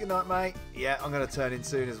bed. Good night, mate. Yeah, I'm going to turn in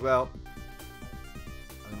soon as well.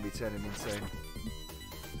 I'm going to be turning in soon.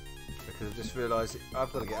 Because I've just realised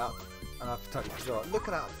I've got to get up. And I've totally forgot. Look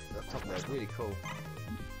at that up top there. It's really cool.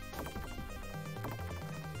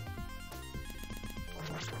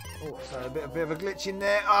 Oh, so a bit of a glitch in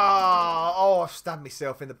there. Oh, I've stabbed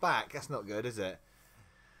myself in the back. That's not good, is it?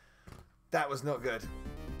 That was not good.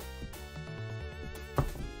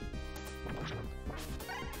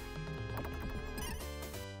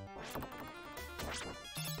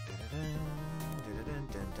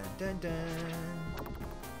 dun, dun.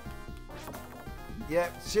 Yeah,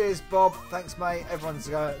 cheers, Bob. Thanks, mate. Everyone's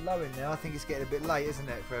low in now. I think it's getting a bit late, isn't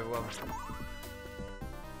it, for everyone?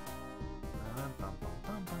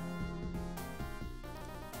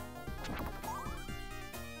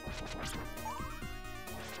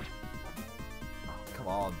 Oh, come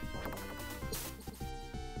on.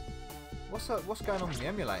 What's going on with the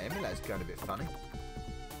emulator? Emulator's going a bit funny.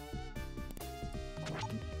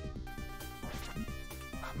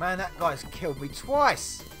 Oh, man, that guy's killed me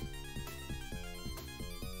twice.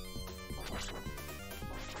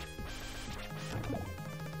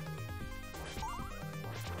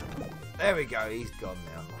 There we go, he's gone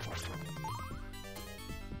now.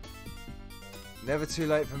 Never too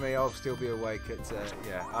late for me, I'll still be awake at,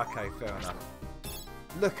 yeah, okay, fair enough.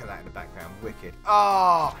 Look at that in the background, wicked.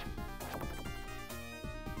 Ah! Oh!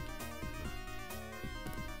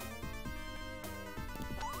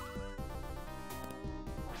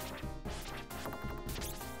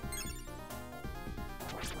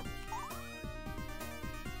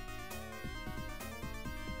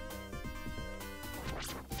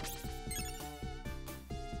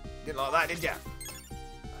 Didn't like that, did ya?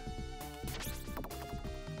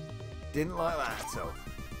 Didn't like that at all.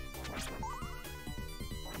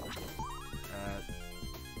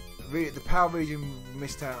 The Power region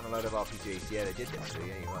missed out on a load of RPGs. Yeah, they did actually.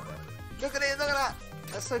 Yeah, you're right there. Look at it! Look at that!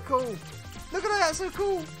 That's so cool! Look at that! That's so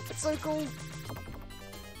cool! That's so cool!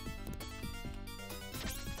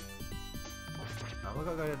 Oh, we've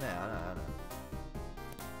got to go down there. I know.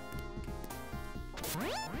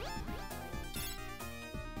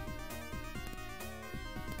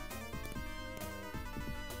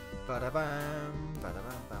 Ba-da-bam,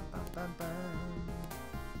 ba-da-bam, bam, bam, bam, bam.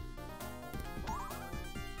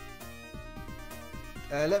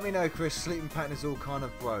 Let me know, Chris. Sleeping pattern is all kind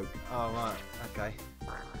of broke. Oh, right. Okay.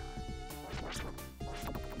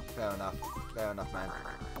 Fair enough. Fair enough, man.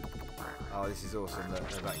 Oh, this is awesome. Look,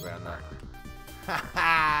 the background there.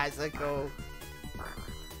 Haha, so cool.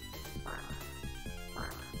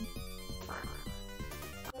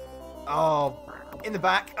 Oh, in the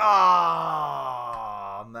back.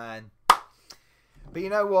 Oh, man. But you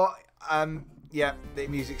know what? Yeah, the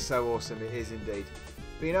music's so awesome. It is indeed.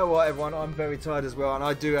 But you know what, everyone? I'm very tired as well, and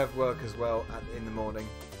I do have work as well in the morning.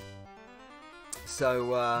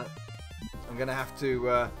 So I'm going to have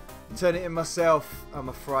to turn it in myself, I'm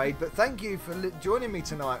afraid. But thank you for joining me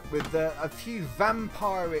tonight with a few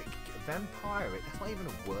vampiric... Vampiric? That's not even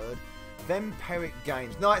a word. Vampiric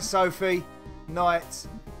games. Night, Sophie. Night.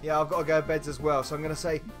 Yeah, I've got to go to bed as well. So I'm going to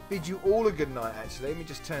say bid you all a good night, actually. Let me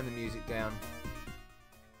just turn the music down.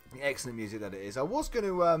 The excellent music that it is. I was going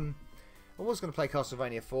to play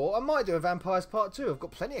Castlevania 4. I might do a Vampires Part 2. I've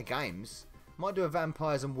got plenty of games. Might do a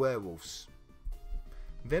Vampires and Werewolves.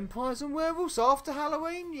 Vampires and Werewolves after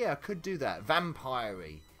Halloween? Yeah, I could do that.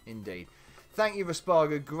 Vampire-y, indeed. Thank you,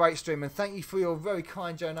 Raspargo. Great stream. And thank you for your very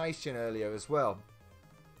kind donation earlier as well.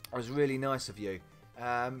 It was really nice of you.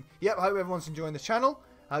 Yep, I hope everyone's enjoying the channel.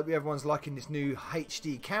 I hope everyone's liking this new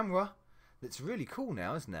HD camera. That's really cool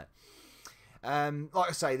now, isn't it? Like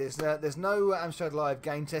I say, there's no Amstrad Live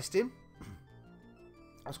game testing.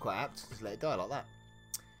 That's quite apt. Just let it die like that.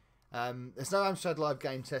 There's no Amstrad Live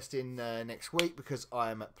game testing next week because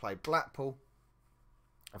I am at Play Blackpool,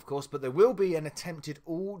 of course. But there will be an attempted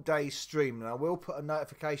all-day stream, and I will put a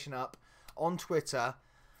notification up on Twitter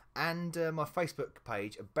and my Facebook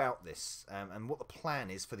page about this and what the plan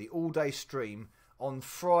is for the all-day stream on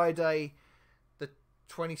Friday, the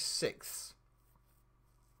 26th.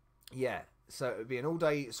 Yeah, so it would be an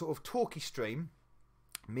all-day sort of talky stream,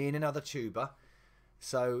 me and another tuber.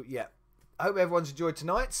 So, yeah, I hope everyone's enjoyed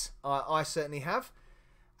tonight. I certainly have.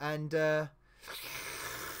 And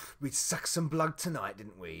we sucked some blood tonight,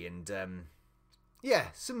 didn't we? And, yeah,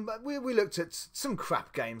 we looked at some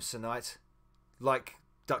crap games tonight, like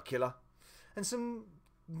Duckula, and some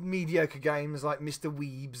mediocre games like Mr.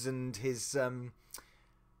 Weebs and his...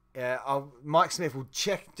 Mike Smith will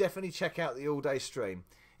definitely check out the all-day stream.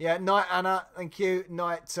 Yeah, night, Anna. Thank you.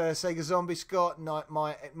 Night, Sega Zombie Scott. Night,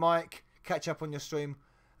 Mike. Catch up on your stream.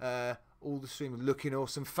 All the stream looking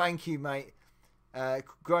awesome. Thank you, mate.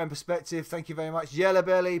 Growing Perspective. Thank you very much. Yellow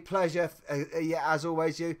Belly. Pleasure. Yeah, as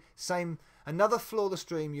always, you. Same. Another flaw of the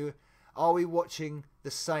stream. You. Are we watching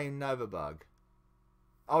the same Novabug?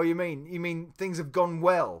 Oh, you mean things have gone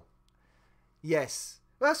well? Yes.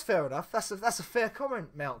 Well, that's fair enough. That's a fair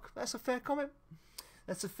comment, Malk. That's a fair comment.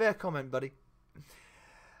 That's a fair comment, buddy.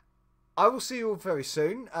 I will see you all very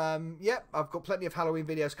soon. Yep, I've got plenty of Halloween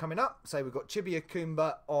videos coming up. So we've got Chibi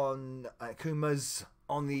Akuma on Akumas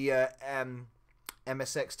on the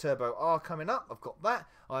MSX Turbo R coming up. I've got that.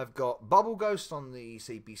 I've got Bubble Ghost on the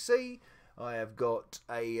CPC. I have got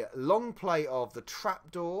a long play of the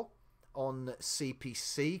Trapdoor on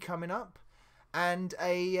CPC coming up. And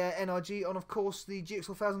a NRG on, of course, the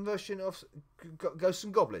GX4000 version of Ghosts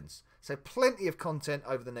and Goblins. So plenty of content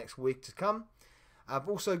over the next week to come. I've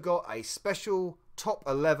also got a special top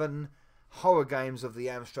 11 horror games of the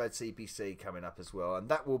Amstrad CPC coming up as well. And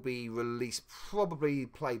that will be released probably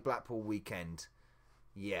Play Blackpool weekend.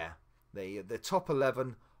 Yeah, the top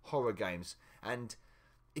 11 horror games. And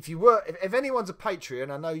if anyone's a Patreon,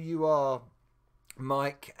 I know you are,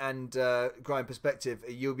 Mike, and Growing Perspective,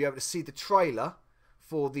 you'll be able to see the trailer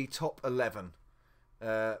for the top 11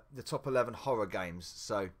 horror games.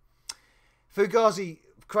 So Fugazi,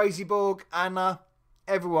 Crazy Borg, Anna,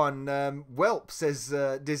 everyone, Welp, says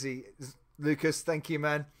Dizzy. Lucas, thank you,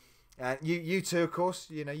 man. And you too, of course.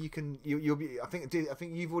 You know, you'll be. I think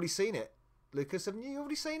you've already seen it, Lucas. Haven't you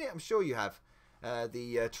already seen it? I'm sure you have.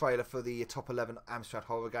 The trailer for the top 11 Amstrad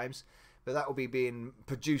horror games. But that will be being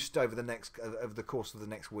produced over the course of the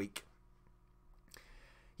next week.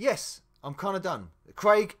 Yes, I'm kind of done.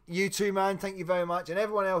 Craig, you too, man. Thank you very much, and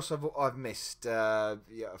everyone else I've missed. Laszlo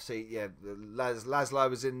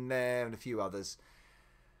was in there, and a few others.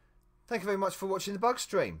 Thank you very much for watching the Bug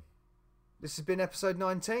Stream. This has been episode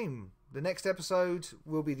 19. The next episode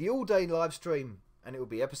will be the all-day live stream, and it will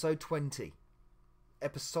be episode 20.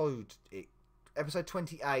 Episode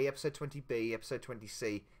 20A, episode 20B, episode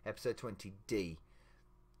 20C, episode 20D.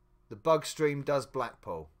 The Bug Stream does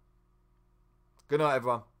Blackpool. Good night,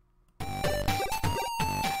 everyone.